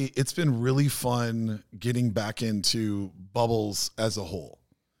honestly, it's been really fun getting back into bubbles as a whole.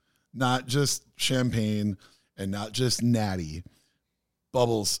 Not just champagne and not just natty,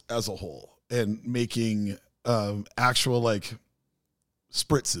 bubbles as a whole, and making actual like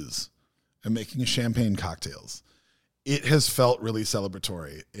spritzes and making champagne cocktails. It has felt really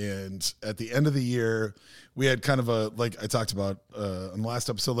celebratory. And at the end of the year, we had kind of a, like I talked about in the last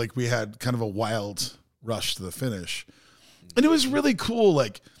episode, like we had kind of a wild rush to the finish. And it was really cool,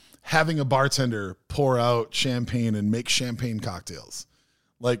 like having a bartender pour out champagne and make champagne cocktails.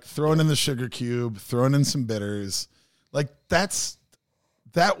 Like throwing in the sugar cube, throwing in some bitters. Like that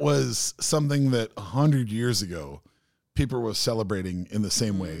was something that 100 years ago, people were celebrating in the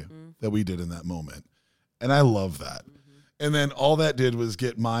same way that we did in that moment. And I love that. And then all that did was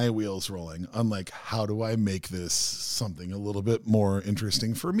get my wheels rolling on like, how do I make this something a little bit more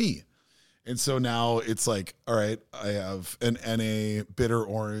interesting for me? And so now it's like, all right, I have an NA bitter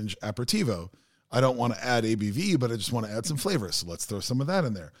orange aperitivo. I don't want to add ABV, but I just want to add some flavor. So let's throw some of that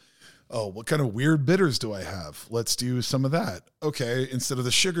in there. Oh, what kind of weird bitters do I have? Let's do some of that. Okay, instead of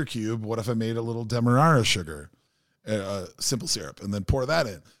the sugar cube, what if I made a little Demerara sugar, simple syrup, and then pour that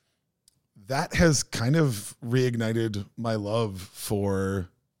in? That has kind of reignited my love for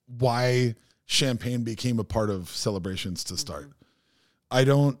why champagne became a part of celebrations to start.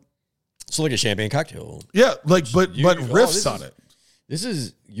 So like a champagne cocktail. Yeah, like but riffs on it. This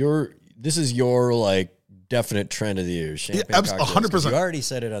is your like definite trend of the year. Champagne cocktails. 100%. You already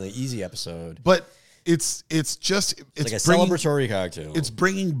said it on the Easy episode. But it's like a celebratory cocktail. It's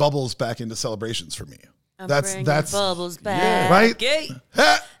bringing bubbles back into celebrations for me. That's bubbles back. Yeah.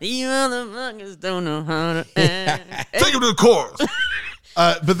 Right? You motherfuckers don't know how to act. Take them to the chorus.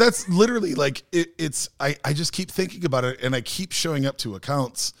 But that's literally like I just keep thinking about it, and I keep showing up to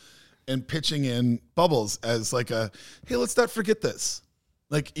accounts and pitching in bubbles as like hey, let's not forget this.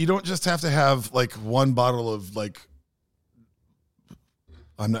 Like, you don't just have to have like one bottle of like,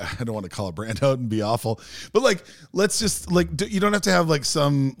 I don't want to call a brand out and be awful, but like, let's just like, you don't have to have like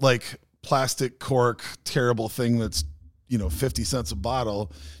some like plastic cork terrible thing that's 50 cents a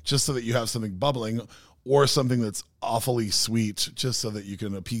bottle just so that you have something bubbling, or something that's awfully sweet just so that you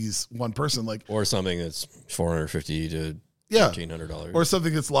can appease one person, like, or something that's $450 to $1,500, or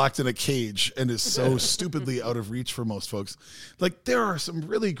something that's locked in a cage and is so stupidly out of reach for most folks. Like, there are some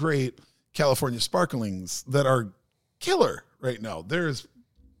really great California sparklings that are killer right now. There's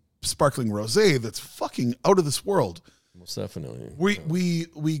sparkling rosé that's fucking out of this world. Most definitely.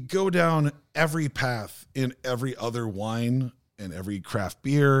 We go down every path in every other wine and every craft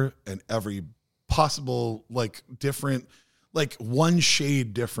beer and every possible like different, like one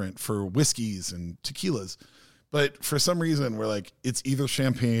shade different for whiskeys and tequilas. But for some reason we're like, it's either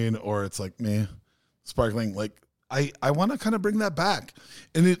champagne or it's like sparkling. Like I want to kind of bring that back,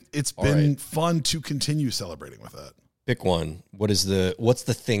 and it's been fun to continue celebrating with that. Pick one. What's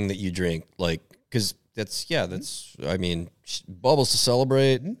the thing that you drink? Like, because I mean, bubbles to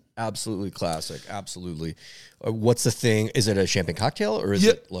celebrate. Absolutely classic. Absolutely. What's the thing? Is it a champagne cocktail or is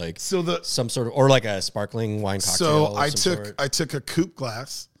it like some sort of, or like a sparkling wine cocktail? So I took a coupe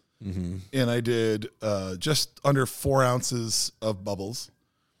glass and I did just under 4 ounces of bubbles.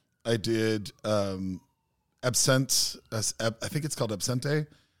 I did absinthe. I think it's called absinthe.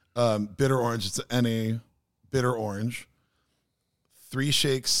 Bitter orange. It's an NA bitter orange. 3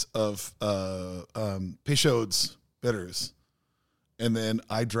 shakes of Peychaud's bitters. And then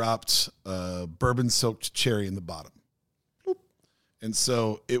I dropped bourbon-soaked cherry in the bottom. And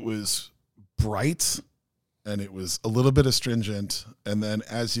so it was bright, and it was a little bit astringent. And then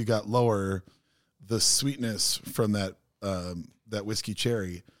as you got lower, the sweetness from that whiskey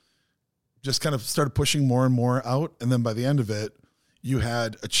cherry just kind of started pushing more and more out. And then by the end of it, you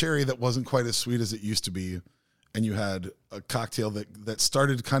had a cherry that wasn't quite as sweet as it used to be. And you had a cocktail that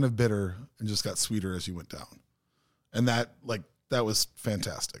started kind of bitter and just got sweeter as you went down. And that was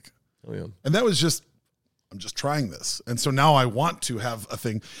fantastic. Oh, yeah. And that was I'm just trying this. And so now I want to have a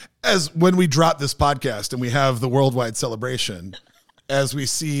thing. As when we drop this podcast and we have the worldwide celebration, as we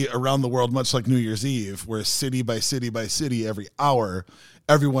see around the world, much like New Year's Eve, where city by city by city, every hour,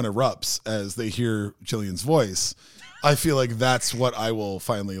 everyone erupts as they hear Jillian's voice. I feel like that's what I will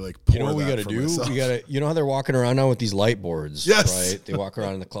finally pour. You know what we got to do? Myself. We got to. You know how they're walking around now with these light boards, yes, right? They walk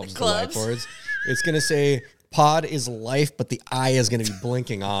around in the clubs with the light boards. It's gonna say "Pod is life," but the eye is gonna be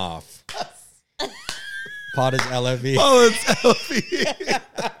blinking off. Pod is LFE. Oh, it's LFE.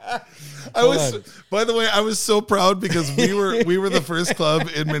 By the way, I was so proud because we were the first club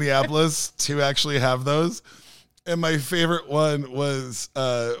in Minneapolis to actually have those. And my favorite one was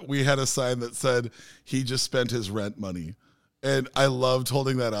we had a sign that said, "He just spent his rent money." And I loved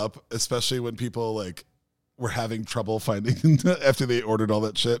holding that up, especially when people were having trouble finding after they ordered all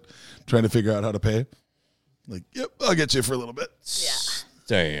that shit, trying to figure out how to pay. Yep, I'll get you for a little bit. Yeah.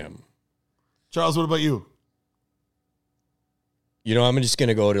 Damn. Charles, what about you? I'm just going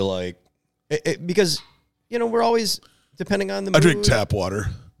to go to because, we're always, depending on the mood. I drink tap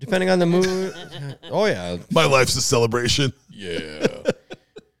water. Depending on the mood. Oh, yeah. My life's a celebration. Yeah.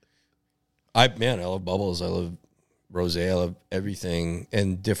 I love bubbles. I love rosé. I love everything.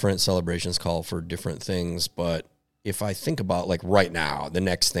 And different celebrations call for different things. But if I think about right now, the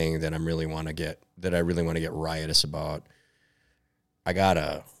next thing that I really want to get riotous about, I got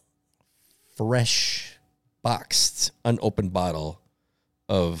a fresh, boxed, unopened bottle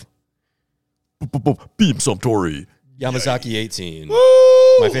of Beam Suntory Yamazaki 18. Woo!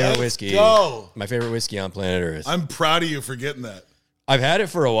 My favorite whiskey. Go. My favorite whiskey on planet Earth. I'm proud of you for getting that. I've had it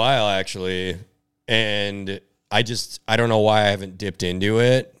for a while, actually, and I don't know why I haven't dipped into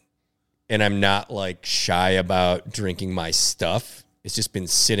it, and I'm not shy about drinking my stuff. It's just been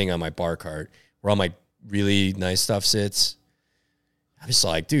sitting on my bar cart where all my really nice stuff sits. I'm just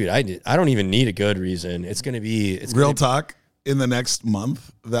dude, I don't even need a good reason. It's going to be... Real talk, in the next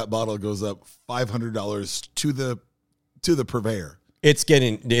month, that bottle goes up $500 to the purveyor.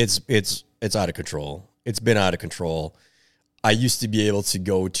 It's out of control. It's been out of control. I used to be able to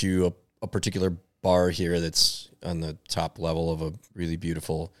go to a particular bar here that's on the top level of a really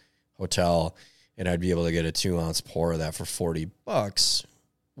beautiful hotel, and I'd be able to get a 2-ounce pour of that for $40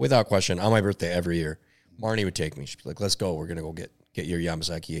 without question on my birthday every year. Marnie would take me. She'd be like, "Let's go. We're gonna go get your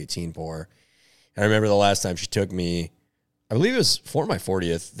Yamazaki 18 pour." And I remember the last time she took me, I believe it was for my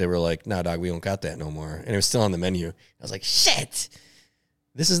 40th. They were like, "Nah, dog, we don't got that no more," and it was still on the menu. I was like, "Shit,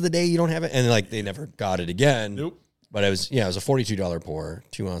 this is the day you don't have it," and they never got it again. Nope. But it was a $42 pour,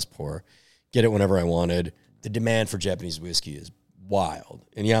 2-ounce pour. Get it whenever I wanted. The demand for Japanese whiskey is wild.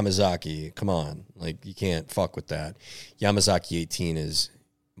 And Yamazaki, come on. You can't fuck with that. Yamazaki 18 is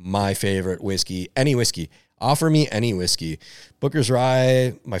my favorite whiskey. Any whiskey. Offer me any whiskey. Booker's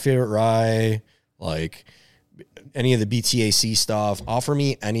Rye, my favorite rye. Any of the BTAC stuff. Offer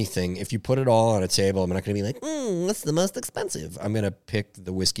me anything. If you put it all on a table, I'm not going to be what's the most expensive? I'm going to pick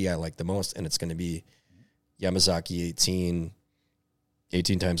the whiskey I like the most, and it's going to be Yamazaki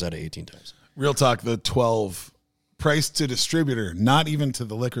 18 times out of 18 times. Real talk, the 12 price to distributor, not even to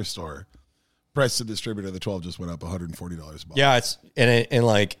the liquor store. Price to distributor, the 12 just went up $140 a bottle. Yeah,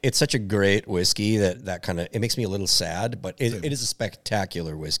 it's such a great whiskey that kind of, it makes me a little sad, but it is a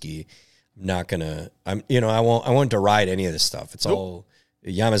spectacular whiskey. I'm not gonna, I won't deride any of this stuff. It's all,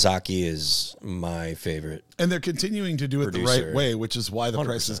 Yamazaki is my favorite. And they're continuing to do it producer. the right way, which is why the 100%.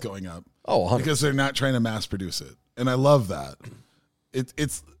 price is going up. Oh, 100%. Because they're not trying to mass produce it. And I love that.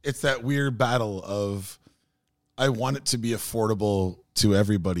 It's that weird battle of, I want it to be affordable to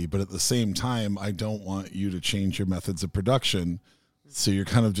everybody, but at the same time, I don't want you to change your methods of production So you're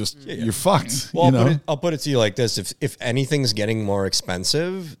kind of just you're fucked. Well, you know? I'll put it to you like this: if anything's getting more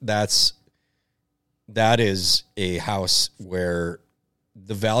expensive, that is a house where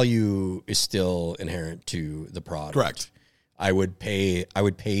the value is still inherent to the product. Correct. I would pay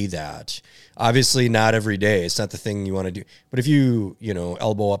that. Obviously not every day. It's not the thing you want to do. But if you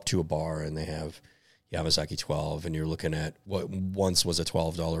elbow up to a bar and they have Yamazaki 12 and you're looking at what once was a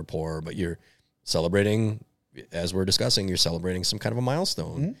 $12 pour, but you're celebrating, as we're discussing, you're celebrating some kind of a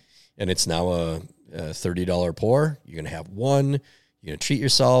milestone. Mm-hmm. And it's now a $30 pour. You're going to have one. You're going to treat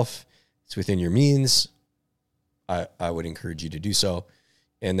yourself. It's within your means. I would encourage you to do so.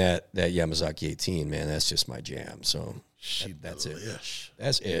 And that Yamazaki 18, man, that's just my jam. So that's it.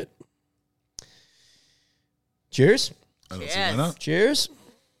 That's it. Cheers. I don't see why not. Cheers.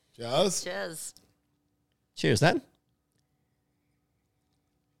 Cheers. Cheers. Cheers, then.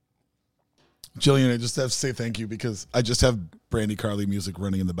 Jillian, I just have to say thank you because I just have Brandy Carly music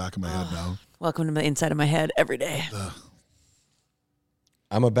running in the back of my head now. Welcome to the inside of my head every day.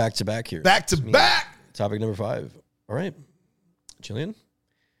 I'm a back-to-back here. Back-to-back. Topic number 5. All right. Jillian,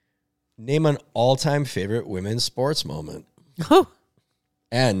 name an all-time favorite women's sports moment.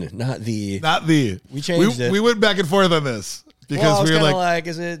 And not the. We changed it. We went back and forth on this because we were like,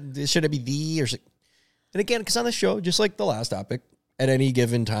 should it be the or? And again, because on the show, just like the last topic, at any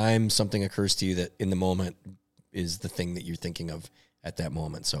given time, something occurs to you that in the moment is the thing that you're thinking of at that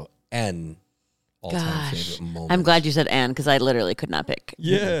moment. So, N all-time favorite moment. I'm glad you said N because I literally could not pick.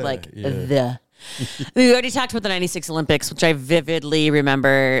 Yeah. We already talked about the 96 Olympics, which I vividly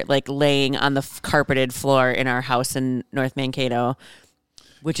remember like laying on the carpeted floor in our house in North Mankato,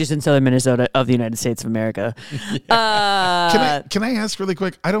 which is in southern Minnesota of the United States of America. Can I ask really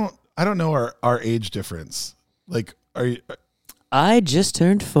quick? I don't know our age difference. Like, are you? I just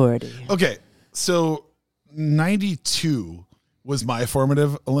turned 40. Okay, so 92 was my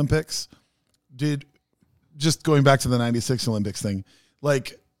formative Olympics. Just going back to the 96 Olympics thing,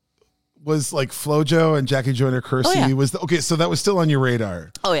 like. Was like FloJo and Jackie Joyner-Kersee so that was still on your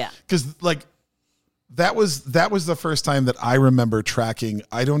radar. Oh yeah. Because like that was the first time that I remember tracking.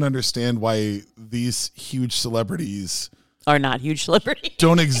 I don't understand why these huge celebrities are not huge celebrities.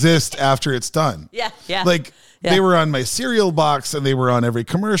 Don't exist after it's done. Yeah. They were on my cereal box and they were on every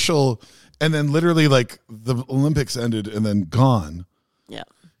commercial, and then literally like the Olympics ended and then gone. Yeah.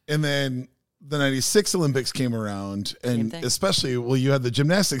 And then the 96 Olympics came around, and especially, you had the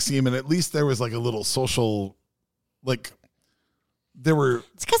gymnastics team, and at least there was like a little social, like there were.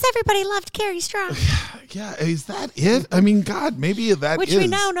 It's because everybody loved Carrie Strong. Yeah. Is that it? I mean, God, maybe that Which we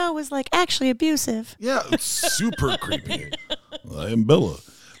now know was like actually abusive. Yeah. It's super creepy. I am Bella.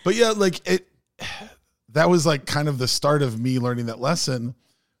 But yeah, like that was like kind of the start of me learning that lesson.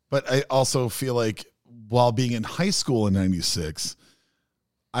 But I also feel like while being in high school in 96,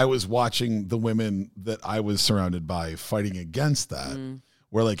 I was watching the women that I was surrounded by fighting against that.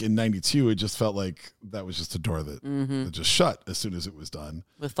 Where like in 92, it just felt like that was just a door that just shut as soon as it was done.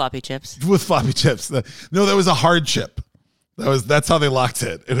 With floppy chips. With floppy chips. No, that was a hard chip. That's how they locked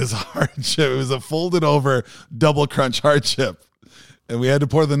it. It was a hard chip. It was a folded over double crunch hard chip. And we had to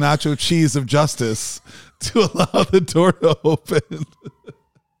pour the nacho cheese of justice to allow the door to open.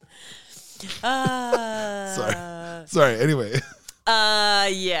 Sorry. Anyway.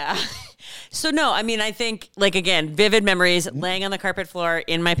 Yeah. So no, I mean, I think like, again, vivid memories, laying on the carpet floor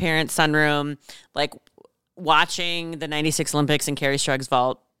in my parents' sunroom, like watching the 96 Olympics and Carrie Strug's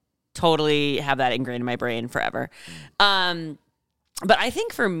vault, totally have that ingrained in my brain forever. But I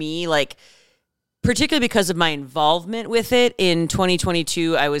think for me, like, particularly because of my involvement with it, in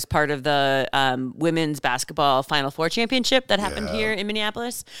 2022, I was part of the women's basketball Final Four championship that happened here in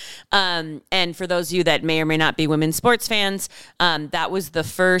Minneapolis. And for those of you that may or may not be women's sports fans, that was the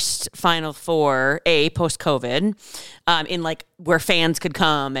first Final Four, post-COVID, in like where fans could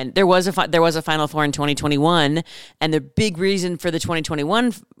come. And there was a Final Four in 2021. And the big reason for the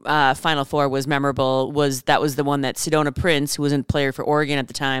 2021 Final Four was memorable was that was the one that Sedona Prince, who was a player for Oregon at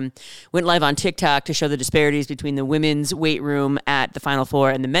the time, went live on TikTok to show the disparities between the women's weight room at the Final Four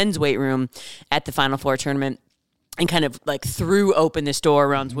and the men's weight room at the Final Four tournament, and kind of like threw open this door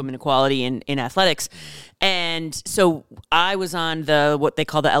around women equality in athletics. And so I was on what they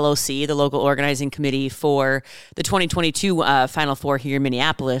call the LOC, the local organizing committee for the 2022 Final Four here in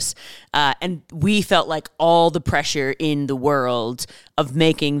Minneapolis. And we felt like all the pressure in the world of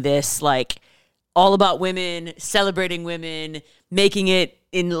making this like all about women, celebrating women, making it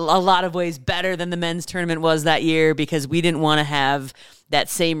in a lot of ways better than the men's tournament was that year, because we didn't want to have that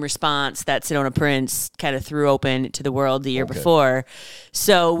same response that Sedona Prince kind of threw open to the world the year before.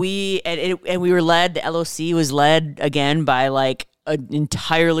 So we were led, the LOC was led again by like an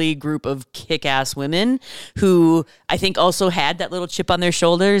entirely group of kick-ass women who I think also had that little chip on their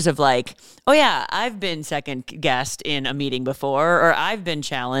shoulders of like, oh yeah, I've been second guessed in a meeting before, or I've been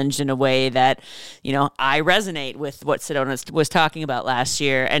challenged in a way that, you know, I resonate with what Sedona was talking about last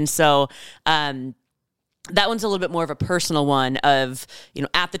year. And so, that one's a little bit more of a personal one of, you know,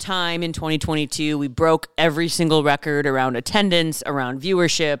 at the time in 2022, we broke every single record around attendance, around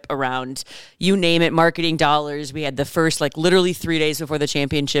viewership, around you name it, marketing dollars. We had the first, like literally 3 days before the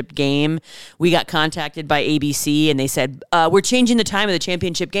championship game, we got contacted by ABC and they said, we're changing the time of the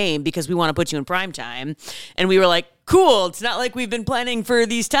championship game because we want to put you in prime time. And we were like, cool. It's not like we've been planning for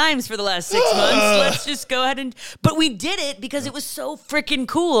these times for the last 6 months. Let's just go ahead and... But we did it because it was so freaking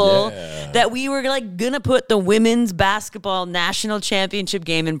cool that we were like going to put the women's basketball national championship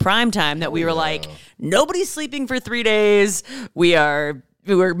game in primetime that we were like, nobody's sleeping for 3 days.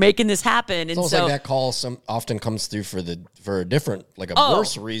 We're making this happen. It's and almost so, like that call often comes through for a different, like a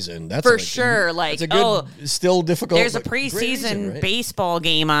worse reason. That's for sure. Like, it's a good, still difficult. There's like, a preseason reason, right? baseball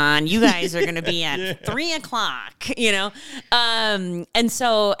game on. You guys are going to be at 3:00, you know? And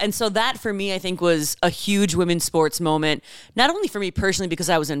so that for me, I think was a huge women's sports moment, not only for me personally, because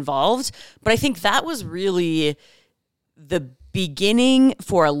I was involved, but I think that was really the beginning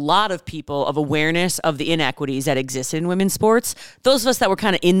for a lot of people of awareness of the inequities that existed in women's sports. Those of us that were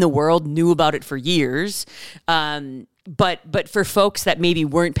kind of in the world knew about it for years. But for folks that maybe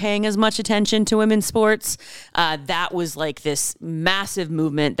weren't paying as much attention to women's sports, that was like this massive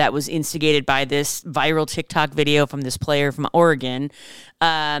movement that was instigated by this viral TikTok video from this player from Oregon,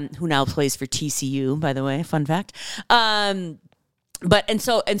 who now plays for TCU, by the way, fun fact. And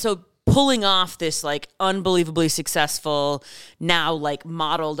so pulling off this like unbelievably successful, now like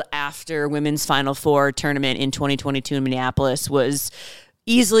modeled after women's Final Four tournament in 2022 in Minneapolis was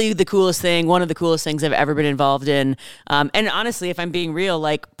easily the coolest thing, one of the coolest things I've ever been involved in. And honestly, if I'm being real,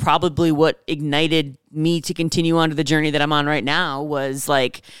 like probably what ignited me to continue on to the journey that I'm on right now was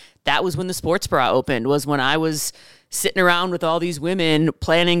like, that was when the sports bra opened, was when I was sitting around with all these women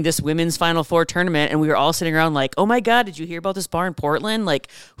planning this women's Final Four tournament. And we were all sitting around like, oh my God, did you hear about this bar in Portland? Like,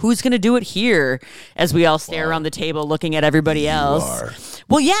 who's going to do it here? As we all stare around the table looking at everybody else.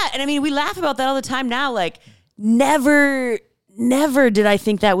 Well, yeah. And I mean, we laugh about that all the time now. Like, never did I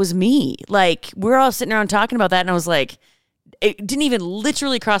think that was me. Like, we're all sitting around talking about that. And I was like, it didn't even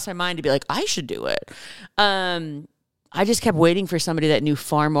literally cross my mind to be like, I should do it. I just kept waiting for somebody that knew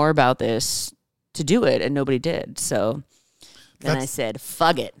far more about this to do it, and nobody did. So then I said,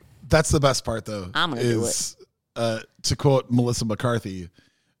 fuck it. That's the best part, though. I'm going to do it. To quote Melissa McCarthy,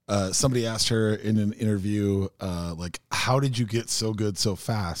 somebody asked her in an interview, like, how did you get so good so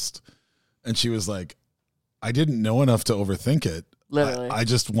fast? And she was like, I didn't know enough to overthink it. Literally. I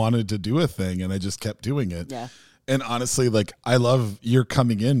just wanted to do a thing, and I just kept doing it. Yeah. And honestly, like, I love you're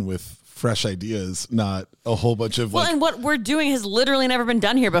coming in with fresh ideas, not a whole bunch of and what we're doing has literally never been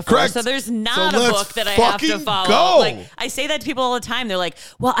done here before. Correct. So there's not a book that I have to follow. Go. Like, I say that to people all the time. They're like,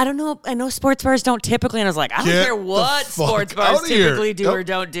 well, I don't know. I know sports bars don't typically. And I was like, I don't care what sports bars typically do or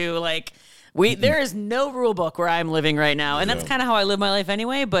don't do. Like, there is no rule book where I'm living right now. And that's kind of how I live my life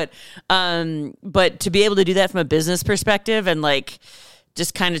anyway. But to be able to do that from a business perspective and like,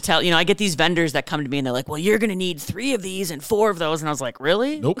 just kind of tell, I get these vendors that come to me and they're like, well, you're going to need 3 of these and 4 of those. And I was like,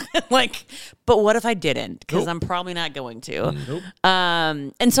 really? Nope. Like, but what if I didn't? Because I'm probably not going to. Nope.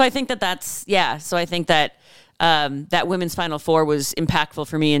 And so I think so I think that that women's Final Four was impactful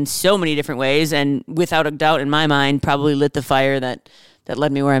for me in so many different ways. And without a doubt in my mind, probably lit the fire that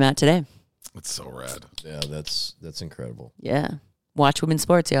led me where I'm at today. It's so rad. Yeah, that's incredible. Yeah. Watch women's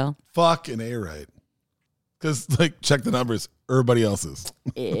sports, y'all. Fucking A, right. Because, like, check the numbers. Everybody else's.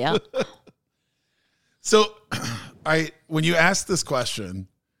 Yeah. So, when you ask this question,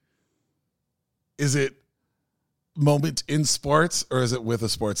 is it moment in sports or is it with a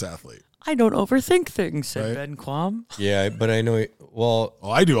sports athlete? I don't overthink things, said Ben Quam. Yeah, but I know. Well,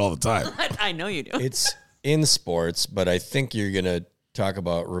 I do all the time. I know you do. It's in sports, but I think you're gonna talk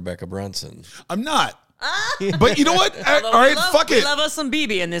about Rebecca Brunson. I'm not. But you know what? All right, fuck it. We love us some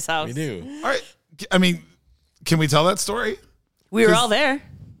BB in this house. We do. All right. I mean, can we tell that story? We were all there.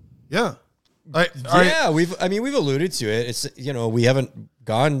 Yeah. Yeah, we've alluded to it. It's, we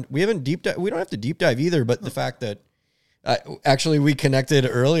don't have to deep dive either, but the fact that actually we connected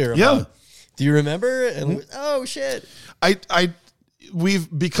earlier. Yeah. Do you remember? And oh shit.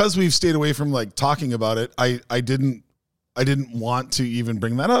 Because we've stayed away from like talking about it. I didn't want to even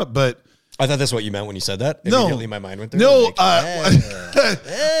bring that up, but I thought that's what you meant when you said that. No, immediately my mind went there. No, I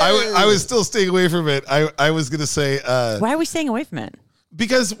was still staying away from it. I was gonna say, why are we staying away from it?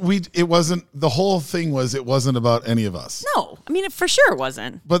 Because it wasn't, the whole thing was, it wasn't about any of us. No, I mean, it for sure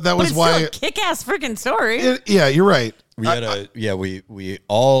wasn't. But that was why. Still a kick-ass freaking story. Yeah, you're right. We had we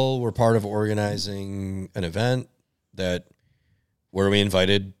all were part of organizing an event where we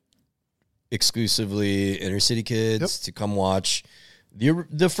invited exclusively inner city kids to come watch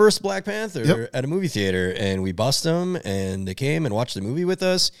the first Black Panther at a movie theater, and we bussed them, and they came and watched the movie with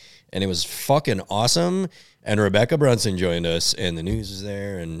us, and it was fucking awesome. And Rebecca Brunson joined us, and the news was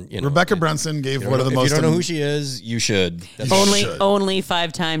there. And Rebecca Brunson gave one of the most. If you don't know who she is, you should. Only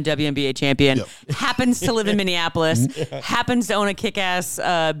 5-time WNBA champion. Yep. Happens to live in Minneapolis. Happens to own a kick-ass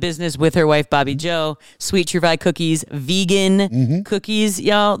business with her wife Bobby Joe. Sweet Truvai cookies, vegan cookies,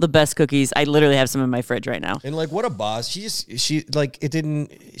 y'all. The best cookies. I literally have some in my fridge right now. And like, what a boss! She just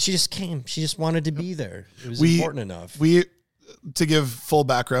came. She just wanted to be there. It was important enough. To give full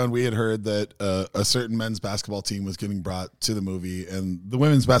background, we had heard that a certain men's basketball team was getting brought to the movie, and the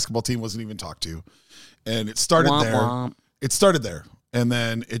women's basketball team wasn't even talked to. And it started there. It started there. And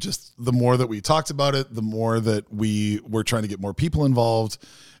then it just, the more that we talked about it, the more that we were trying to get more people involved.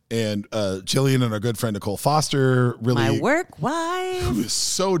 And Jillian and our good friend Nicole Foster really... My work wife. Who is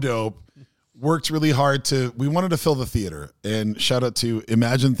so dope. Worked really hard we wanted to fill the theater. And shout out to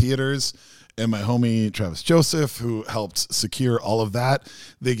Imagine Theaters and my homie Travis Joseph, who helped secure all of that.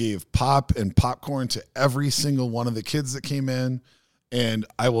 They gave pop and popcorn to every single one of the kids that came in. And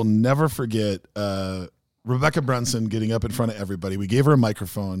I will never forget Rebecca Brunson getting up in front of everybody. We gave her a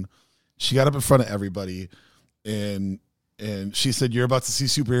microphone. She got up in front of everybody, and she said, "You're about to see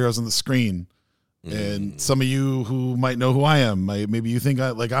superheroes on the screen." And some of you who might know who I am, maybe you think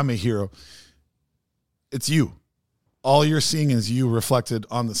I'm a hero. It's you. All you're seeing is you reflected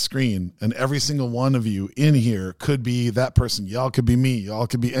on the screen, and every single one of you in here could be that person. Y'all could be me. Y'all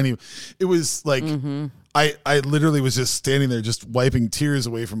could be any. It was like I literally was just standing there, just wiping tears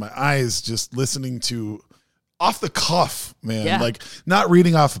away from my eyes, just listening to off the cuff, man. Like not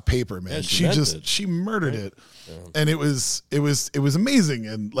reading off of paper, man. Yeah, she murdered it, and it was amazing,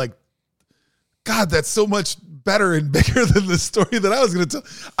 and like, God, that's so much better and bigger than the story that I was going to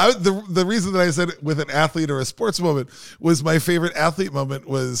tell. The reason that I said it with an athlete or a sports moment was my favorite athlete moment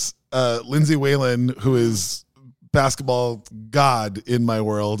was Lindsay Whalen, who is basketball god in my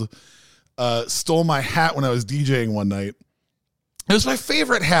world, stole my hat when I was DJing one night. It was my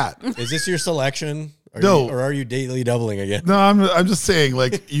favorite hat. Is this your selection? Or are you daily doubling again? No, I'm just saying,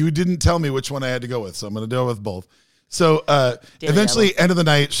 like, you didn't tell me which one I had to go with, so I'm going to go with both. So eventually, end of the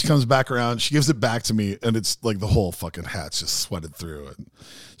night, she comes back around. She gives it back to me, and it's like the whole fucking hat's just sweated through. And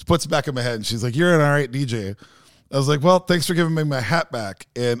she puts it back in my head, and she's like, "You're an all right DJ." I was like, "Well, thanks for giving me my hat back."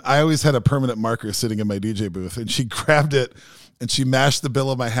 And I always had a permanent marker sitting in my DJ booth, and she grabbed it, and she mashed the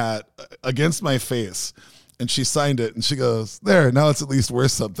bill of my hat against my face, and she signed it, and she goes, "There, now it's at least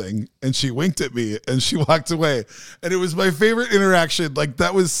worth something." And she winked at me, and she walked away. And it was my favorite interaction. Like,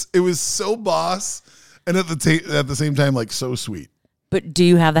 it was so boss. And at the same time, like, so sweet. But do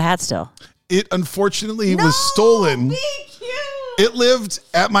you have the hat still? It unfortunately was stolen. Be cute. It lived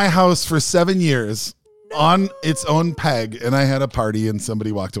at my house for 7 years on its own peg, and I had a party and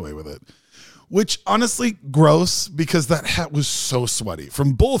somebody walked away with it. Which, honestly, gross, because that hat was so sweaty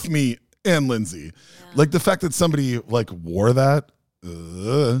from both me and Lindsay. Yeah. Like, the fact that somebody, like, wore that.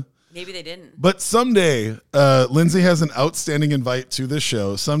 Maybe they didn't. But someday, Lindsay has an outstanding invite to this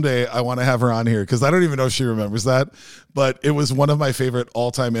show. Someday, I want to have her on here because I don't even know if she remembers that. But it was one of my favorite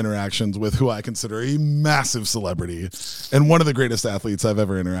all-time interactions with who I consider a massive celebrity and one of the greatest athletes I've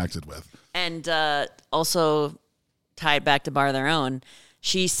ever interacted with. And also tied back to Bar Their Own,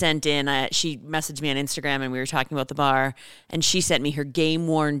 she sent in, she messaged me on Instagram, and we were talking about the bar, and she sent me her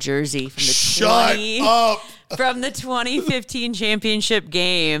game-worn jersey from the from the 2015 championship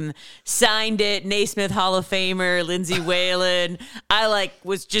game. Signed it, Naismith Hall of Famer, Lindsay Whalen. I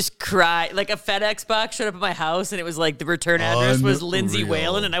was just crying. Like, a FedEx box showed up at my house, and it was like the return address was Lindsay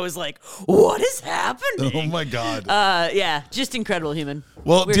Whalen, and I was like, what is happening? Oh my God. Yeah, just Incredible Human.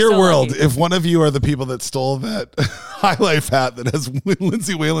 Well, dear world, if one of you are the people that stole that High Life hat that has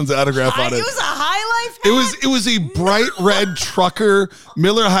Lindsay Whalen's autograph on it. It was a High Life hat? It was a bright red trucker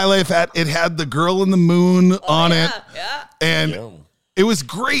Miller High Life hat. It had the girl in the moon on it. Yeah. And it was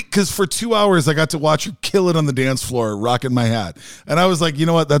great because for 2 hours I got to watch her kill it on the dance floor rocking my hat. And I was like, you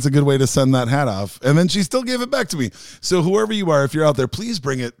know what? That's a good way to send that hat off. And then she still gave it back to me. So whoever you are, if you're out there, please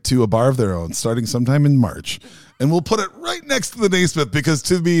bring it to a Bar of Their Own starting sometime in March. And we'll put it right next to the Naismith because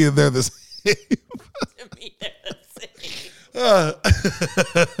to me, they're the same. To me, they're the same.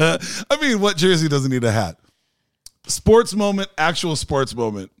 I mean, what jersey doesn't need a hat? Sports moment, actual sports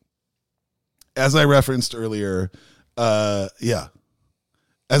moment. As I referenced earlier,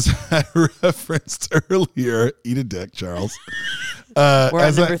 as I referenced earlier, eat a dick, Charles. We're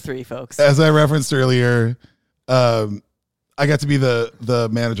at number 3, folks. As I referenced earlier, I got to be the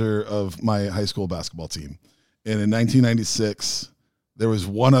manager of my high school basketball team. And in 1996, there was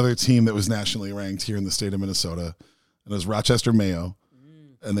one other team that was nationally ranked here in the state of Minnesota, and it was Rochester Mayo.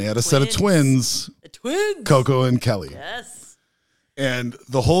 And they had a set of twins. The twins. Coco and Kelly. Yes. And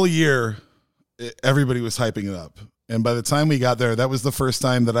the whole year, everybody was hyping it up. And by the time we got there, that was the first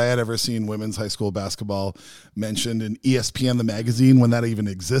time that I had ever seen women's high school basketball mentioned in ESPN, the magazine, when that even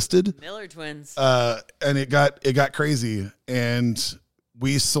existed. Miller twins. And it got crazy. And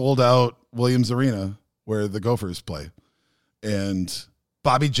we sold out Williams Arena, where the Gophers play. And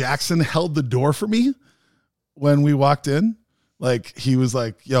Bobby Jackson held the door for me when we walked in. Like, he was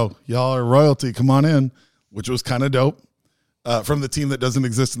like, yo, y'all are royalty, come on in, which was kind of dope. From the team that doesn't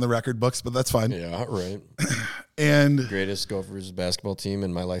exist in the record books, but that's fine. Yeah, right. And greatest Gophers basketball team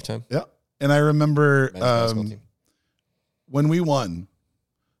in my lifetime. Yeah. And I remember when we won,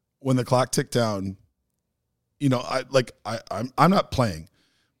 when the clock ticked down, you know, I'm not playing,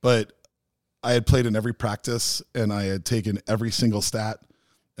 but I had played in every practice and I had taken every single stat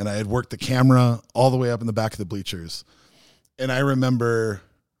and I had worked the camera all the way up in the back of the bleachers. And I remember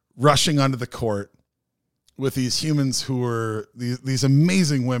rushing onto the court with these humans who were these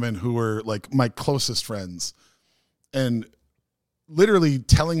amazing women who were like my closest friends, and literally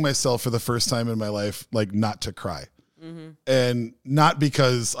telling myself for the first time in my life, like, not to cry. Mm-hmm. And not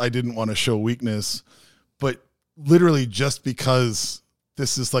because I didn't want to show weakness, but literally just because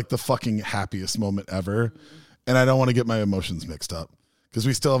this is like the fucking happiest moment ever. Mm-hmm. And I don't want to get my emotions mixed up because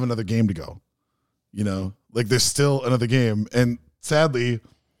we still have another game to go. You know, like, there's still another game. And sadly,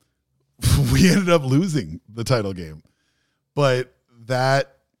 we ended up losing the title game. But that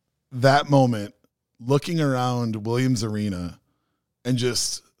moment, looking around Williams Arena and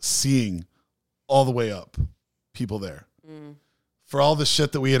just seeing all the way up people there for all the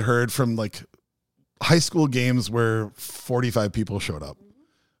shit that we had heard from like high school games where 45 people showed up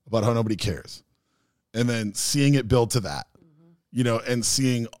about how nobody cares. And then seeing it build to that, you know, and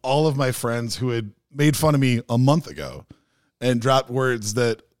seeing all of my friends who had made fun of me a month ago and dropped words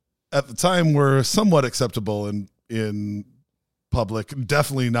that at the time were somewhat acceptable in public,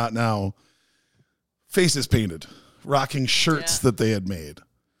 definitely not now, faces painted, rocking shirts that they had made.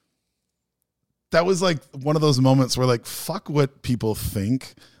 That was like one of those moments where, like, fuck what people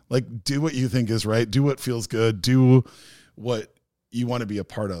think. Like, do what you think is right. Do what feels good. Do what you want to be a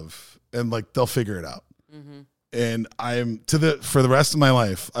part of. And like, they'll figure it out. Mm-hmm. And for the rest of my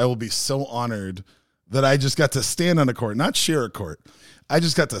life, I will be so honored that I just got to stand on a court, not share a court. I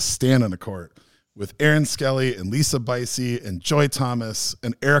just got to stand on a court with Erin Skelly and Lisa Bicey and Joy Thomas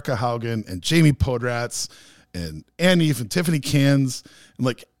and Erica Haugen and Jamie Podratz and Annie and Tiffany Cans and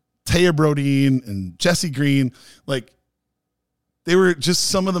like Taya Brodeen and Jesse Green. Like, they were just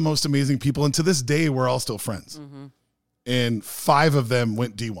some of the most amazing people. And to this day, we're all still friends. Mm-hmm. And 5 of them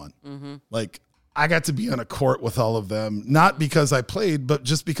went D1. Mm-hmm. Like, I got to be on a court with all of them, not because I played, but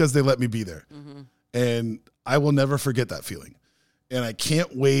just because they let me be there. Mm-hmm. And I will never forget that feeling. And I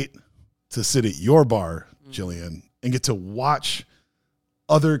can't wait to sit at your bar, Jillian, and get to watch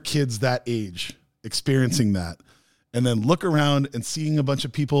other kids that age experiencing that. And then look around and seeing a bunch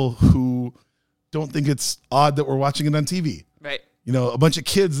of people who don't think it's odd that we're watching it on TV. Right. You know, a bunch of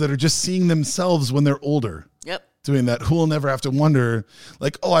kids that are just seeing themselves when they're older. Yep. Doing that, who will never have to wonder,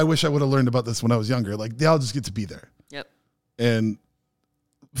 like, oh, I wish I would have learned about this when I was younger. Like, they all just get to be there. Yep. And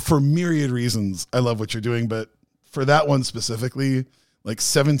for myriad reasons, I love what you're doing. But for that one specifically, like,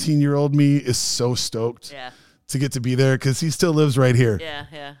 17-year-old me is so stoked to get to be there because he still lives right here. Yeah,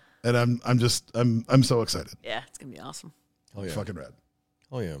 yeah. And I'm so excited. Yeah, it's gonna be awesome. Oh yeah, fucking rad.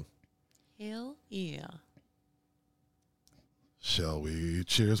 Oh yeah. Hell yeah. Shall we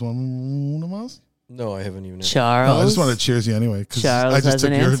cheers one of us? No, I haven't even. Charles. No, I just want to cheers you anyway. Charles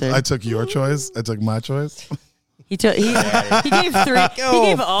I took your choice. I took my choice. He gave 3. He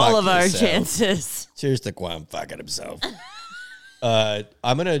gave all of our chances. Cheers to Guam fucking himself.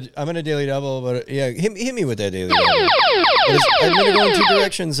 I'm gonna daily double, but yeah, hit me with that daily double. I'm gonna go in 2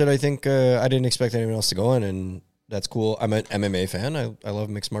 directions that I think I didn't expect anyone else to go in, and that's cool. I'm an MMA fan. I love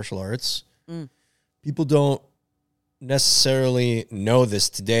mixed martial arts. People don't necessarily know this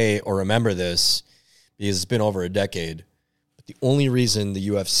today or remember this because it's been over a decade. But the only reason the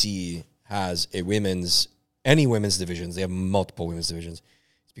UFC has any women's divisions, they have multiple women's divisions,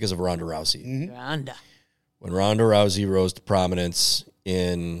 it's because of Ronda Rousey. Mm-hmm. Ronda. When Ronda Rousey rose to prominence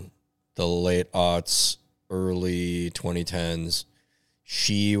in the late aughts, early 2010s,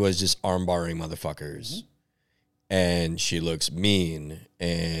 she was just armbarring motherfuckers. Mm-hmm. and she looks mean,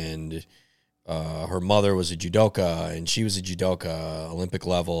 and her mother was a judoka, and she was a judoka, Olympic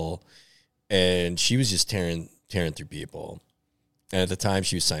level, and she was just tearing through people. And at the time,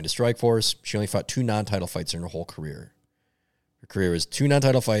 she was signed to Strikeforce. She only fought 2 non-title fights in her whole career. Her career was 2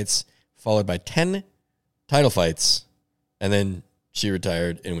 non-title fights, followed by 10 title fights, and then she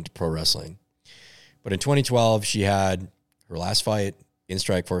retired and went to pro wrestling. But in 2012, she had her last fight in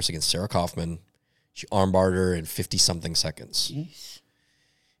Strikeforce against Sarah Kaufman. She armbarred her in 50-something seconds. Jeez.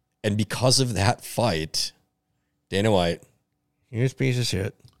 And because of that fight, Dana White, here's a piece of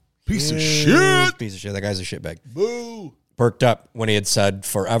shit. Piece of shit. That guy's a shitbag. Boo. Perked up when he had said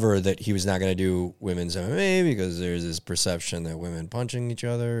forever that he was not going to do women's MMA because there's this perception that women punching each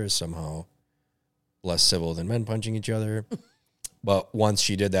other is somehow less civil than men punching each other. But once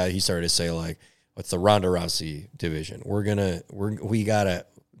she did that, he started to say, like, what's the Ronda Rousey division? We gotta,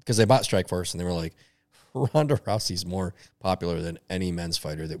 because they bought Strikeforce and they were like, Ronda Rousey's more popular than any men's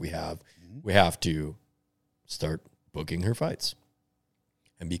fighter that we have. We have to start booking her fights.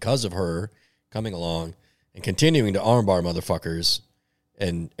 And because of her coming along and continuing to armbar motherfuckers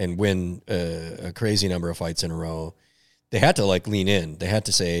and win a crazy number of fights in a row, they had to like lean in. They had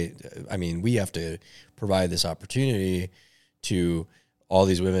to say, I mean, we have to provide this opportunity to all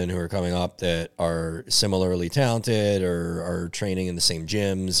these women who are coming up that are similarly talented or are training in the same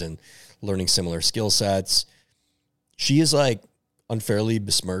gyms and learning similar skill sets. She is like unfairly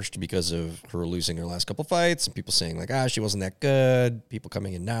besmirched because of her losing her last couple fights and people saying like, she wasn't that good. People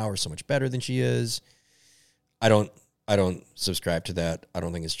coming in now are so much better than she is. I don't subscribe to that. I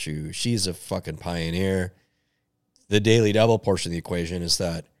don't think it's true. She's a fucking pioneer. The Daily Double portion of the equation is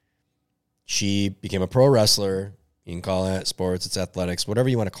that she became a pro wrestler. You can call it sports, it's athletics, whatever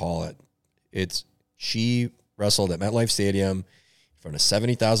you want to call it. She wrestled at MetLife Stadium in front of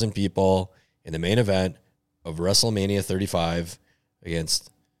 70,000 people in the main event of WrestleMania 35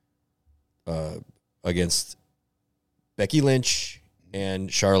 against Becky Lynch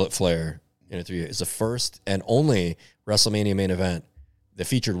and Charlotte Flair. It's the first and only WrestleMania main event that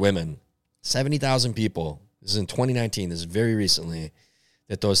featured women. 70,000 people. This is in 2019. This is very recently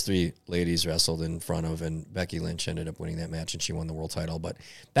that those 3 ladies wrestled in front of, and Becky Lynch ended up winning that match and she won the world title. But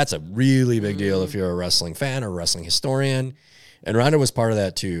that's a really big deal if you're a wrestling fan or a wrestling historian. And Ronda was part of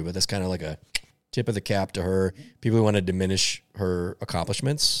that too, but that's kind of like a tip of the cap to her. People who want to diminish her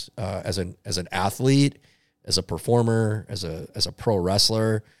accomplishments as an athlete, as a performer, as a pro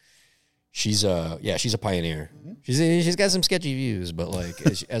wrestler. She's a pioneer. She's got some sketchy views, but like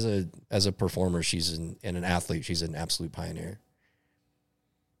as a performer, and an athlete, she's an absolute pioneer.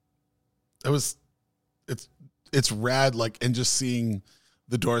 It's rad, like, and just seeing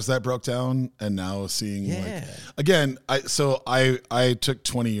the doors that broke down, and now seeing like again. I took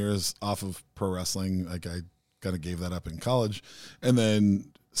 20 years off of pro wrestling. Like I kind of gave that up in college, and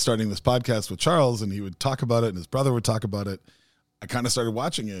then starting this podcast with Charles, and he would talk about it, and his brother would talk about it. I kind of started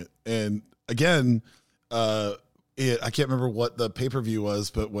watching it, and again, I can't remember what the pay-per-view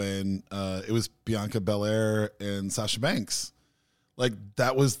was, but when it was Bianca Belair and Sasha Banks, like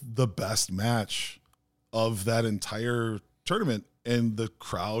that was the best match of that entire tournament, and the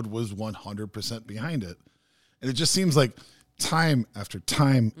crowd was 100% behind it. And it just seems like time after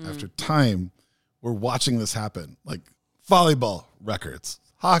time after time, we're watching this happen. Like volleyball records,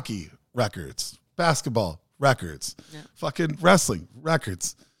 hockey records, basketball records, fucking wrestling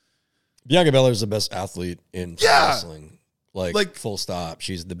records. Bianca Belair is the best athlete in pro wrestling. Like full stop.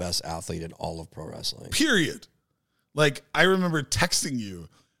 She's the best athlete in all of pro wrestling. Period. Like I remember texting you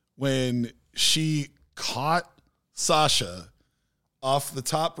when she caught Sasha off the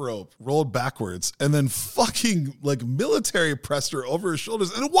top rope, rolled backwards, and then fucking like military pressed her over her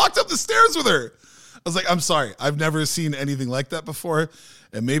shoulders and walked up the stairs with her. I was like, I'm sorry. I've never seen anything like that before.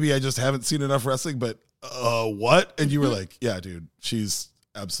 And maybe I just haven't seen enough wrestling, but what? And you were like, yeah, dude, she's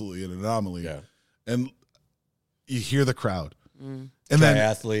absolutely an anomaly. Yeah. And you hear the crowd. And then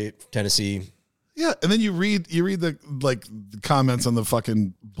athlete, Tennessee. Yeah, and then you read the like the comments on the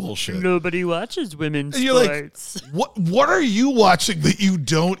fucking bullshit. Nobody watches women's and you're sports. Like, what are you watching that you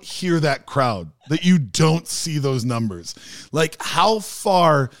don't hear that crowd, that you don't see those numbers? Like, how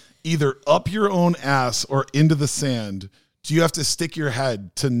far either up your own ass or into the sand do you have to stick your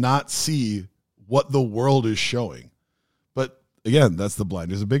head to not see what the world is showing? But again, that's the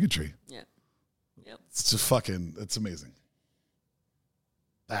blinders of bigotry. Yeah. Yep. It's just fucking, it's amazing.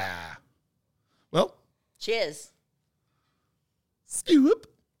 Well, cheers. Scoop.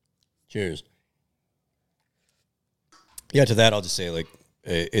 Cheers. Yeah, to that, I'll just say, like,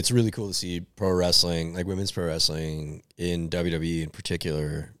 it's really cool to see pro wrestling, like women's pro wrestling in WWE in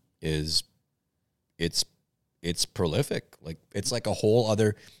particular, it's it's prolific. Like it's like a whole other,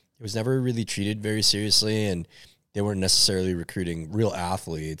 it was never really treated very seriously, and they weren't necessarily recruiting real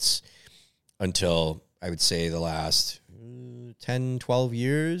athletes until I would say the last 10, 12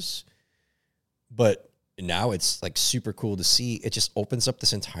 years. But now it's like super cool to see. It just opens up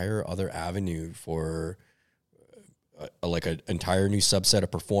this entire other avenue for like an entire new subset of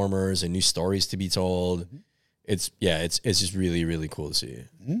performers and new stories to be told. Mm-hmm. It's just really, really cool to see.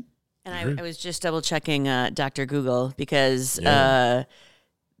 Mm-hmm. And I was just double checking Dr. Google because the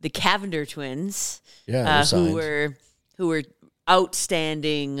Cavender twins, who were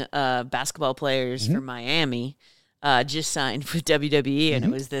outstanding basketball players for Miami, just signed with WWE, and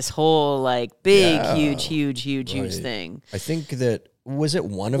it was this whole like big, huge thing. I think that was it.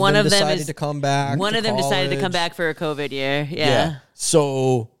 One of them decided to come back. One of them decided to come back for a COVID year. Yeah.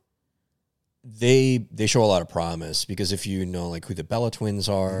 So they show a lot of promise, because if you know like who the Bella twins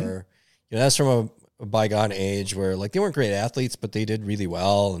are, you know, that's from a bygone age where like they weren't great athletes, but they did really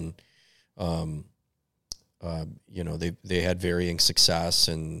well, and you know, they had varying success,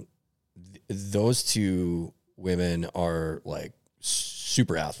 and those two women are like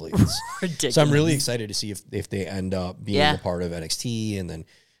super athletes. Ridiculous. So I'm really excited to see if they end up being a part of NXT and then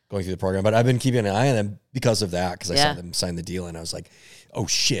going through the program. But I've been keeping an eye on them because of that, because I saw them sign the deal, and I was like, oh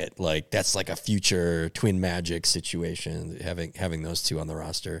shit, like that's like a future Twin Magic situation, having those two on the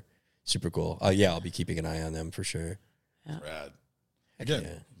roster. Super cool. I'll be keeping an eye on them for sure. Yeah. Rad.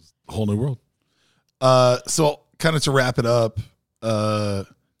 Again, a whole new world. So kind of to wrap it up,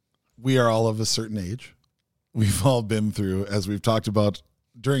 we are all of a certain age. We've all been through, as we've talked about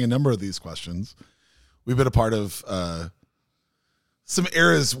during a number of these questions, we've been a part of some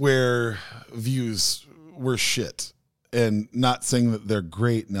eras where views were shit, and not saying that they're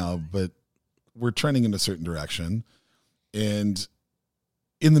great now, but we're trending in a certain direction. And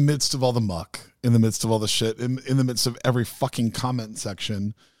in the midst of all the muck, in the midst of all the shit, in the midst of every fucking comment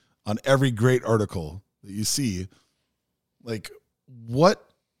section on every great article that you see, like what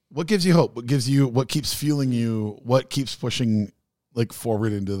gives you hope? What keeps fueling you? What keeps pushing like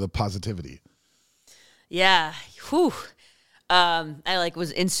forward into the positivity? Yeah. Whew. I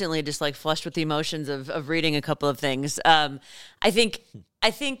was instantly just like flushed with the emotions of reading a couple of things. I think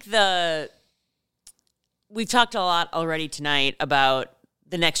we've talked a lot already tonight about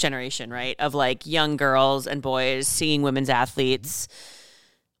the next generation, right? Of like young girls and boys seeing women's athletes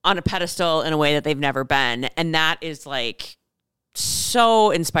on a pedestal in a way that they've never been. And that is like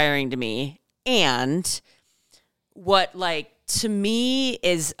so inspiring to me. And what like to me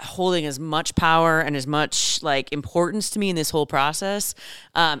is holding as much power and as much like importance to me in this whole process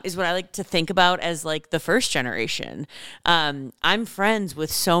is what I like to think about as like the first generation. I'm friends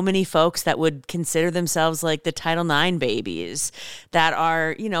with so many folks that would consider themselves like the Title IX babies, that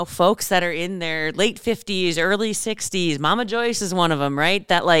are, you know, folks that are in their late 50s, early 60s. Mama Joyce is one of them, right?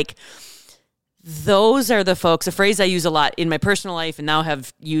 That like, those are the folks. A phrase I use a lot in my personal life and now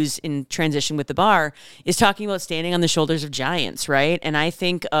have used in transition with the bar is talking about standing on the shoulders of giants, right? And I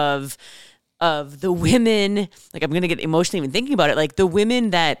think of the women, like I'm going to get emotionally even thinking about it, like the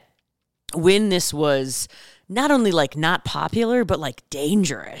women that when this was not only like not popular, but like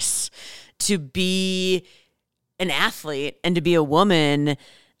dangerous to be an athlete and to be a woman,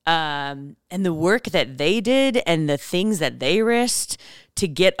 and the work that they did and the things that they risked to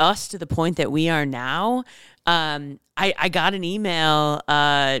get us to the point that we are now. I got an email.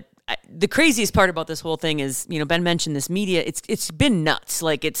 The craziest part about this whole thing is, you know, Ben mentioned this media. It's been nuts.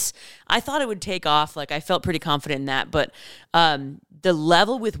 Like I thought it would take off. Like I felt pretty confident in that, but the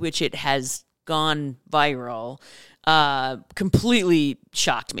level with which it has gone viral completely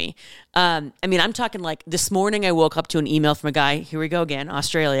shocked me. I mean, I'm talking like this morning I woke up to an email from a guy, here we go again,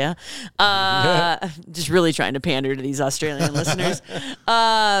 Australia, just really trying to pander to these Australian listeners,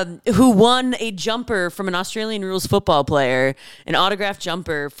 who won a jumper from an Australian rules football player, an autographed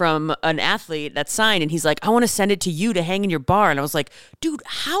jumper from an athlete that's signed, and he's like, I want to send it to you to hang in your bar. And I was like, dude,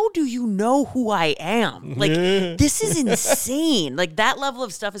 how do you know who I am? Like, this is insane. Like, that level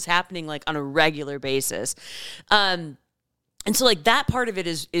of stuff is happening like on a regular basis. And so like that part of it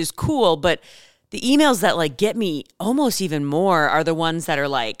is cool, but the emails that like get me almost even more are the ones that are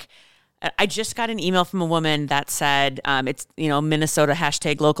like, I just got an email from a woman that said, it's, you know, Minnesota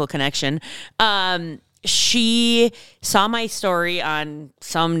 #local connection. She saw my story on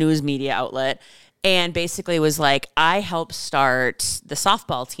some news media outlet and basically was like, I helped start the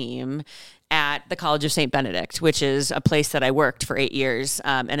softball team at the College of St. Benedict, which is a place that I worked for 8 years.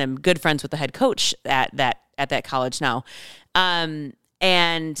 And I'm good friends with the head coach at that college now.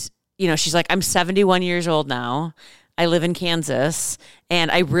 And, you know, she's like, I'm 71 years old now. I live in Kansas And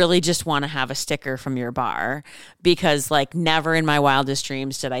I really just want to have a sticker from your bar because like never in my wildest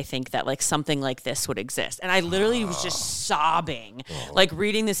dreams did I think that like something like this would exist. And I literally was just sobbing, like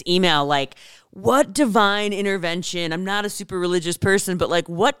reading this email, like what divine intervention, I'm not a super religious person, but like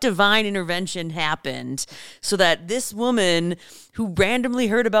what divine intervention happened so that this woman who randomly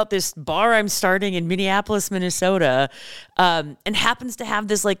heard about this bar I'm starting in Minneapolis, Minnesota, and happens to have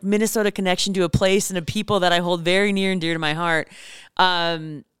this like Minnesota connection to a place and a people that I hold very near and dear to my heart.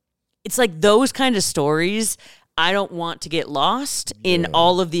 It's like those kind of stories I don't want to get lost in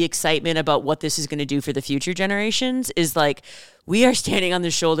all of the excitement about what this is going to do for the future generations. Is like we are standing on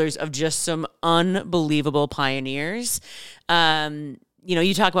the shoulders of just some unbelievable pioneers. You know,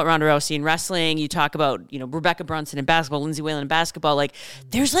 you talk about Ronda Rousey in wrestling, you talk about, you know, Rebecca Brunson in basketball, Lindsay Whalen in basketball. Like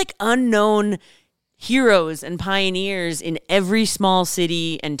there's like unknown heroes and pioneers in every small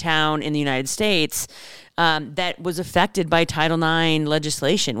city and town in the United States that was affected by Title IX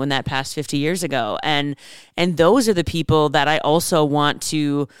legislation when that passed 50 years ago. And those are the people that I also want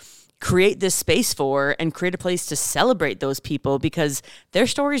to create this space for and create a place to celebrate those people because their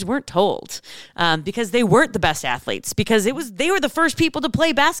stories weren't told, because they weren't the best athletes, because they were the first people to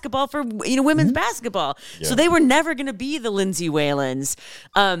play basketball for, you know, women's basketball. Yeah. So they were never going to be the Lindsay Whalens.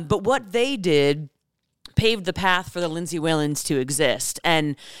 But what they did paved the path for the Lindsay Whalens to exist.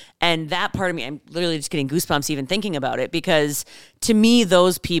 And that part of me, I'm literally just getting goosebumps even thinking about it, because to me,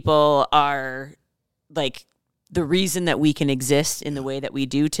 those people are like the reason that we can exist in the way that we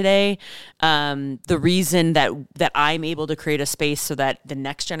do today. The reason that I'm able to create a space so that the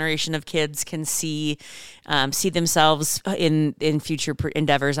next generation of kids can see themselves in future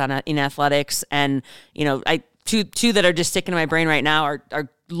endeavors in athletics. And, you know, two that are just sticking in my brain right now are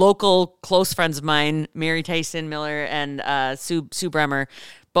local close friends of mine, Mary Tyson Miller and Sue Bremer,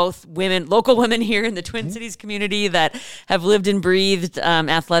 both local women here in the Twin Cities community that have lived and breathed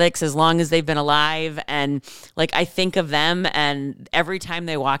athletics as long as they've been alive. And like, I think of them, and every time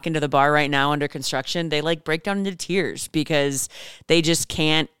they walk into the bar right now under construction, they like break down into tears because they just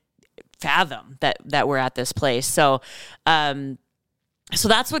can't fathom that we're at this place. So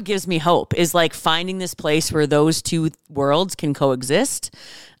that's what gives me hope, is like finding this place where those two worlds can coexist.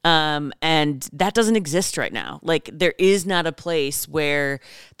 And that doesn't exist right now. Like there is not a place where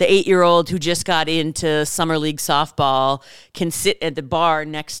the 8-year-old who just got into summer league softball can sit at the bar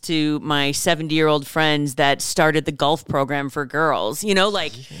next to my 70-year-old friends that started the golf program for girls, you know,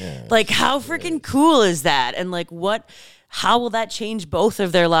 like how freaking cool is that? And like how will that change both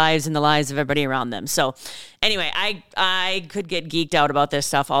of their lives and the lives of everybody around them? So anyway, I could get geeked out about this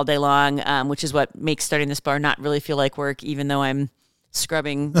stuff all day long, which is what makes starting this bar not really feel like work, even though I'm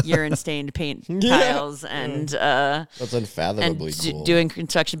scrubbing urine-stained paint tiles and that's unfathomably cool. Doing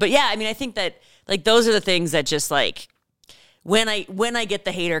construction. But yeah, I mean, I think that like those are the things that just like when I get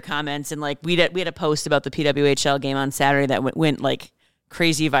the hater comments, and like we had a post about the PWHL game on Saturday that went like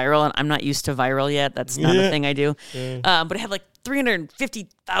crazy viral, and I'm not used to viral yet. That's not a thing I do. But it had like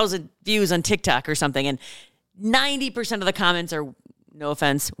 350,000 views on TikTok or something, and 90% of the comments are, no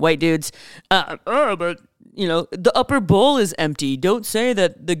offense, white dudes. But you know, the upper bowl is empty. Don't say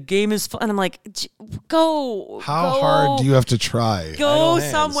that the game is fun. And I'm like, go. How hard do you have to try? Go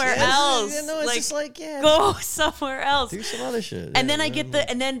somewhere else. Yeah, no, it's like, just like, go somewhere else. Do some other shit. And then I get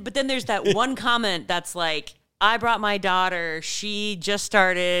but then there's that one comment that's like, I brought my daughter. She just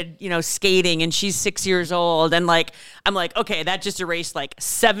started, you know, skating, and she's 6 years old. And like, I'm like, okay, that just erased like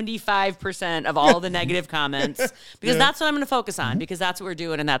 75% of all the negative comments, because that's what I'm going to focus on, because that's what we're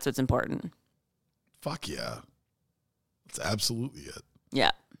doing, and that's what's important. Fuck yeah. That's absolutely it.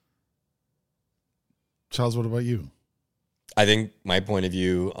 Yeah. Charles, what about you? I think my point of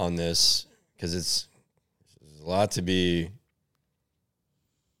view on this, because it's a lot to be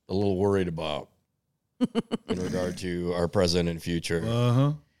a little worried about in regard to our present and future.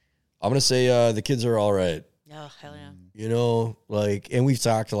 I'm going to say the kids are all right. Oh, hell yeah. You know, like, and we've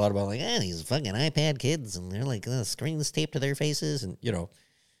talked a lot about like, these fucking iPad kids, and they're like screens taped to their faces, and, you know,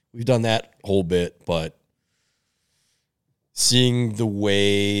 we've done that whole bit, but seeing the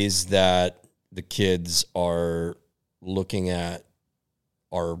ways that the kids are looking at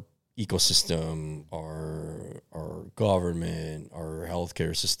our ecosystem, our government, our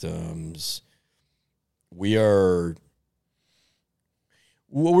healthcare systems, what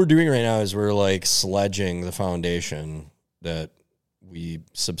we're doing right now is we're like sledging the foundation that we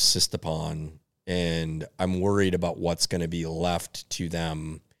subsist upon, and I'm worried about what's going to be left to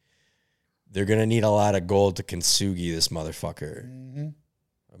them. They're going to need a lot of gold to kintsugi this motherfucker.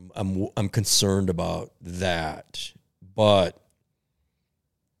 I'm concerned about that, but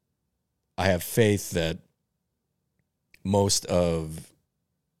I have faith that most of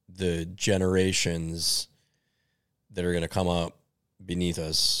the generations that are going to come up beneath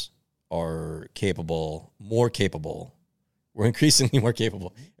us are more capable. We're increasingly more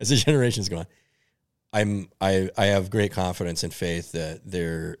capable as the generations go on. I have great confidence and faith that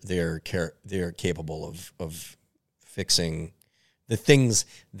they're capable of fixing the things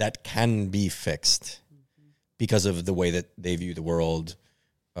that can be fixed because of the way that they view the world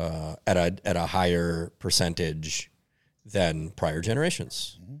at a higher percentage than prior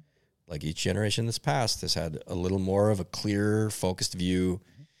generations. Mm-hmm. Like each generation that's passed has had a little more of a clear, focused view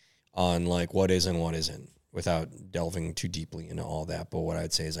on like what is and what isn't, without delving too deeply into all that. But what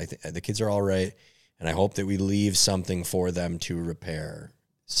I'd say is I think the kids are all right, and I hope that we leave something for them to repair,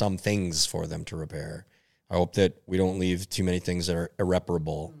 some things for them to repair. I hope that we don't leave too many things that are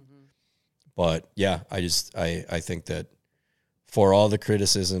irreparable. Mm-hmm. But yeah, I think that for all the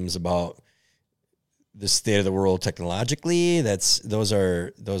criticisms about the state of the world technologically, those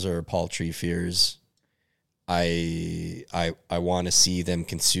are paltry fears. I want to see them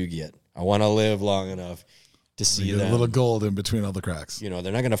kintsugi. I want to live long enough to see them. A little gold in between all the cracks. You know,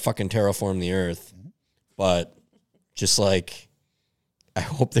 they're not going to fucking terraform the earth, but just like, I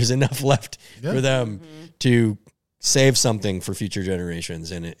hope there's enough left for them to save something for future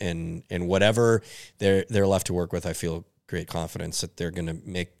generations, and whatever they're left to work with, I feel great confidence that they're going to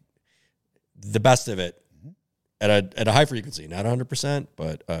make the best of it at a high frequency, not 100%,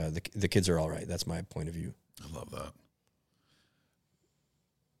 but the kids are all right. That's my point of view. I love that.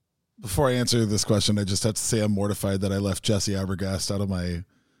 Before I answer this question, I just have to say I'm mortified that I left Jessie Abergast out of my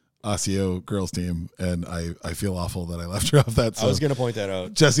Osseo girls team, and I feel awful that I left her off that. So, I was going to point that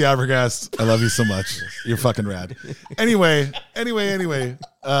out. Jessie Abergast, I love you so much. You're fucking rad. Anyway.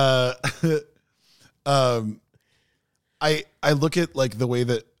 I look at like the way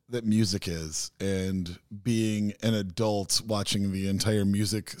that music is, and being an adult watching the entire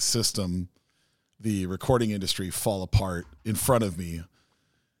music system, the recording industry fall apart in front of me.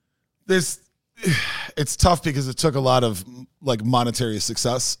 It's tough because it took a lot of like monetary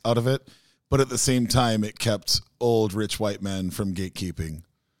success out of it, but at the same time, it kept old rich white men from gatekeeping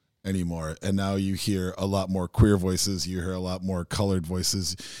anymore. And now you hear a lot more queer voices, you hear a lot more colored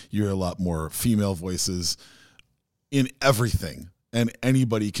voices, you hear a lot more female voices in everything. And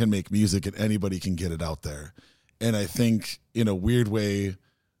anybody can make music and anybody can get it out there. And I think in a weird way,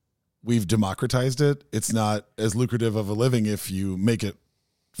 we've democratized it. It's not as lucrative of a living if you make it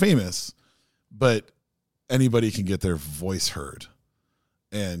famous, but anybody can get their voice heard.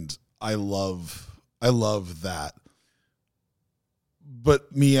 And I love that.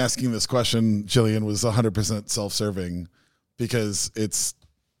 But me asking this question, Jillian, was 100% self-serving, because it's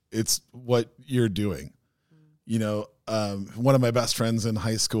what you're doing. You know, one of my best friends in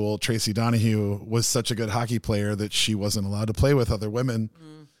high school, Tracy Donahue, was such a good hockey player that she wasn't allowed to play with other women.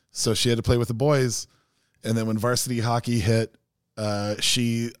 So she had to play with the boys. And then when varsity hockey hit,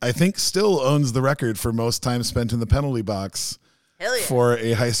 she, I think, still owns the record for most time spent in the penalty box for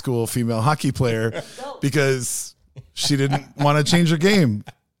a high school female hockey player, because she didn't want to change her game.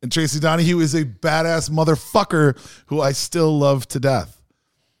 And Tracy Donahue is a badass motherfucker who I still love to death.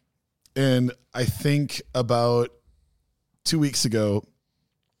 And I think about 2 weeks ago,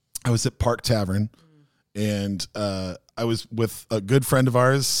 I was at Park Tavern, and I was with a good friend of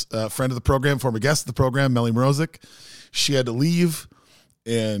ours, a friend of the program, former guest of the program, Melly Mrozik. She had to leave,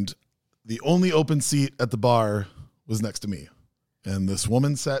 and the only open seat at the bar was next to me. And this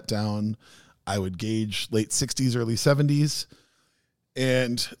woman sat down. I would gauge late 60s, early 70s.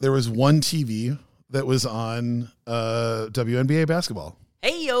 And there was one TV that was on WNBA basketball.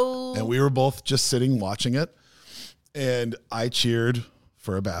 Hey, yo. And we were both just sitting watching it. And I cheered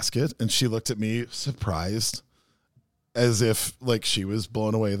for a basket, and she looked at me surprised, as if like she was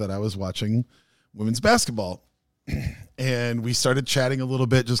blown away that I was watching women's basketball. And we started chatting a little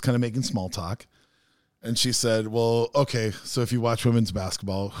bit, just kind of making small talk. And she said, well, okay, so if you watch women's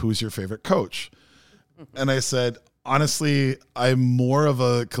basketball, who's your favorite coach? And I said, honestly, I'm more of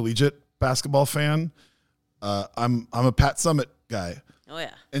a collegiate basketball fan. I'm a Pat Summitt guy. Oh,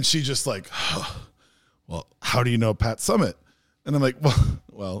 yeah. And she just like, well, how do you know Pat Summitt? And I'm like,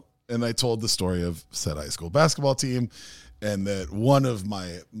 well, and I told the story of said high school basketball team, and that one of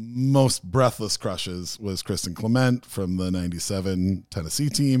my most breathless crushes was Kristen Clement from the 97 Tennessee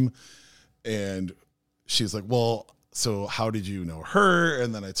team. And she's like, well, so how did you know her?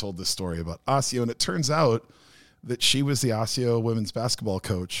 And then I told this story about Osseo, and it turns out that she was the Osseo women's basketball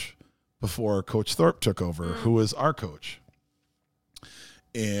coach before Coach Thorpe took over, who was our coach.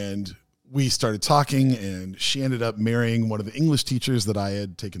 And we started talking, and she ended up marrying one of the English teachers that I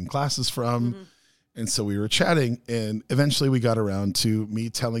had taken classes from. And so we were chatting, and eventually we got around to me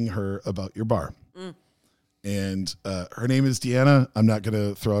telling her about your bar. And her name is Deanna. I'm not going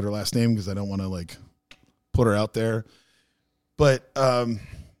to throw out her last name because I don't want to like put her out there. But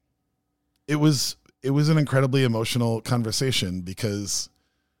it was an incredibly emotional conversation because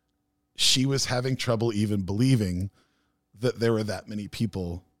she was having trouble even believing that there were that many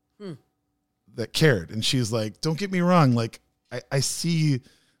people that cared. And she's like, don't get me wrong. Like I see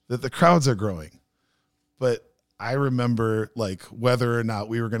that the crowds are growing, but I remember like whether or not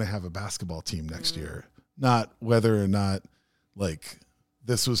we were going to have a basketball team next year, not whether or not like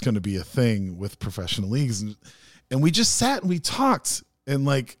this was going to be a thing with professional leagues. And we just sat and we talked and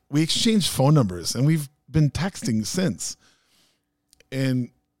like we exchanged phone numbers and we've been texting since. And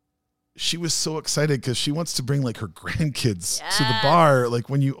she was so excited because she wants to bring like her grandkids to the bar, like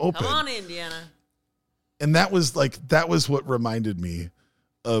when you open. Come on, Indiana. And that was what reminded me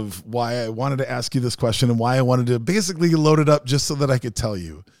of why I wanted to ask you this question and why I wanted to basically load it up just so that I could tell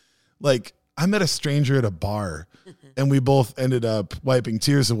you. Like, I met a stranger at a bar and we both ended up wiping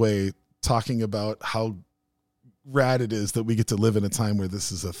tears away talking about how rad it is that we get to live in a time where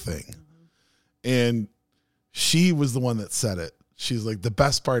this is a thing. And she was the one that said it. She's like, the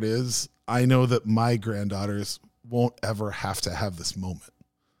best part is I know that my granddaughters won't ever have to have this moment.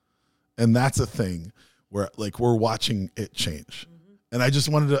 And that's a thing where like we're watching it change. And I just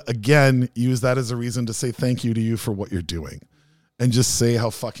wanted to, again, use that as a reason to say thank you to you for what you're doing and just say how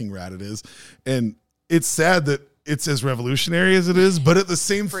fucking rad it is. And it's sad that it's as revolutionary as it is, but at the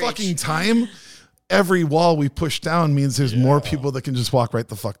same fucking time, every wall we push down means there's more people that can just walk right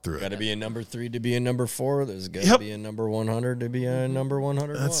the fuck through it. Got to be a number 3 to be a number 4. There's got to be a number 100 to be a number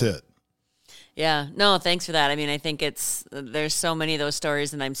 100. That's it. Yeah, no, thanks for that. I mean, I think there's so many of those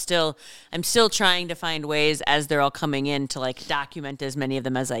stories, and I'm still trying to find ways as they're all coming in to like document as many of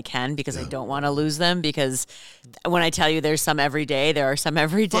them as I can because I don't want to lose them. Because when I tell you there's some every day, there are some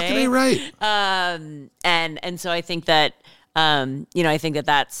every day. Fucking right. And so I think that I think that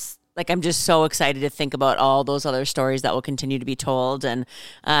that's like I'm just so excited to think about all those other stories that will continue to be told. And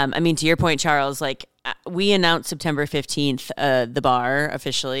I mean, to your point, Charles, like we announced September 15th the bar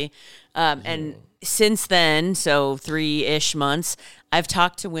officially. And since then, so 3-ish months, I've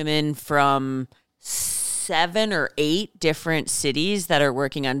talked to women from 7 or 8 different cities that are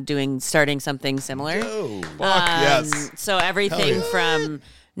working on starting something similar. Oh, fuck yes. So everything from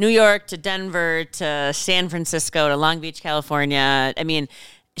New York to Denver to San Francisco to Long Beach, California. I mean,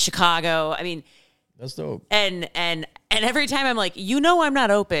 Chicago. I mean, that's dope. And every time I'm like, I'm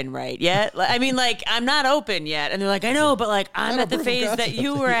not open right yet. I mean, like, I'm not open yet. And they're like, I know, but like, I'm at the phase that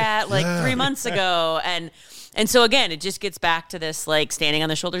you were at like 3 months ago. And so again, it just gets back to this like standing on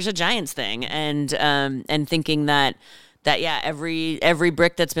the shoulders of giants thing and thinking that every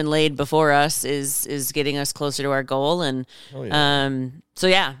brick that's been laid before us is getting us closer to our goal. And so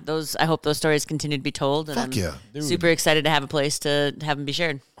yeah, I hope those stories continue to be told. And I'm super excited to have a place to have them be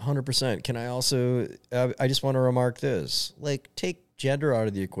shared. 100%. Can I also? I just want to remark this: like, take gender out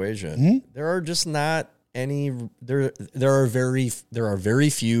of the equation. There are just not any. There are very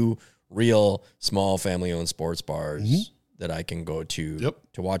few real small family-owned sports bars that I can go to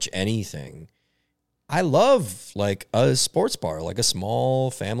watch anything. I love like a sports bar, like a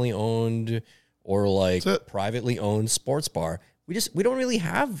small family owned or like privately owned sports bar. We don't really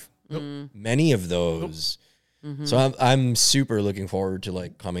have many of those. So I'm super looking forward to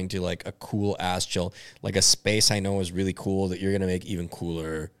like coming to like a cool ass chill, like a space I know is really cool that you're going to make even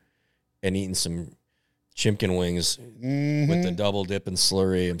cooler, and eating some Chimkin wings with the double dip and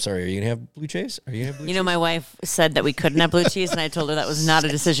slurry. I'm sorry, are you going to have blue cheese? My wife said that we couldn't have blue cheese, and I told her that was not a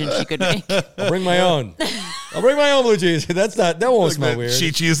decision she could make. I'll bring my own. I'll bring my own blue cheese. That won't smell weird.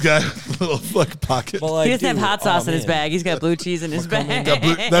 Cheat cheese guy with a little fucking pocket. Like, he doesn't have hot sauce in his bag. He's got blue cheese in his bag.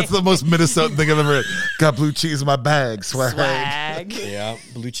 That's the most Minnesotan thing I've ever heard. Got blue cheese in my bag. Swag. Yeah,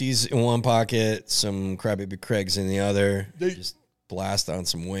 blue cheese in one pocket, some Krabby Craig's in the other. Just blast on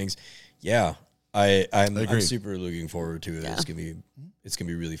some wings. Yeah. I'm super looking forward to it. Yeah. It's gonna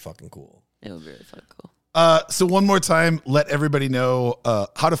be really fucking cool. It'll be really fucking cool. So one more time, let everybody know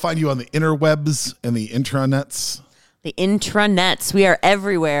how to find you on the interwebs and the intranets. The intranets. We are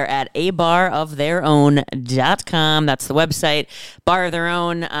everywhere at abaroftheirown.com. That's the website. Bar of Their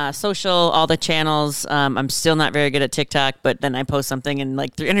Own, social, all the channels. I'm still not very good at TikTok, but then I post something and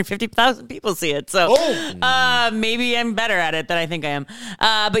like 350,000 people see it. So maybe I'm better at it than I think I am.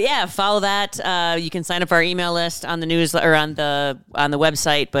 But yeah, follow that. You can sign up for our email list on the news or on the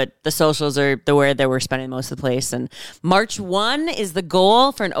website, but the socials are where we're spending most of the place. And March 1 is the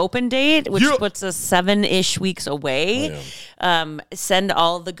goal for an open date, which puts us 7-ish weeks away. great. Send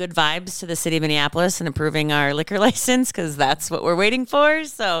all the good vibes to the city of Minneapolis and approving our liquor license, because that's what we're waiting for.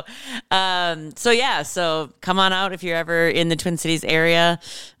 So come on out if you're ever in the Twin Cities area.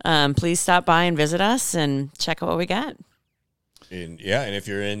 Please stop by and visit us and check out what we got. And if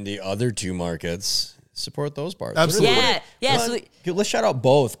you're in the other 2 markets, support those bars. Absolutely. So let's shout out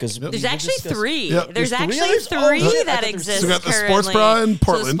both, because there's actually 3. Yep. There's actually 3 that exist. So we got the currently. Sports Bra in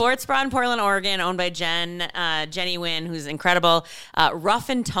Portland. So the Sports Bra in Portland, Oregon, owned by Jenny Wynn, who's incredible. Rough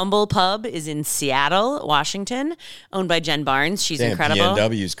and Tumble Pub is in Seattle, Washington, owned by Jen Barnes. She's incredible.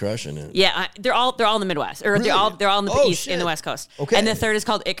 PNW's crushing it. Yeah, they're all in the Midwest, or really? they're all in the east, shit. in the West Coast. Okay. And the third is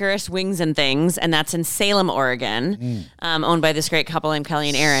called Icarus Wings and Things, and that's in Salem, Oregon, owned by this great couple named Kelly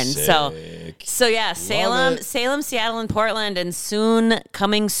and Aaron. Sick. So yeah, Salem, Seattle, and Portland, and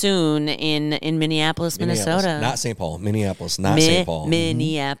coming soon in Minneapolis, Minnesota. Not St. Paul. Minneapolis, not St. Paul.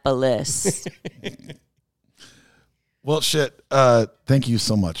 Minneapolis. Well, shit. Thank you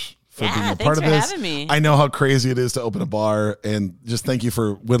so much for being a part thanks of for this. having me. I know how crazy it is to open a bar, and just thank you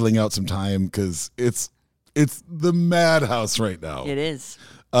for whittling out some time, because it's the madhouse right now. It is.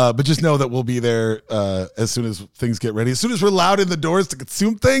 But just know that we'll be there as soon as things get ready. As soon as we're allowed in the doors to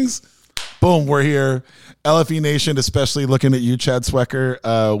consume things, boom, we're here. LFE Nation, especially looking at you, Chad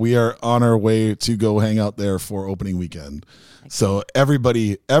Swecker. We are on our way to go hang out there for opening weekend. So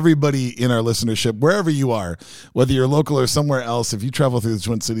everybody in our listenership, wherever you are, whether you're local or somewhere else, if you travel through the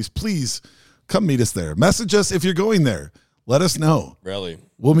Twin Cities, please come meet us there. Message us if you're going there. Let us know. Really?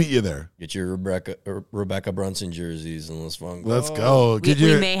 We'll meet you there. Get your Rebecca Brunson jerseys and let's go. Let's go.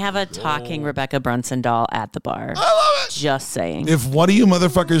 We may have a talking Rebecca Brunson doll at the bar. I love it. Just saying. If one of you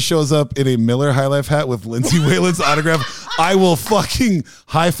motherfuckers shows up in a Miller High Life hat with Lindsay Whalen's autograph, I will fucking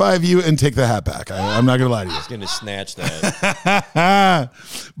high five you and take the hat back. I'm not going to lie to you. He's going to snatch that.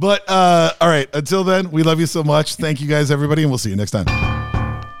 But all right, until then, we love you so much. Thank you guys, everybody, and we'll see you next time.